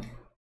could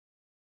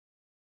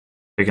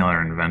take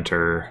another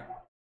inventor,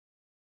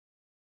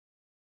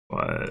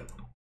 but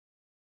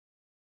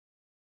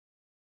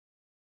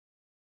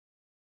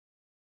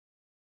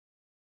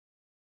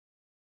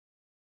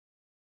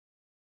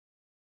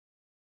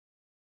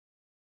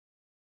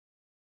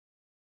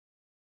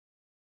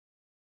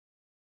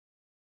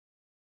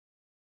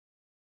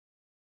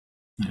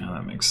yeah,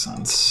 that makes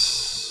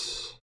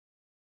sense.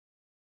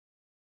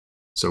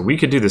 So we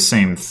could do the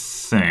same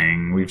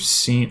thing. We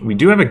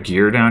do have a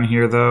gear down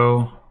here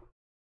though.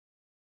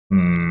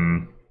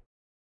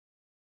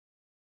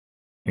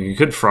 Like you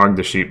could frog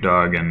the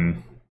sheepdog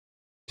and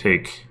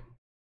take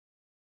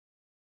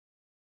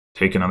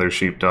another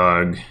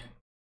sheepdog.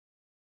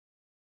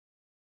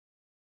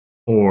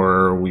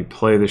 Or we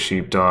play the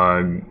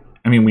sheepdog.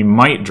 I mean, we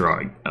might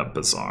draw a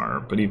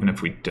bazaar, but even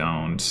if we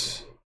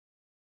don't,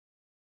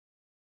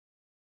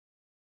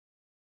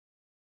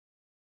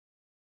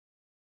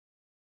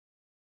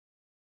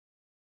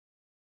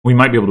 we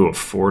might be able to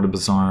afford a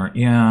bazaar.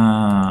 Yeah,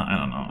 I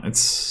don't know.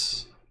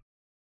 It's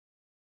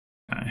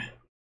okay.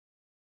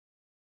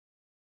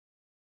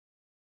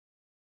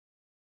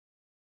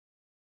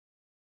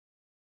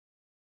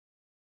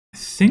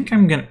 think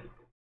I'm gonna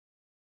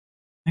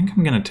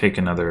take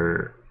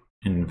another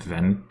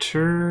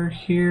inventor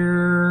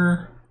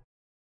here.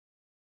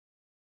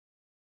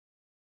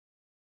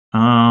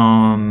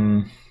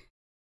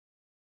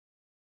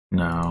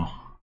 No.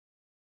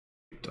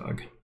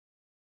 Dog.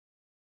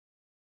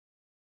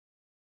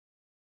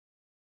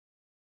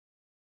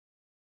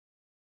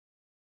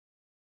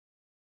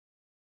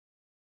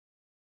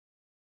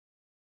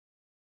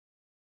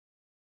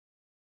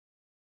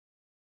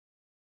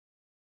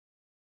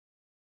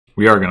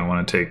 We are going to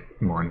want to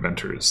take more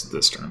inventors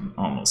this turn,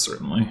 almost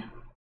certainly.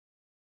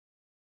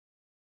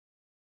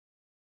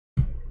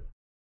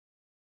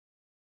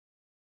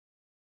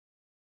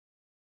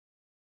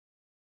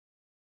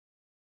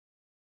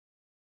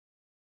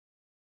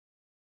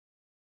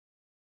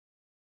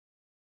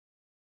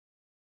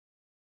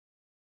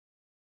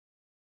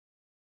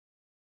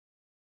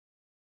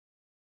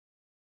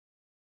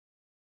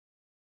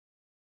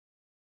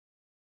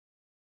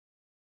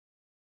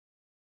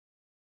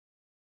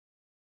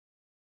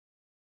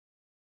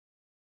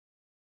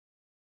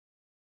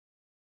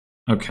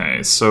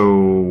 Okay,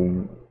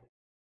 so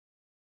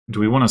do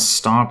we want to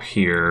stop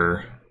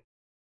here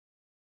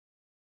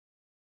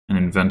and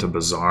invent a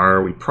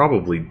bazaar? We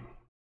probably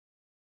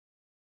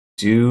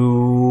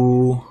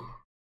do.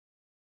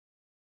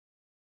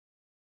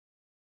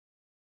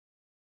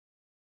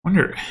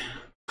 Wonder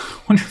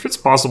if it's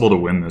possible to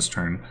win this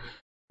turn.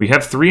 We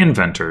have 3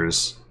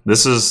 inventors.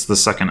 This is the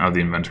second of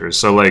the inventors.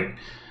 So, like,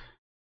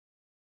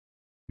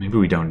 maybe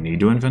we don't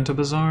need to invent a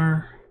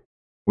bazaar?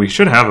 We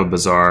should have a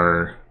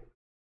bazaar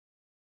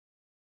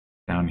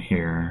down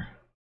here.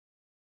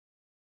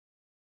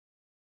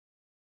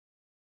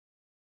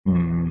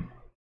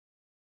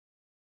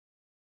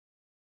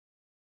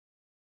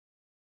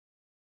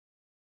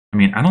 I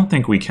mean, I don't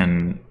think we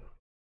can...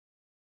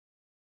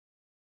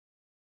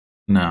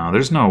 No,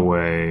 there's no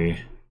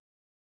way.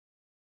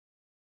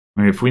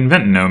 I mean, if we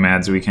invent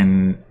nomads, we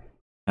can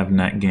have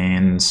net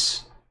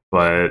gains,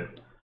 but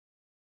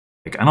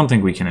like, I don't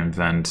think we can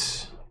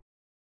invent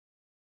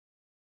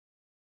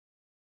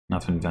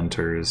enough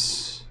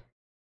inventors.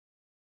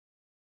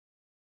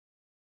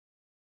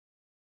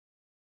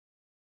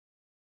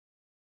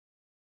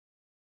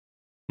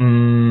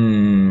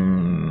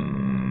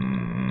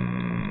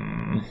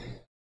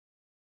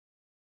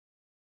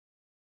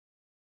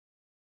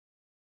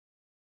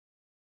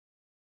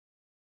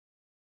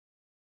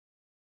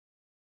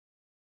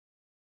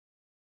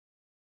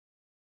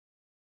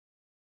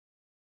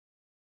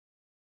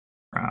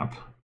 Crap.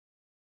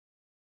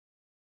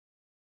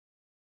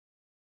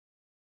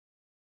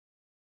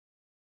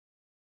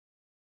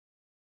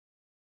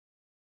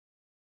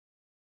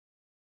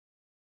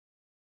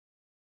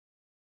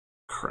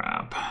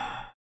 Crap.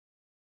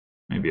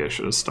 Maybe I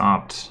should have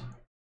stopped.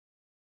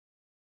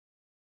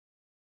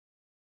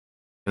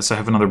 Guess I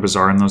have another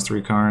bazaar in those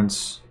 3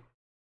 cards.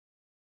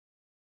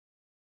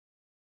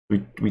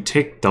 We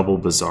take double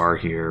bazaar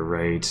here,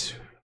 right?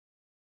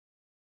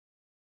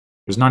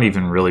 There's not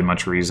even really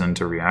much reason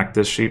to react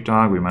this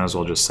sheepdog. We might as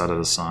well just set it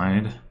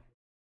aside.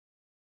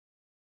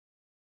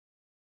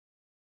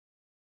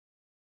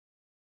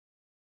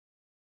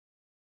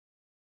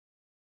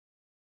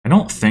 I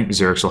don't think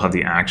Xyrix will have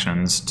the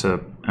actions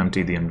to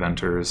empty the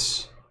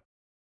inventors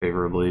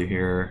favorably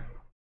here.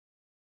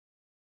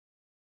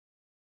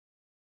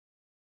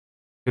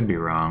 Could be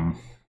wrong.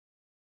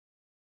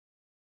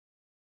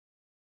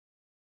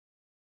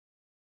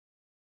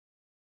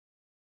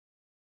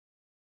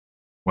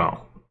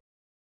 Well.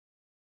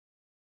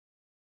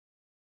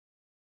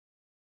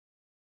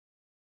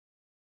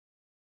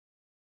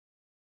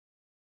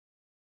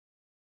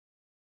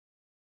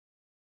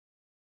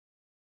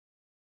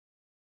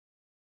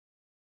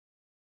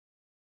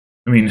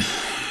 I mean,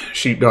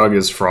 Sheepdog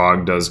as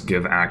Frog does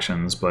give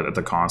actions, but at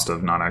the cost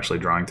of not actually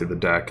drawing through the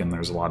deck, and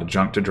there's a lot of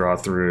junk to draw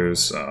through,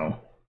 so...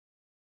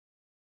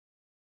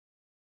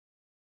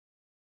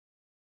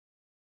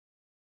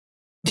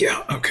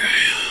 Yeah, okay.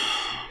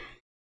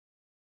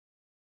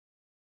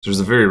 There's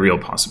a very real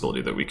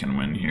possibility that we can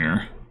win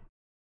here.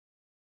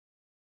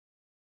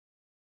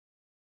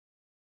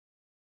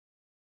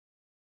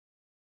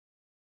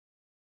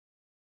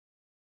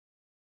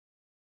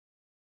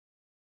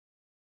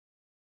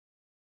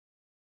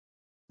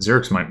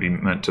 Xyrix might be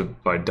meant to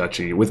buy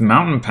Duchy. With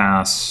Mountain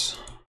Pass...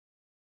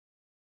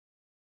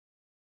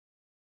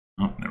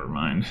 Oh, never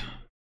mind.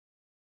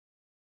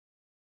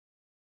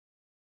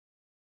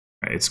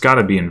 It's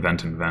gotta be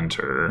Invent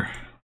Inventor.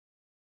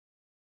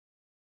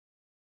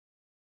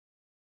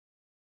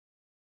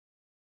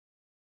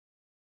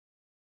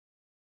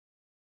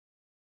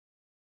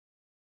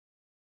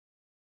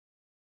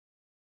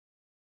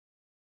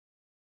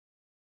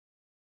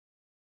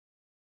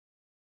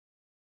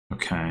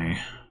 Okay.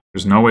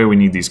 There's no way we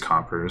need these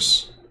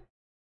coppers.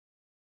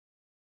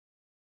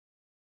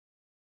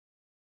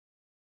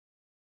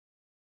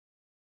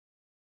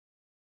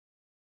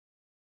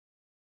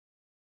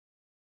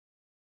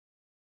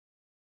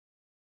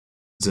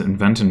 Is it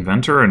Invent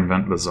Inventor or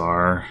Invent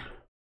Bazaar?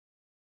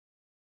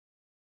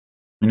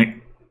 I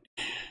mean,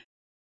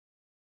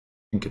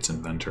 think it's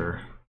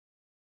Inventor.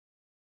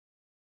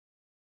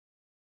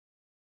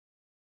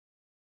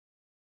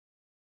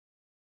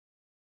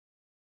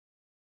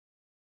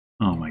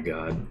 Oh my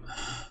god.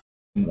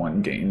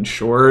 1 gain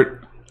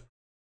short.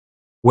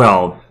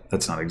 Well,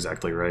 that's not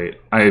exactly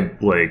right.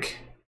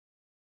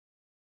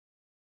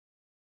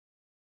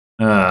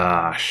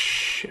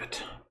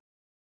 Shit.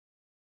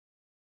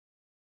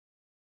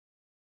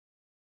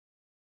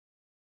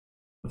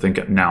 I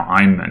think now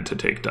I'm meant to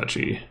take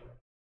Duchy.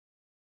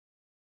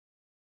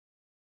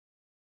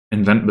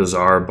 Invent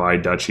Bazaar, buy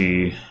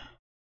Duchy.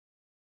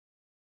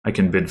 I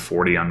can bid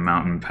 40 on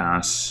Mountain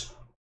Pass.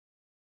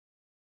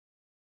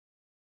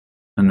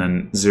 And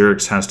then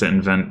Xyrix has to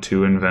invent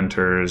 2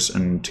 Inventors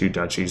and 2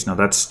 Duchies. Now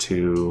that's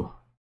 2...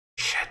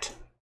 Shit.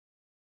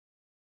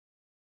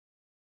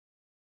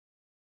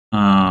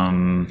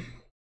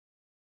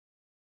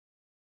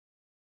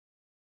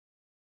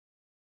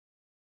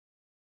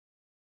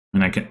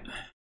 And I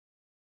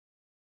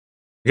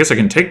guess I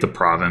can take the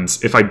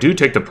province. If I do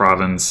take the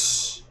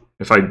province...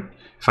 If I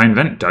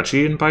invent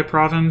Duchy and buy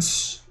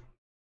province...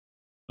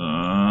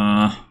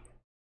 I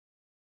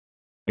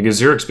guess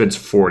Xyrix bids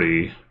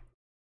 40.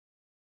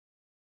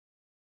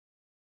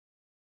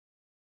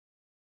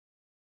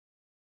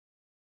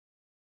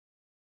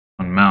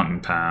 On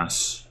Mountain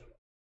Pass.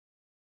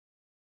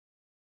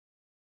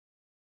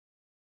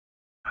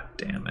 God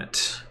damn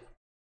it.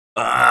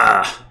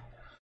 I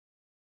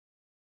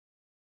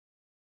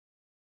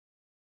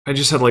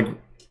just had like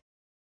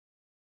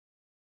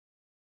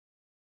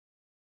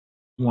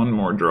one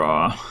more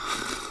draw.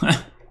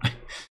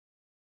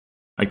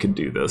 I could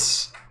do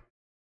this.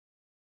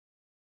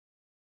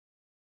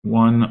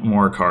 One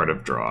more card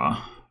of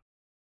draw.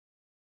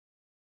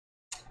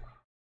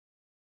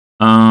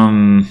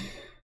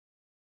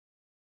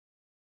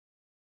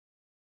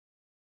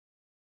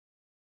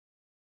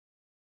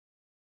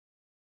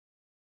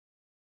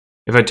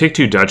 If I take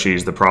 2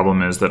 Duchies, the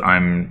problem is that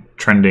I'm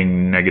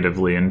trending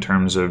negatively in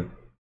terms of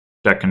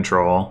deck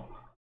control.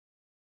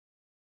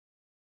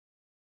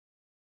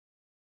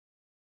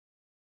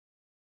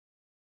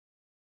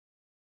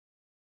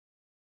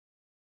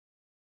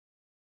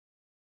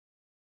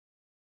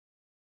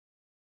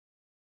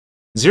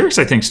 Xyrix,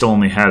 I think, still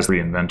only has 3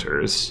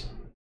 Inventors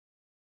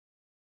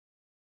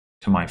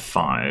to my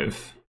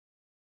 5.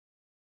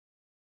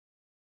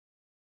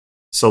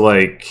 So,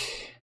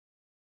 like...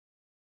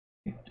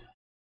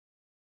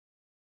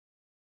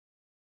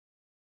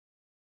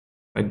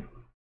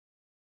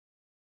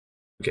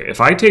 Okay,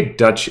 if I take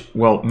Duchy...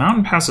 Well,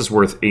 Mountain Pass is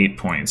worth 8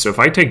 points. So if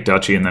I take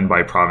Duchy and then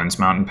buy Province,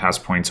 Mountain Pass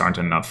points aren't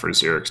enough for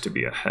Xyrix to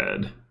be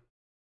ahead.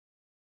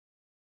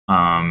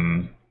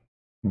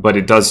 But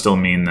it does still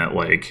mean that,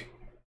 like,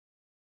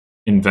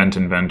 invent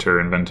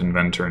Inventor, invent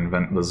Inventor,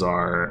 invent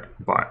Bazaar,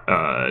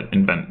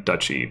 invent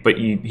Duchy. But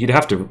he'd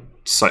have to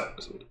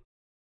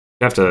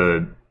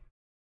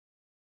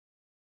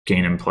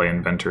gain and play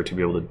Inventor to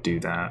be able to do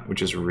that,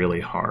 which is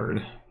really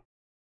hard.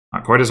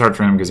 Not quite as hard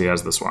for him because he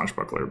has the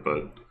Swashbuckler,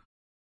 but...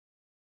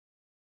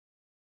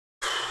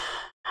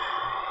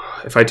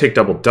 If I take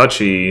double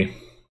Duchy,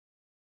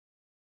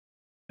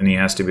 then he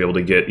has to be able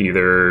to get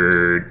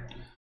either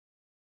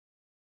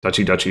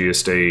Duchy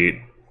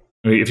Estate.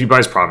 I mean, if he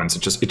buys Province,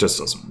 it just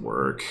doesn't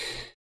work.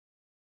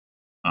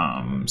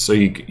 So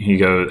he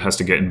has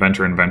to get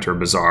Inventor,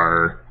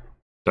 Bazaar,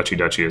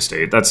 Duchy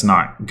Estate. That's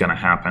not gonna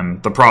happen.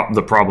 The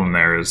problem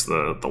there is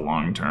the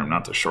long term,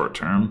 not the short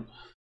term.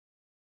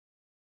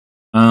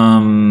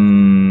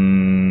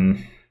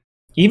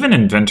 Even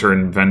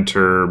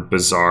Inventor,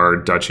 Bazaar,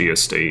 Duchy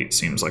Estate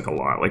seems like a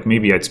lot. Like,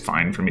 maybe it's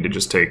fine for me to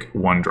just take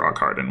 1 draw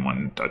card and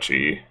 1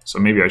 Duchy. So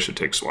maybe I should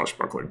take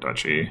Swashbuckler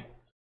Duchy.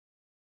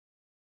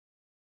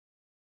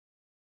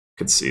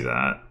 Could see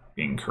that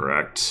being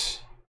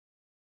correct.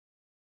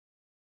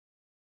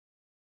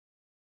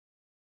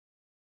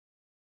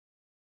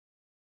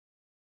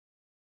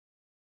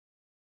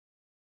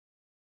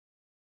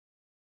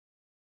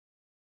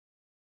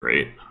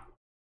 Great.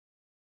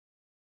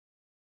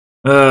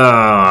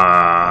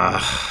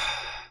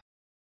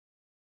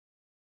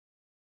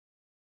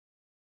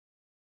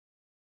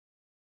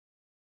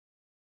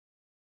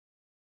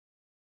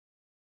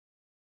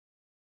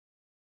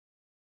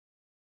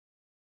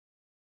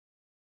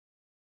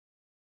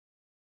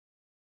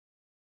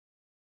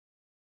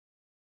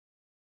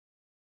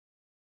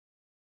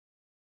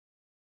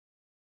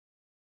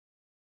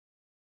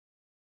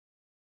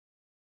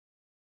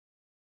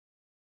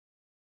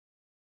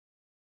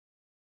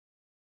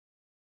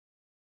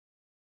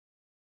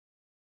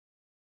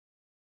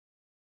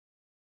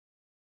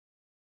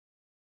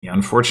 Yeah,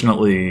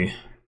 unfortunately...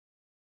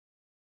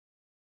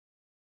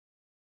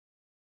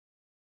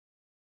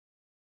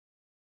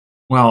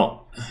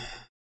 Well...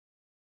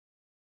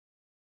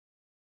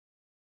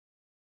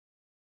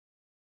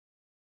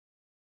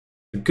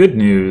 The good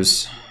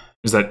news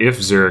is that if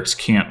Xyrix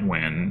can't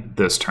win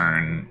this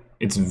turn,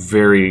 it's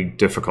very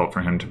difficult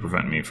for him to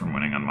prevent me from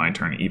winning on my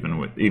turn,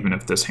 even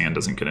if this hand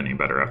doesn't get any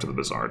better after the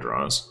Bazaar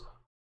draws.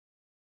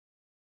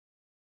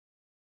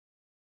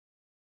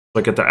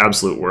 Like, at the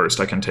absolute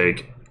worst, I can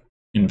take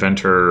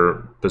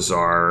Inventor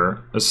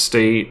Bazaar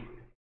estate,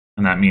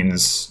 and that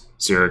means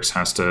xyrix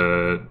has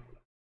to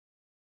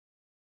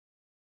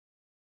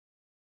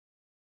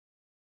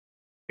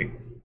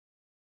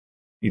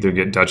either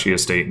get Duchy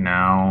estate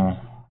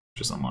now,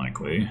 which is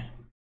unlikely.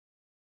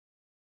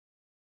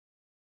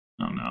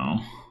 Oh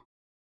no.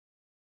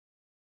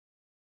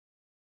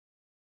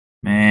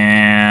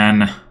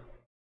 Man.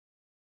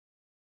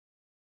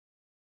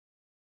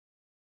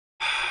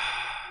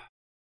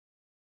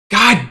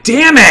 God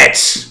damn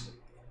it!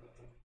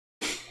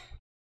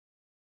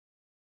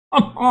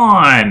 Come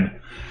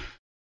on!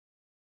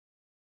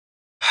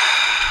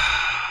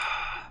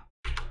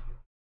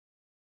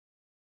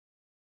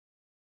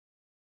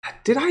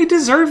 Did I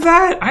deserve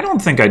that? I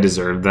don't think I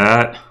deserved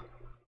that.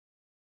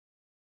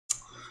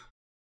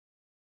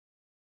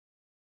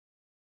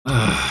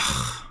 Ugh.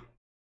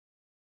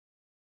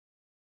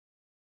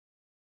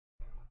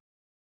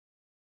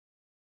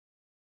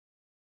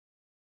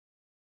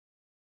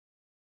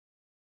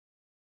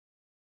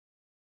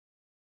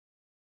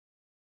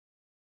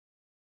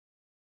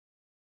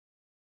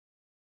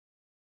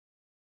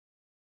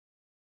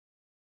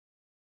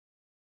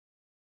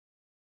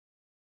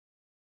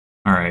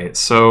 Alright,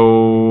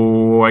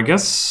 so I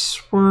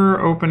guess we're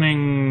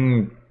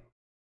opening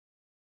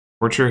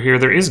Torture here.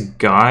 There is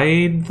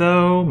Guide,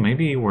 though.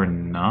 Maybe we're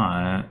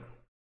not.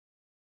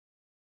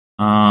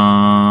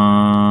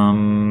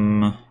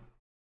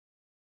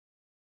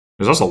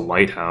 There's also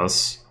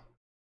Lighthouse.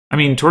 I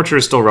mean, Torture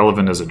is still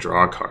relevant as a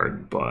draw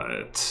card,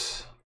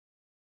 but...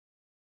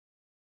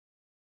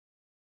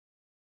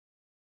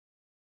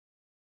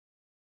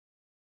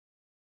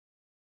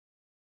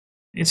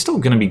 it's still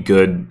going to be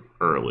good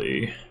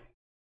early.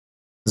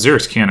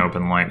 Xyrix can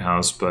open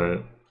Lighthouse,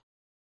 but...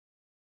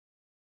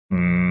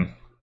 I'm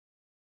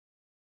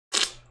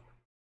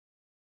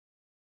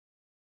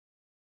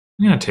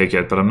going to take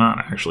it, but I'm not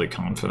actually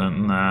confident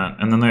in that.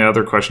 And then the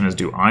other question is,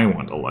 do I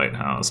want a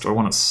Lighthouse? Do I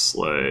want to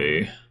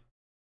Slay?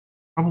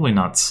 Probably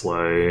not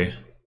Slay.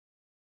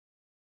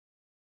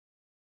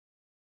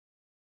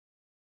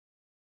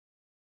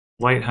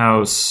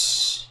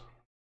 Lighthouse...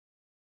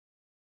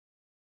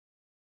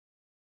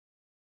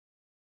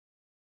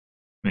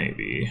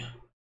 maybe.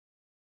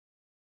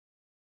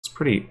 It's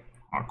pretty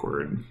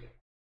awkward.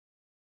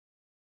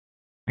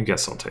 I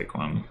guess I'll take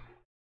one.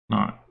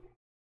 Not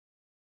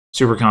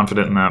super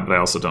confident in that, but I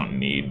also don't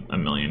need a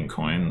million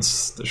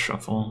coins to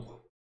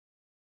shuffle.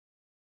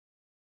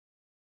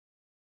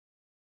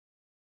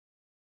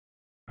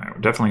 Alright,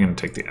 we're definitely going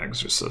to take the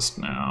Exorcist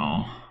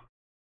now.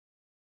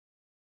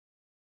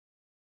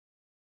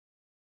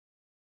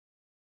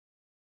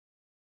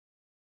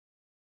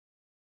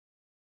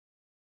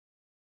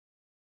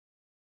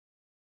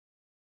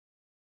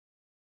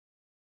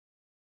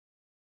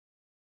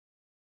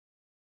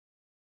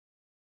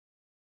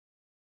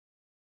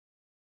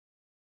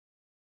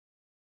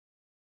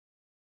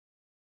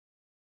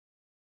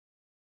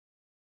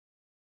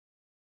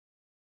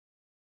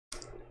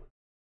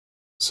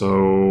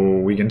 So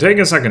we can take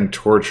a second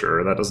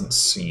Torture. That doesn't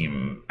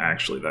seem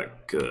actually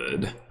that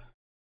good.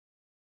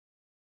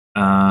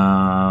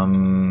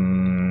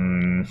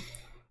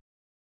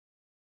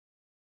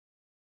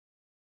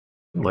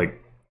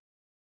 Like...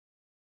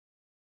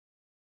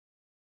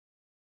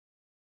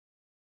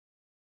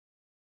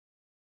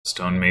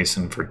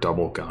 Stonemason for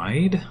double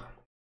Guide?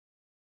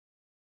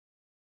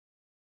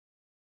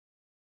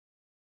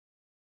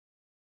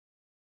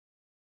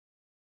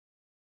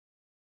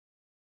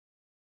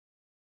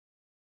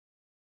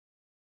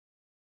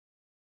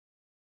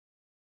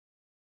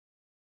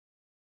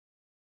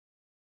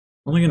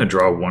 Only going to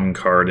draw one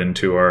card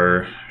into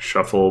our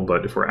shuffle,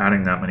 but if we're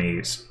adding that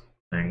many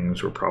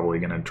things, we're probably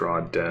going to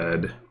draw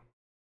dead.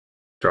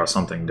 Draw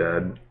something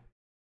dead.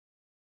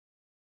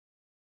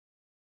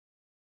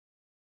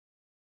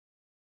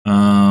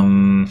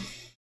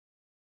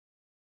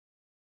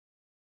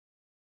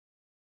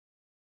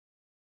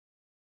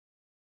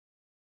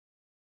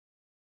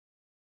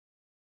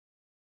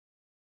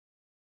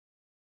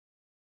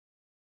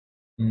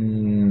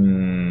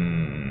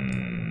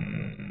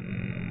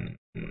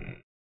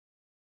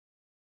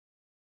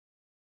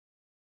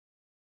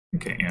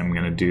 Okay, I'm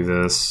gonna do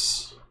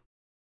this.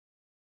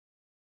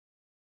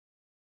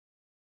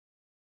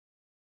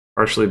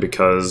 Partially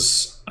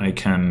because I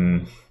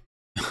can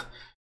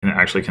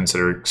actually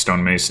consider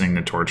stonemasoning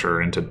the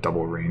Torture into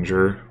double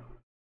Ranger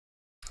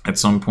at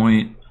some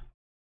point.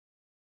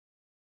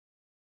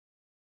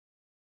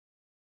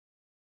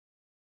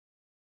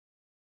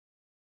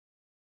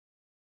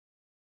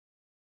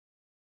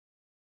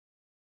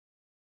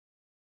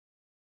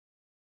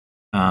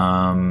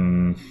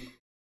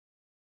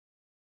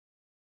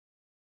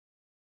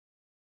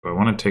 Do I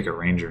want to take a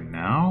Ranger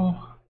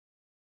now?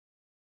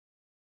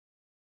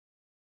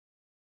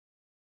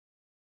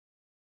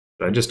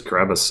 Did I just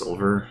grab a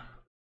silver?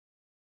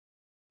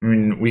 I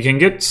mean, we can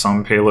get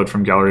some payload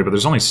from Gallery, but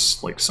there's only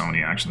like so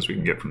many actions we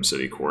can get from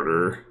City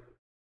Quarter.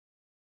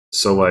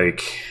 So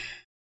like,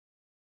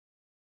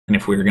 and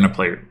if we were gonna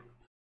play,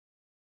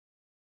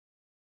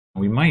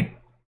 we might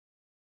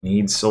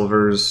need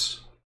silvers.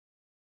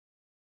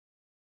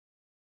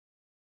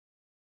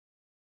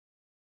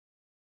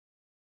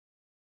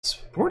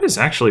 Board is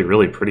actually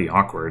really pretty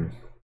awkward.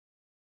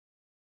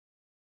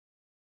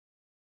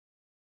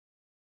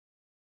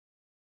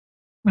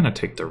 I'm gonna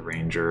take the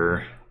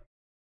Ranger.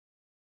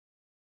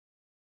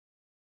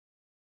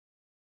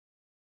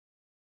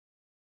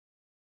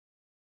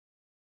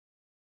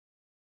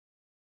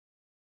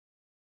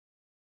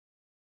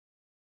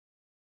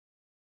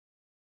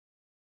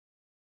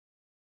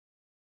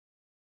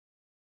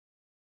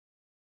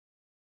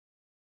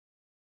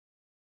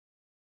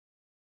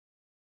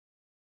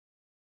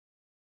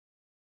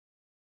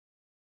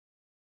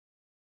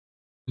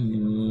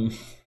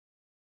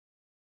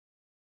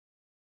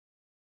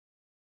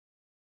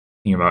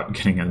 Thinking about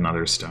getting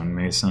another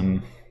Stonemason.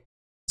 At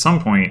some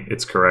point,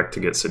 it's correct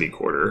to get City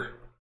Quarter.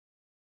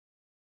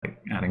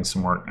 Like, adding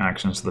some more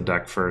actions to the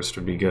deck first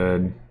would be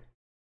good.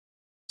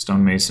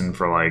 Stonemason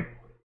for, like,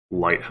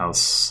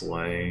 Lighthouse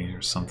Slay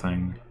or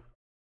something.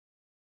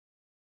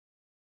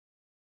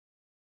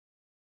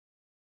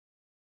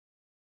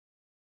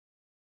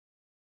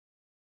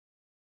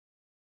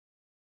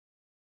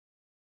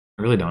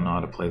 I really don't know how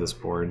to play this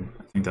board.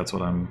 I think that's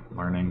what I'm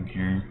learning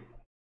here.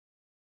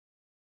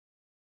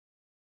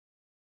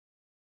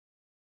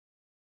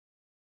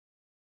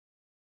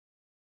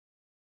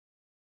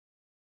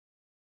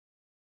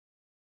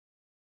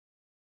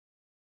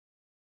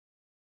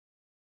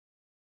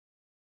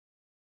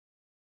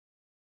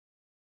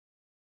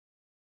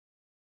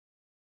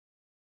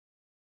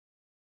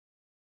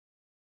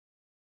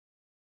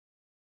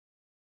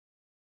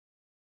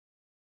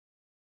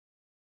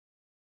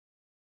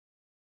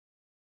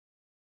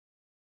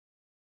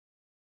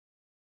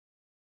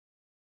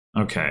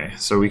 Okay,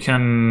 so we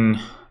can...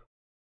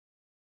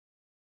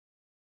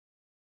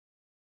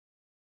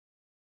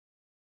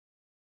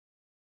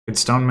 Could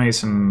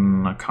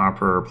Stonemason a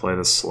Copper play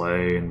the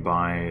Slay and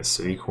buy a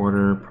City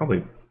Quarter?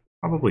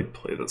 Probably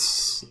play the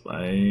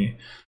Slay.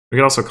 We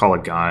could also call a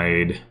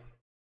Guide.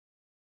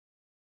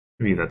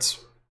 Maybe that's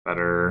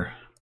better.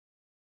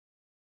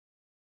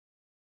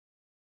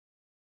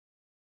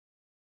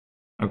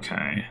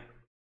 Okay.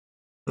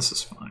 This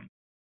is fine.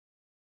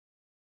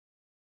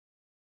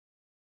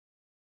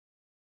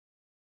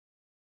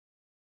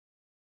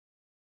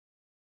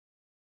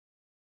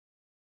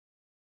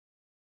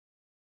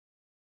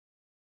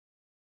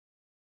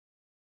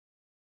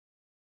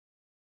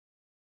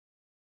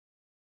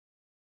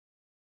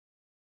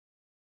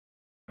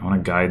 I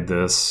want to guide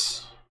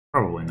this.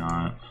 Probably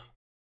not.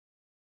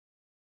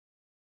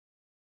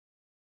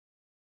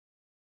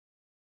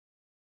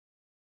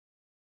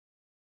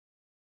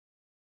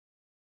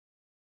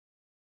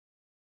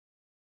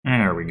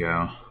 There we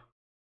go.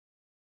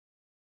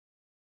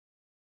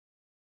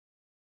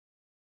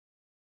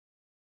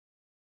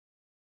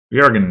 We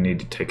are going to need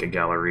to take a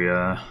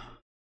Galleria.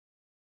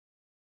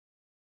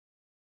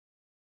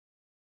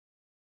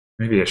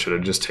 Maybe I should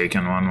have just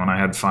taken one when I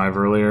had 5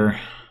 earlier.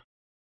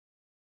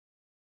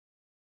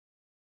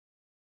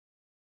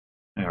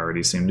 I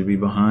already seem to be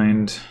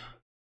behind.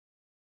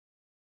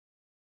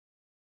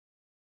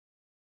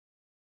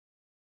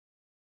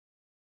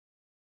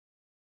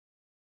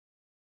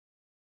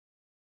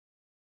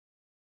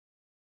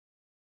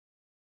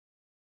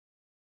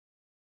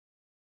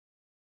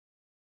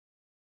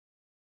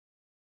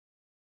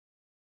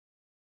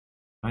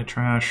 I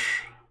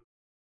trash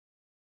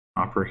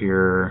Opera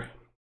here.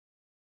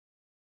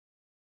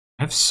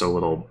 I have so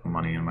little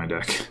money in my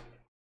deck.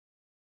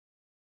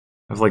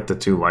 I have like the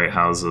 2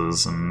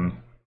 lighthouses and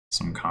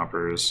some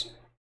coppers.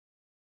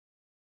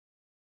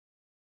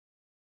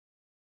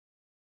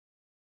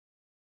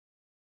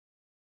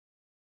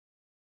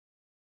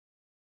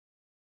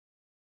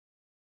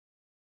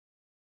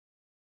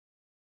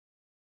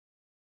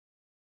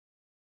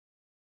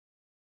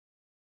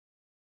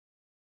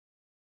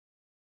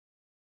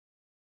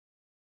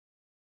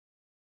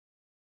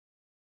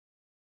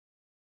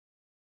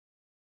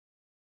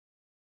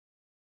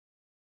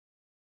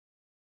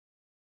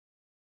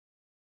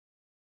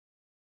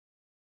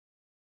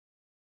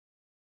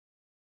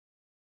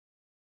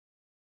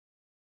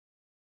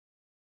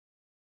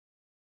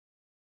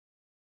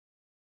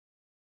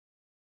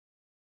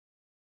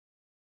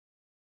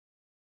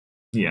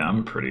 Yeah,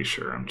 I'm pretty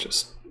sure I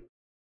just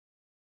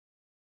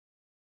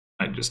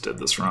did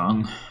this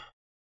wrong.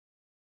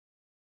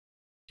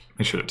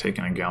 I should have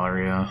taken a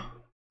Galleria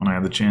when I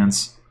had the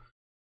chance.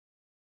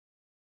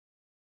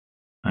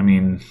 I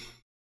mean,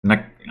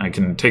 I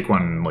can take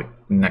one like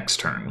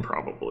next turn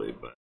probably,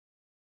 but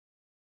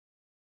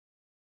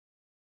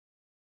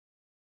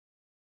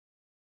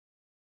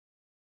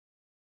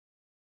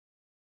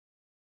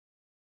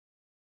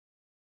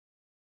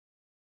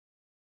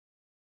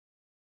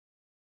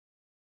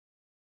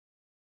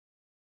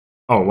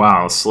oh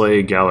wow,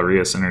 Slay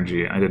Galleria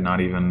synergy. I did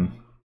not even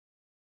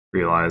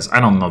realize. I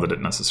don't know that it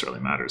necessarily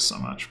matters so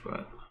much,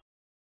 but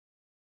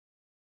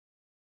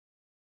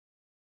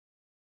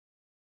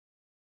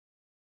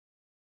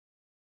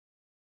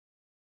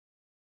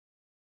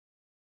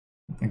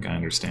I think I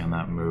understand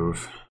that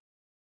move.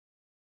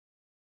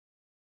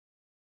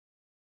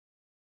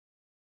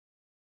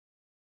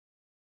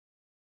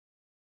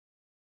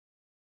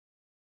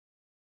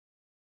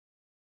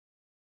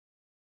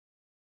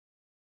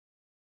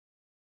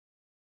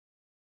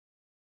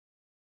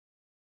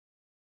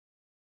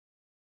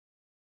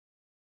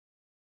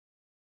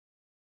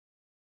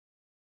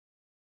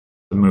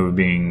 The move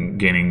being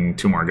gaining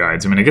 2 more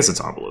guides. I mean, I guess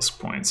it's obelisk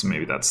points.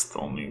 Maybe that's the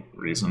only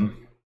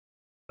reason.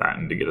 That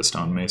and to get a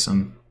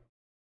stonemason.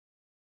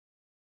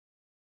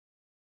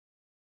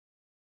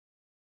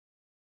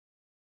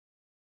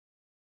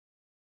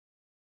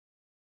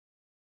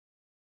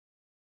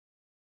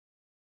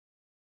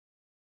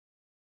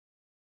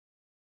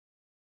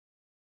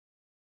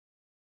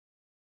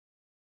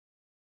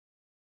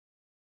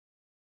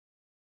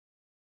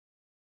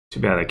 Too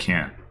bad I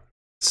can't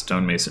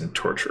stonemason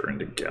torture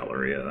into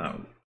Galleria. That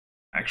would be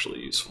actually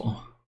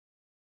useful.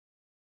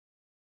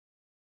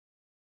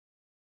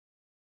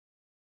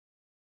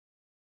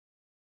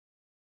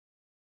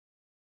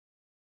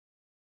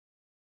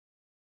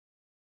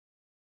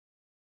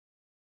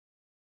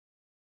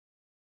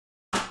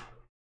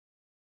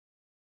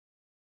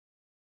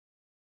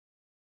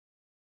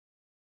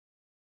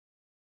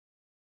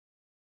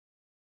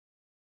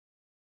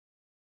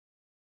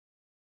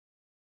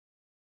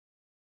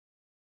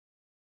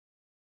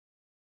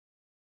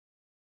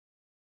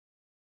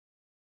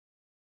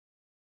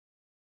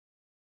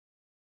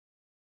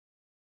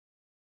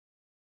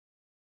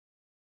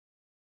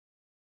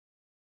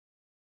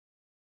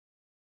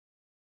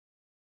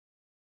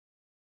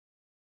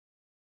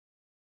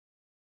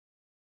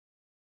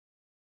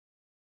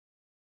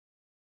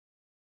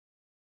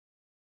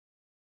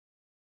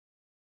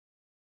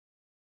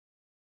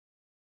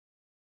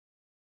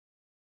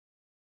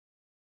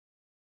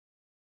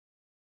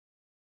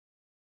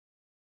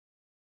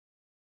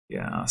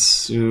 Yeah,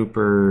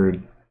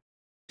 super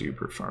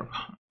duper far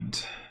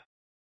behind.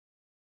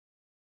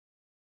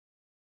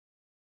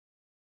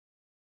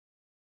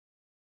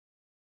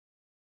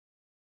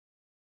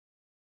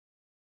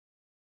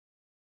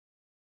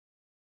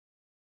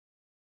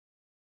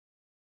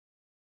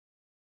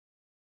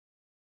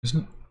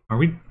 Are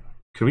we?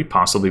 Could we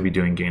possibly be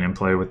doing gain and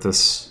play with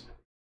this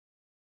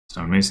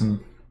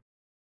stonemason?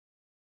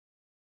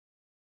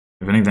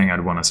 If anything,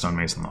 I'd want to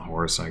stonemason the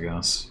horse, I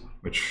guess,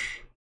 which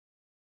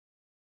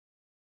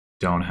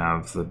don't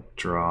have the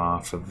draw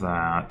for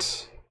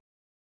that.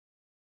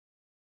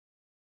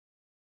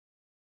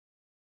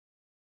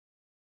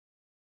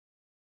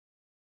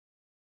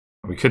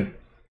 We could.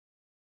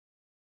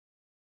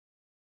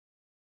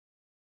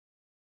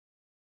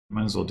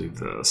 Might as well do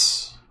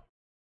this.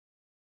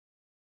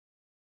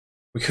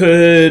 We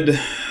could.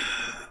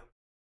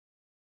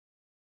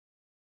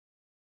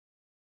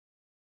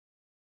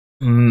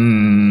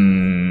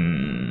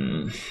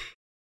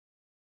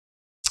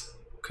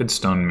 Could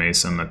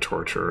stonemason the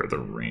torture or the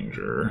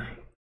ranger.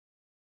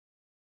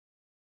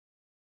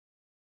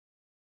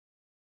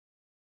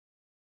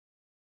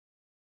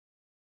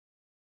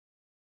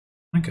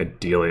 I think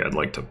ideally I'd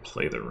like to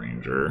play the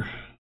ranger.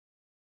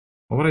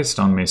 What would I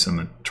stonemason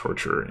the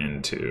torture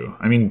into?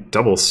 I mean,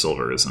 double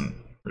silver isn't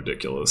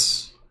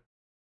ridiculous,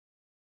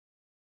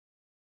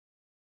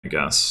 I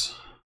guess.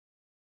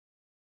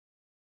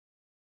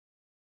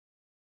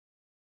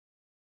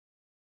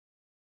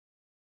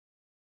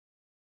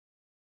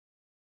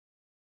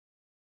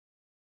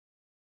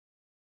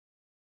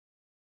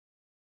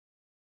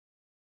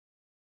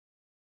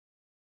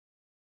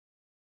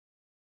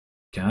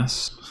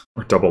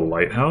 Or double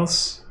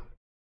lighthouse?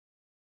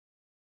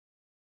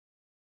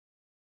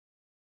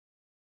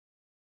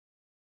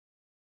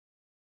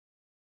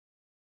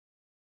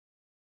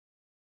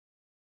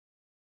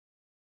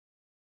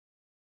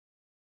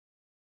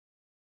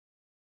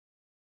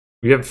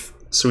 We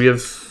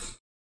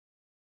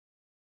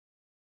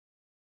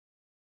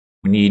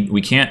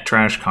can't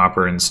trash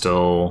copper and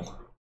still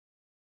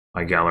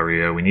buy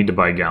Galleria. We need to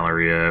buy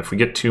Galleria. If we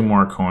get 2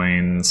 more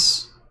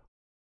coins,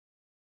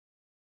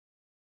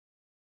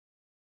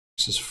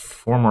 just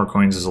 4 more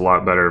coins is a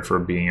lot better for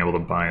being able to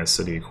buy a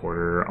city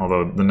quarter.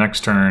 Although the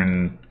next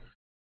turn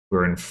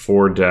we're in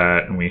 4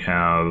 debt and we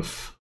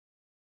have,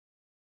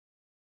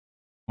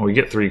 well, we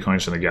get 3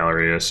 coins from the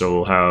Galleria, so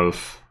we'll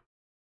have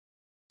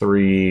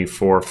 3,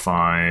 4,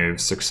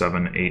 5, 6,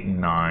 7, 8,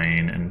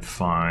 9, and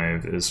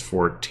 5 is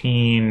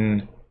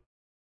 14.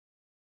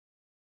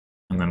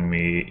 And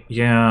then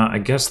yeah, I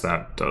guess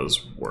that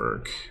does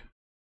work.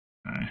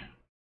 Okay.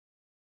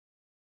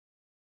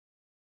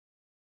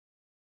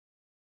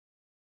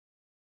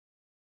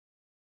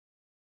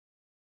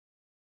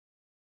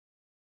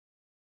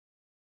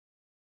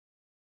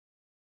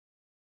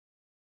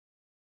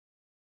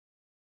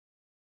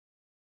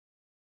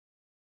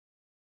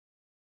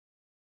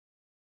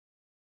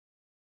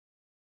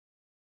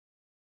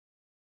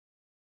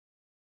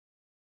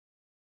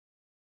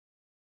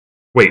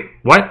 Wait,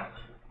 what?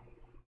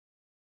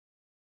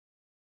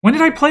 When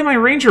did I play my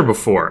ranger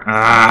before?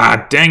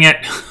 Ah, dang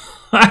it.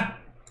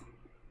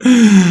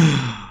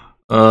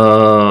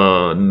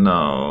 Oh,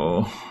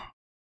 no.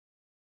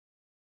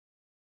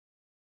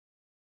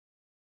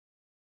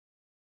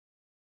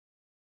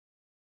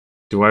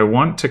 Do I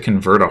want to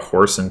convert a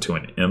horse into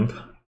an imp?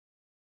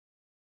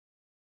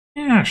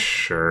 Yeah,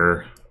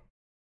 sure.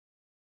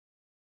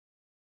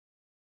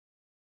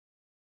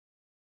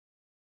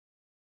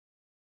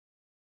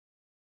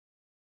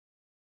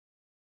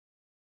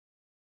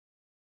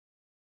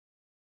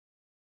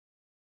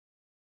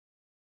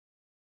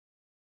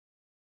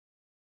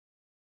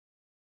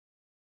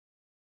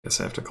 Guess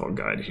I have to call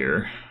guide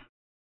here.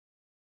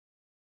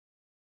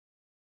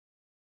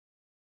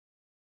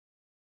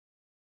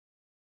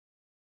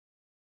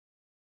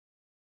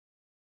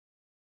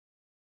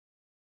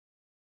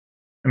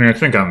 I mean, I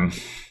think I'm...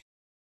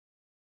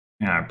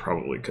 Yeah, I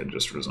probably could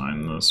just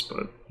resign this,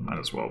 but might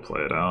as well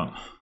play it out.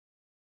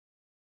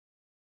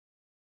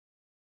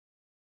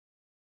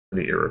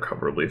 Pretty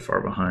irrecoverably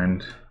far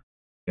behind.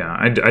 Yeah,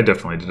 I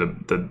definitely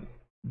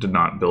did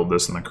not build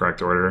this in the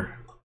correct order.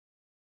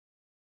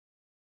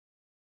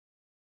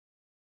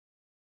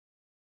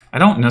 I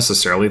don't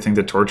necessarily think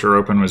the Torture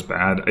Open was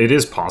bad. It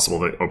is possible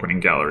that opening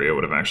Galleria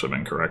would have actually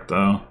been correct,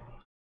 though.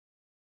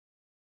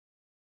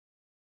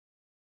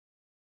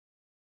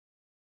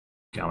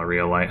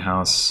 Galleria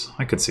Lighthouse.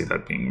 I could see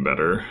that being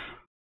better.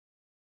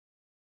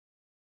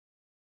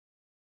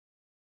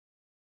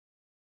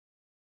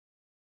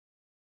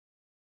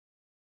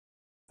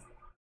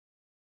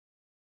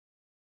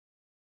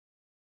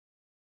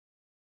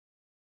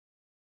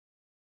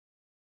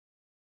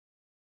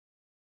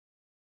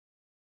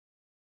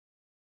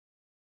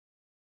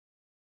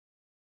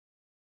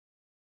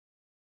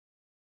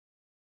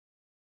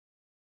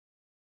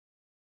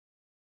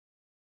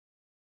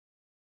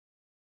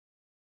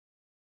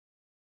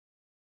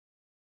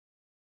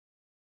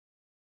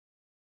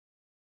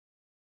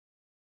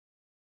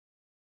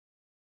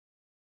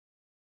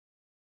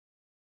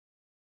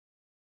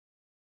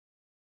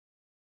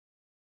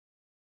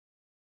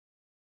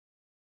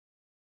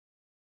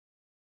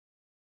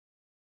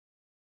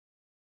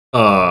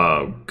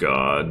 Oh,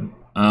 God.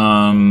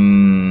 How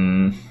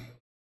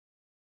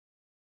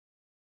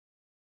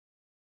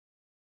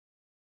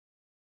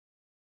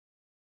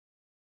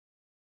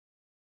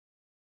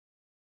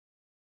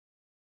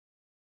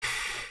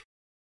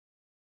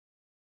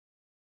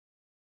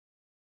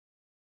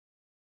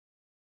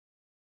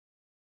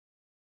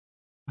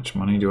much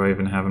money do I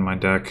even have in my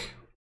deck?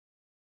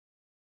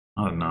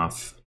 Not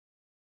enough.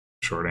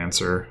 Short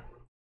answer.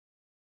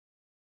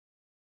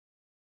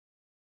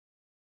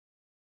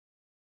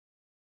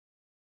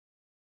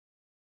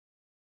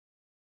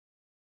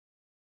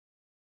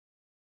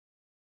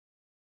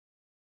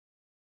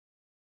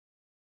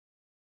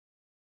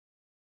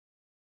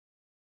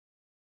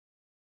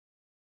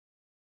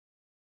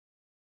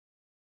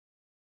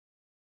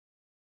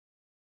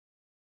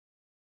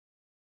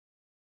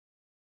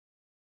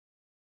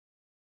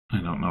 I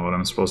don't know what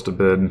I'm supposed to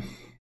bid.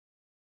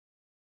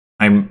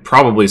 I'm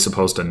probably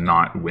supposed to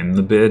not win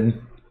the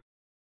bid,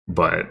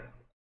 but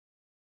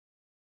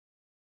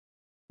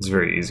it's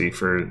very easy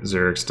for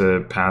xyrix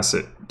to pass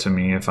it to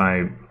me if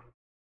I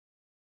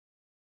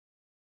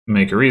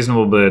make a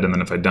reasonable bid, and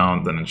then if I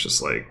don't, then it's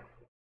just like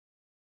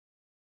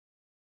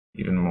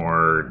even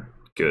more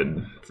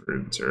good for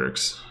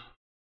xyrix.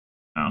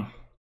 No.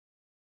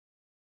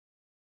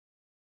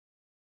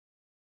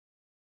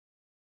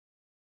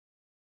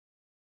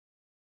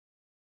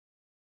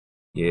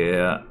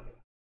 Yeah.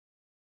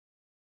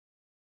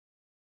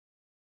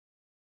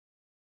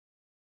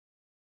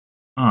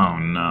 Oh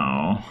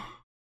no. I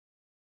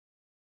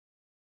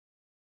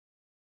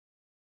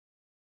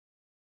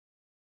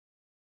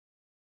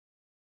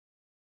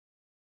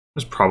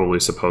was probably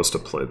supposed to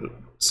play the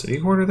city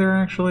hoarder there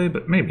actually,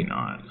 but maybe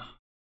not.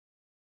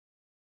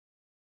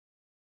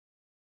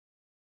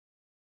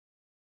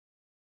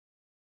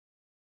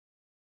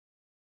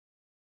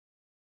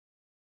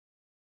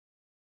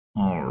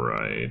 All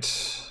right.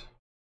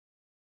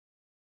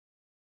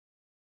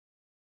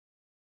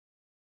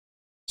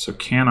 So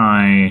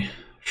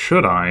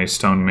should I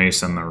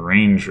stonemason the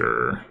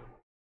ranger?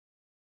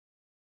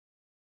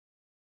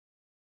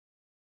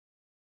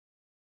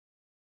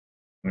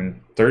 I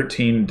mean,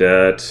 13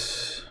 debt,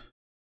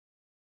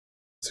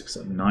 6,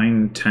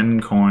 9,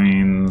 10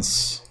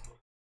 coins.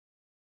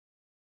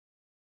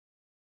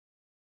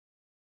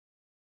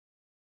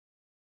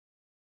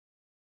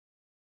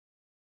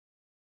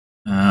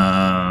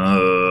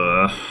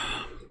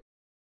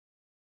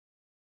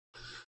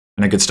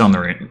 And I could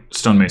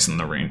stonemason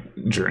the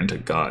ranger into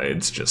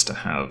guides just to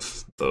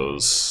have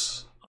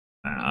those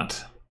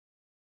that.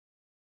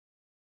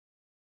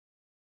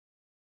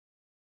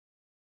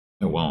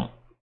 I won't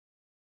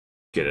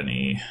get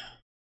any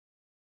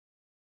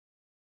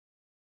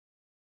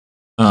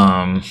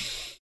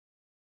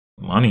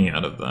money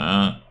out of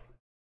that.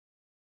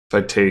 If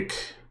I take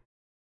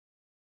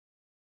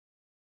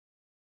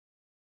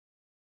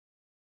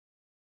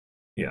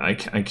yeah, I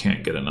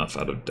can't get enough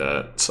out of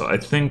debt, so I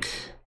think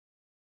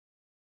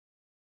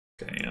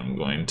okay, I'm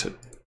going to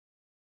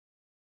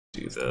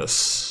do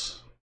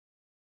this.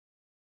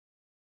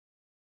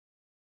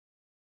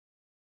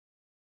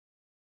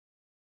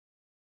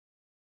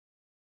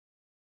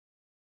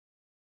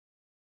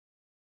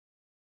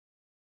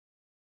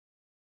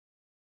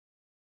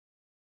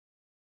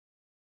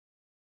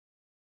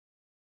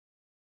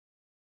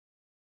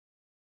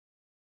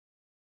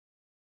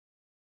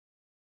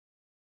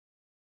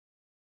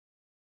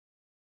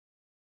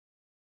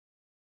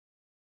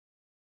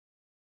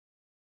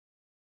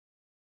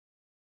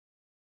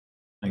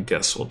 I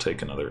guess we'll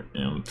take another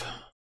imp.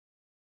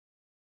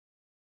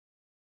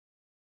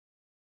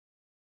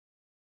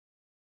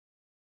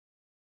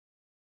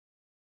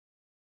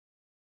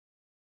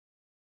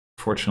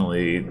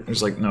 Fortunately,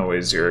 there's like no way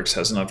xyrix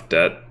has enough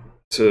debt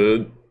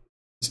to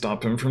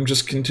stop him from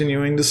just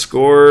continuing to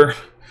score.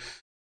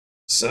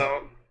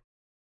 So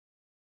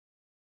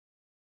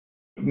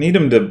need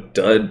him to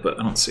dud, but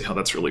I don't see how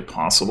that's really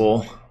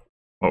possible.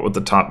 What with the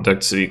top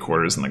decked city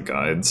quarters and the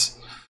guides?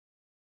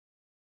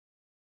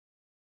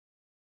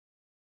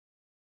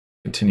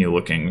 Continue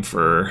looking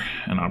for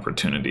an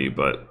opportunity,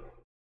 but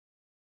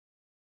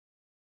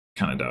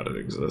kind of doubt it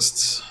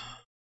exists.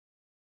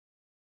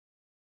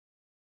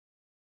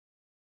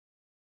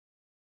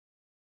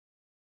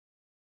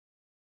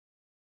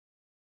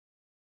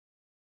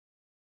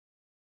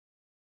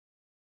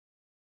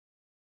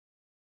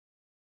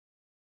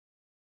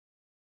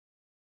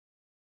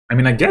 I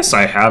mean, I guess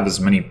I have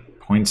as many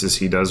points as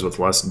he does with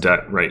less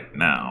debt right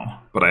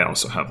now, but I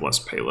also have less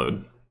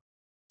payload,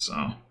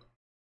 so...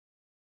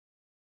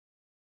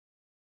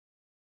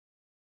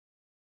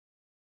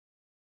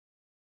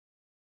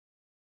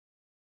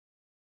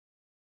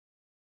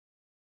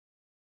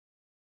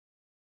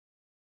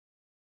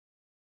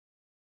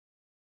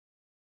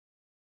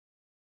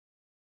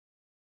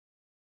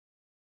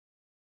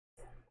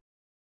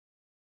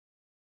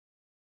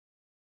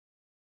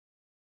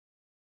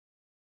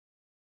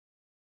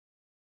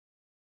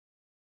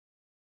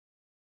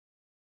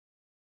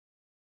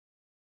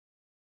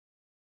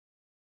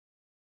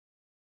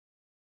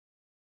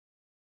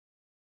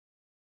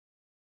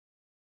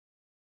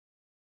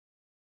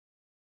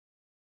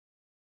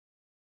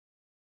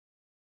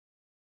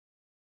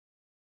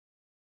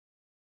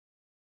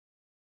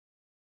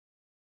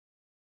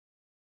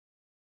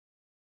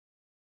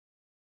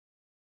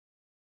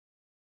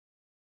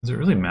 Does it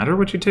really matter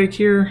what you take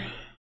here?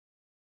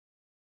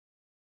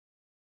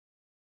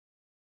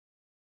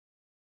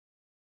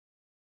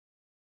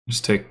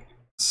 Just take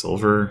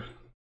silver.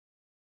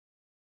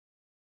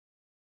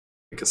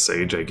 Take a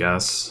sage, I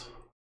guess.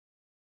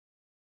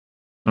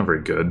 Not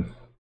very good.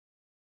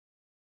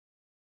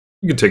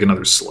 You could take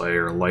another slay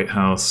or a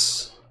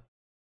lighthouse.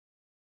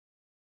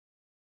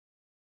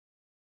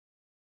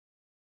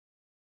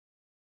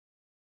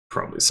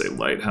 Probably say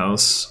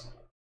lighthouse.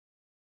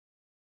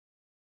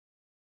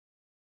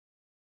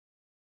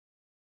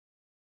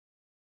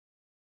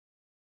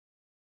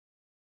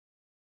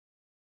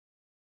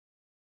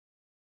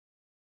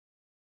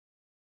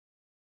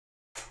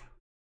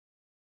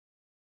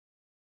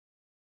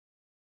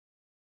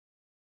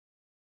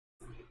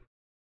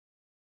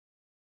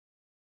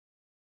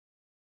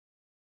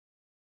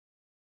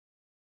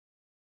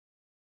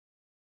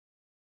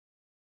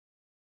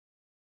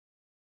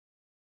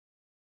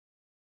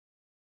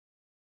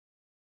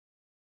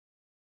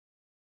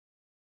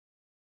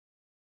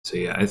 So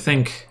yeah, I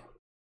think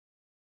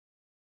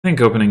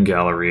opening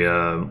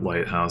Galleria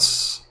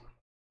Lighthouse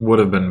would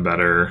have been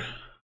better.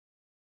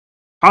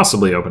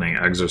 Possibly opening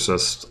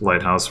Exorcist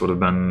Lighthouse would have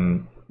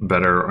been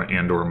better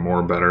and or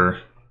more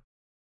better.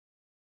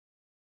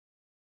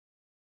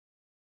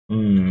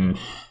 Hmm.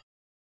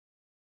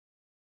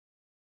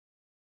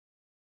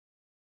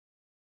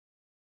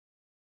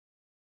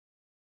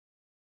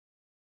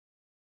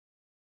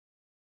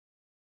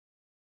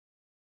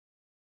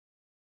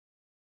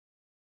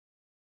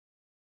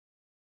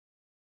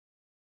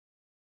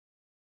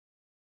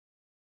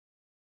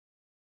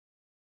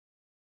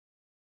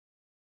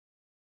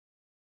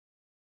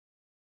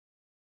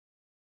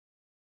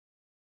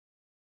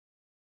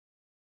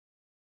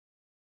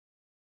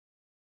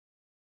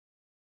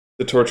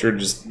 The torture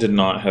just did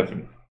not have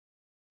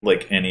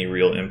like any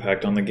real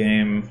impact on the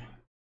game.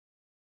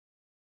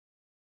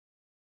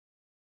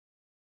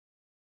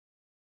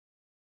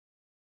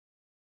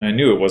 I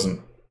knew it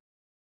wasn't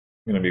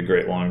going to be a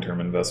great long-term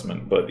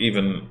investment, but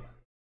even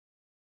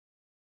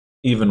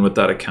with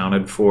that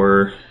accounted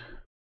for,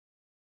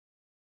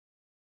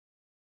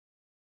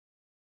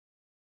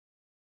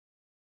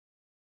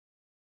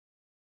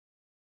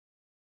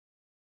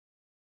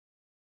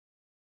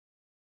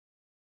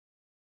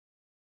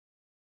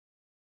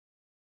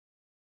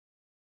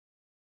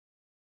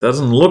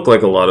 doesn't look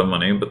like a lot of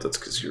money, but that's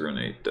because you're in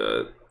a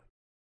debt.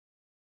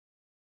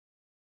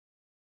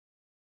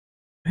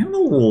 I'm a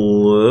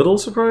little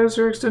surprised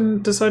Zurich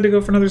didn't decide to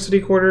go for another city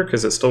quarter,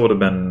 because it still would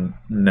have been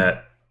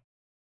net,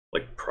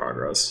 like,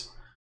 progress.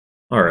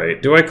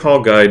 Alright, do I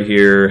call guide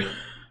here? I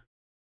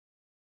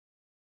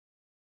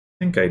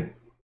think I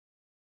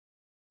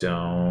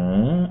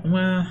don't.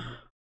 Well, how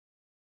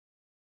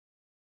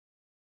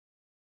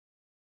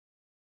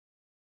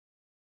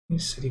many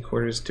city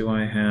quarters do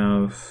I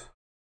have?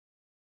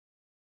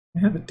 I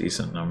have a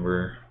decent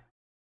number.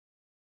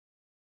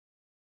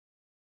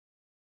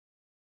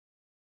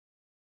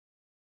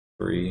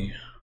 3.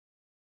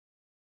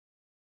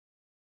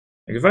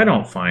 Like, if I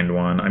don't find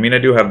one, I mean, I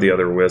do have the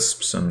other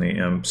wisps and the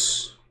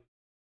imps.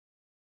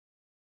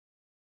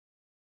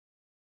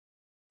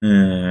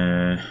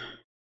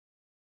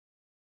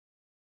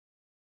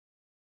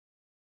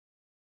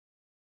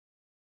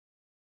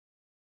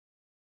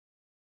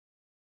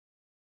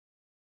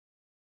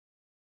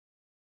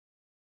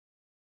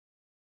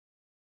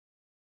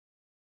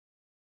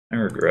 I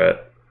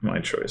regret my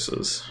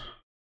choices.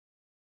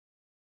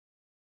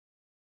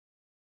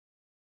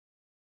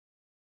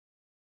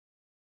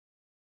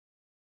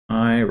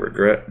 I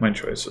regret my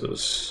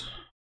choices.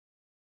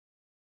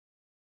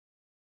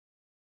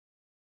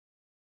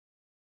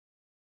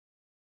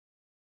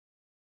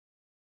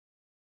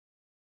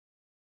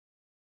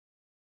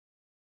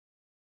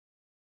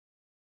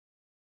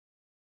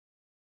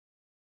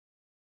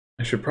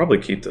 I should probably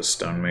keep the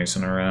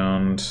stonemason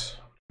around.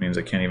 Means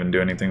I can't even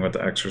do anything with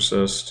the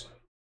exorcist.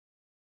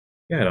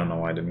 Yeah, I don't know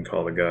why I didn't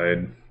call the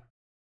guide.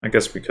 I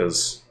guess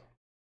because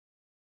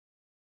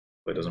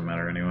it doesn't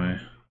matter anyway.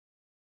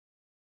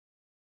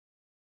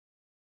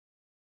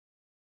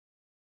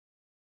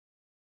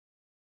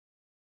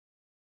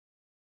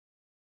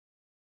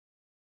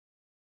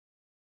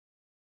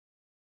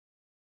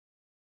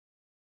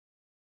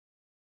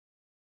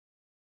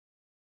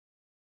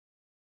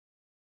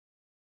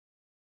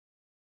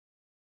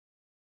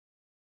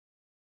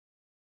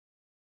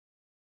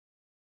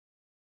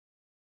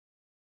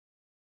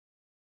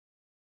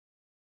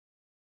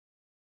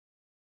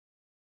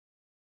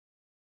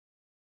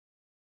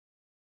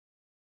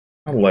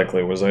 How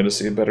likely was I to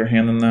see a better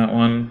hand than that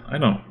one? I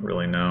don't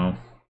really know.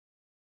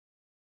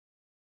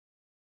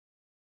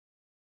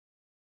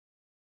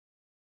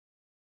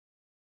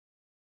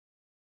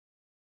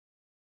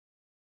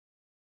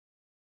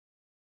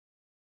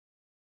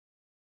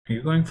 Are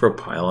you going for a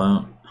pile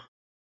out?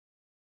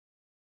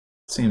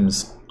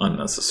 Seems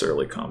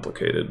unnecessarily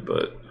complicated,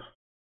 but...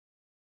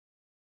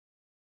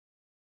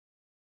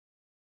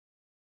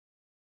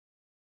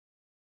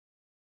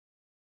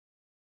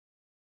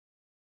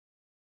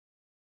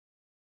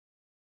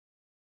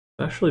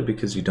 Especially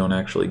because you don't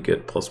actually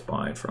get plus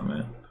buy from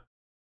it.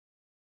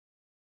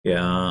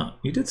 Yeah,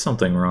 you did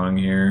something wrong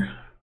here.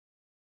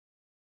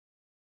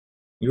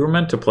 You were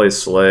meant to play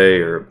Slay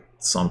or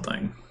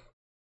something.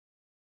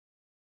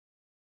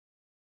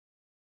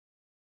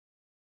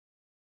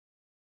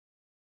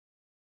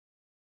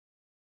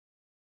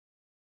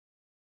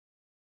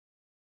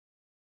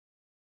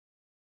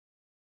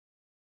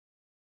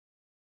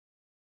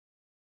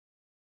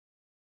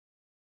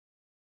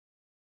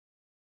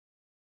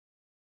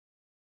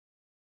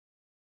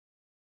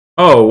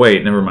 Oh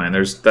wait, never mind.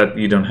 There's that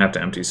you don't have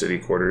to empty city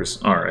quarters.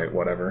 All right,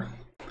 whatever.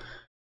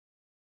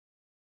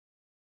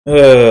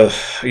 Yeah,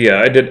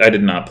 I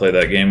did not play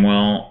that game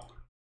well.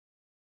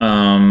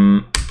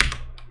 That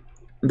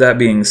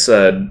being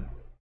said,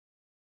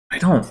 I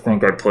don't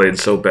think I played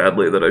so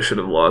badly that I should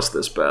have lost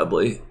this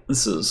badly.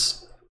 This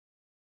is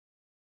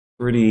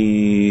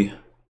pretty...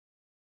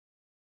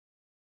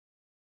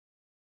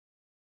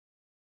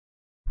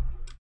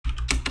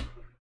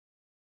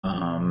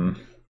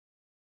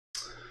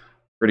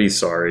 pretty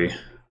sorry.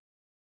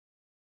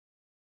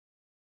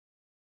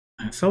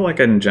 I felt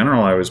like in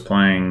general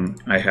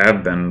I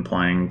have been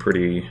playing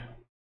pretty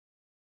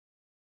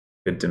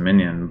good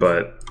Dominion,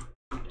 but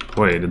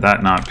boy, did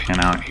that not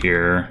pan out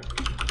here.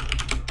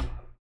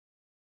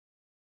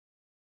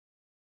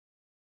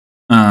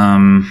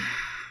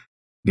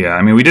 Yeah,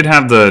 I mean, we did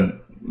have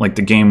the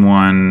game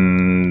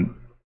 1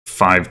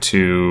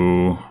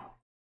 5-2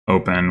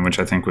 open, which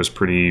I think was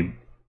pretty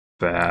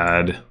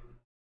bad.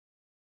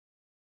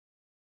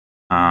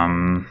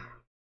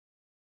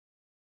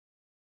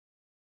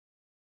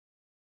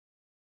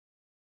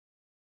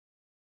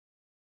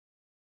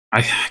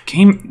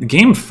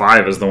 Game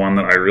 5 is the one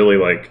that I really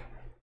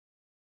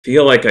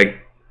feel like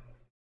I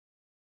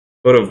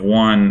could have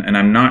won, and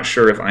I'm not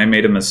sure if I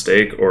made a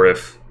mistake or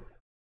if...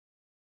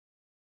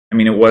 I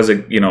mean, it was a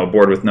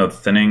board with no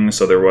thinning,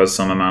 so there was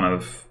some amount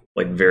of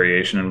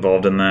variation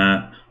involved in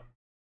that.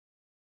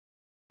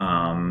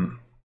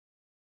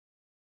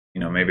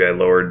 Maybe I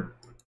lowered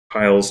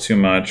piles too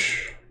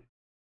much,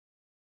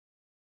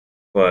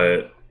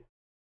 but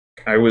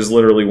I was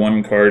literally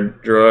one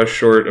card draw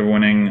short of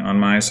winning on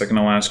my second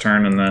to last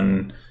turn, and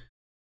then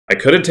I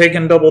could have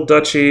taken double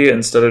Duchy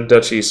instead of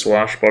Duchy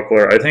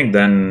Swashbuckler. I think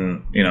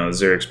then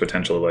xyrix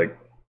potentially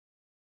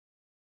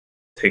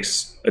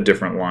takes a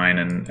different line,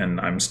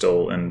 and I'm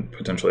still in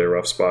potentially a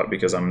rough spot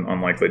because I'm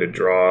unlikely to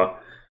draw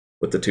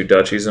with the two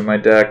Duchies in my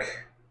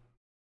deck.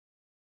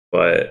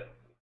 But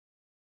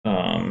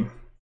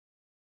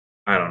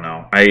I don't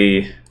know.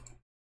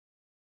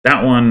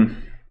 That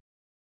one,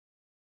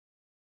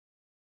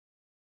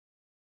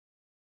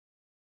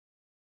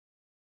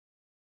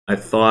 I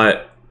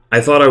thought I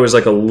was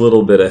a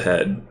little bit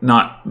ahead,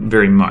 not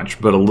very much,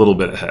 but a little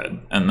bit ahead,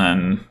 and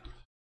then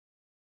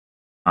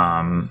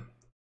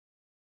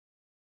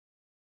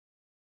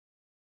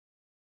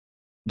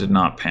did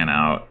not pan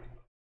out.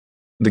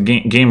 The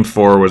game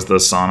 4 was the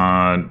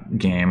Sana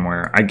game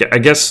where I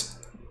guess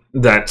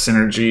that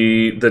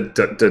synergy,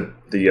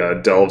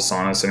 the Delve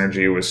Sana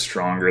synergy was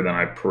stronger than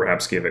I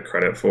perhaps gave it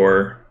credit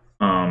for.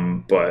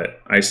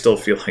 But I still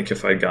feel like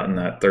if I'd gotten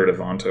that third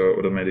Avanto, it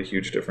would have made a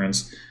huge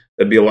difference.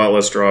 That'd be a lot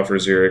less draw for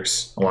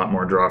xyrix, a lot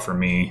more draw for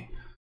me.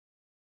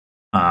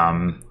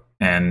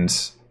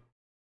 And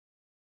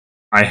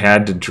I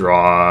had to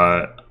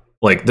draw,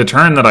 the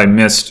turn that I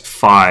missed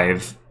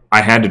 5,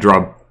 I had to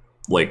draw,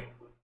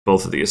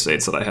 both of the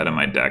estates that I had in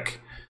my deck.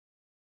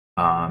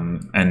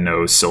 And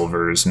no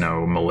silvers,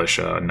 no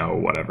militia, no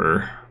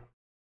whatever.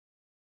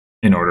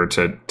 in order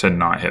to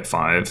not hit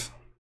 5.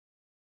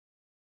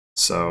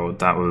 So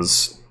that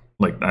was,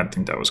 like, I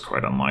think that was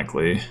quite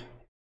unlikely.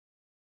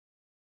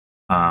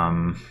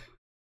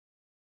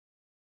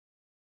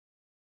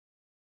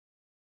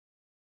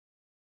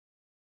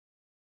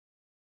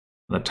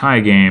 The tie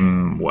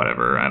game,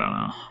 whatever, I don't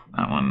know.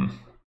 That one.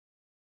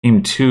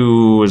 Game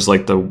 2 was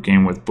like the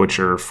game with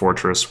Butcher,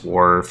 Fortress,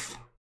 Wharf.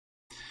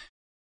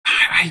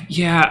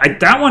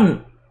 That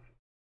one,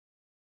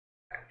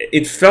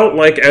 it felt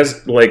like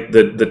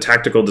the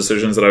tactical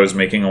decisions that I was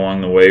making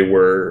along the way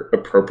were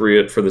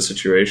appropriate for the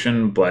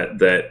situation, but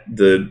that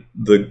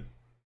the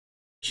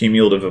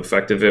cumulative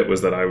effect of it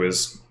was that I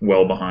was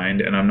well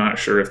behind, and I'm not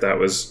sure if that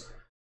was.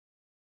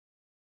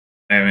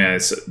 I mean,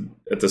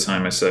 at the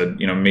time I said,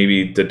 you know,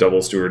 maybe the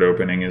double steward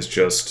opening is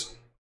just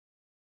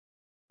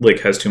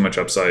like has too much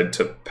upside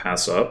to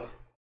pass up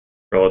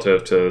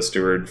relative to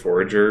steward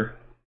forager.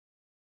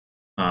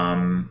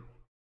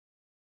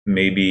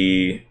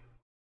 Maybe,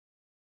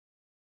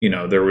 you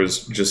know, there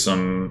was just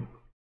some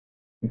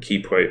key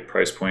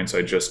price points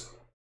I just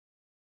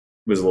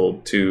was a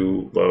little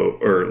too low,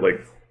 or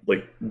like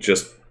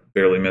just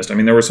barely missed. I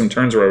mean, there were some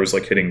turns where I was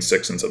like hitting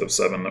 6 instead of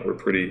 7 that were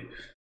pretty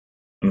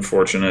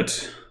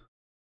unfortunate.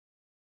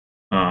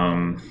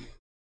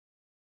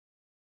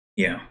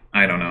 Yeah,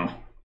 I don't know.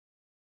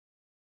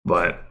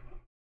 But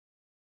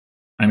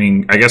I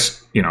mean, I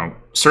guess, you know,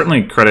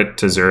 certainly credit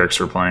to xyrix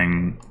for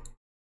playing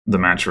the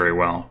match very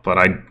well, but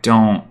I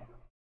don't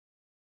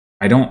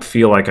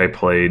feel like I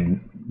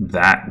played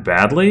that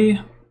badly.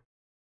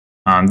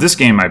 This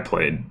game I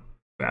played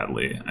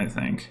badly, I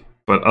think.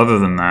 But other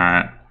than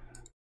that,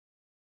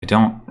 I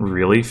don't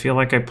really feel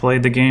like I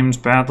played the games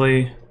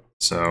badly.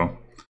 So,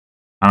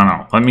 I don't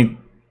know. Let me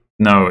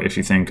know if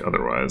you think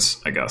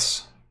otherwise, I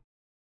guess.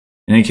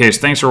 In any case,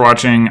 thanks for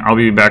watching. I'll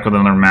be back with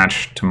another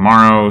match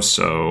tomorrow,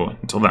 so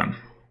until then.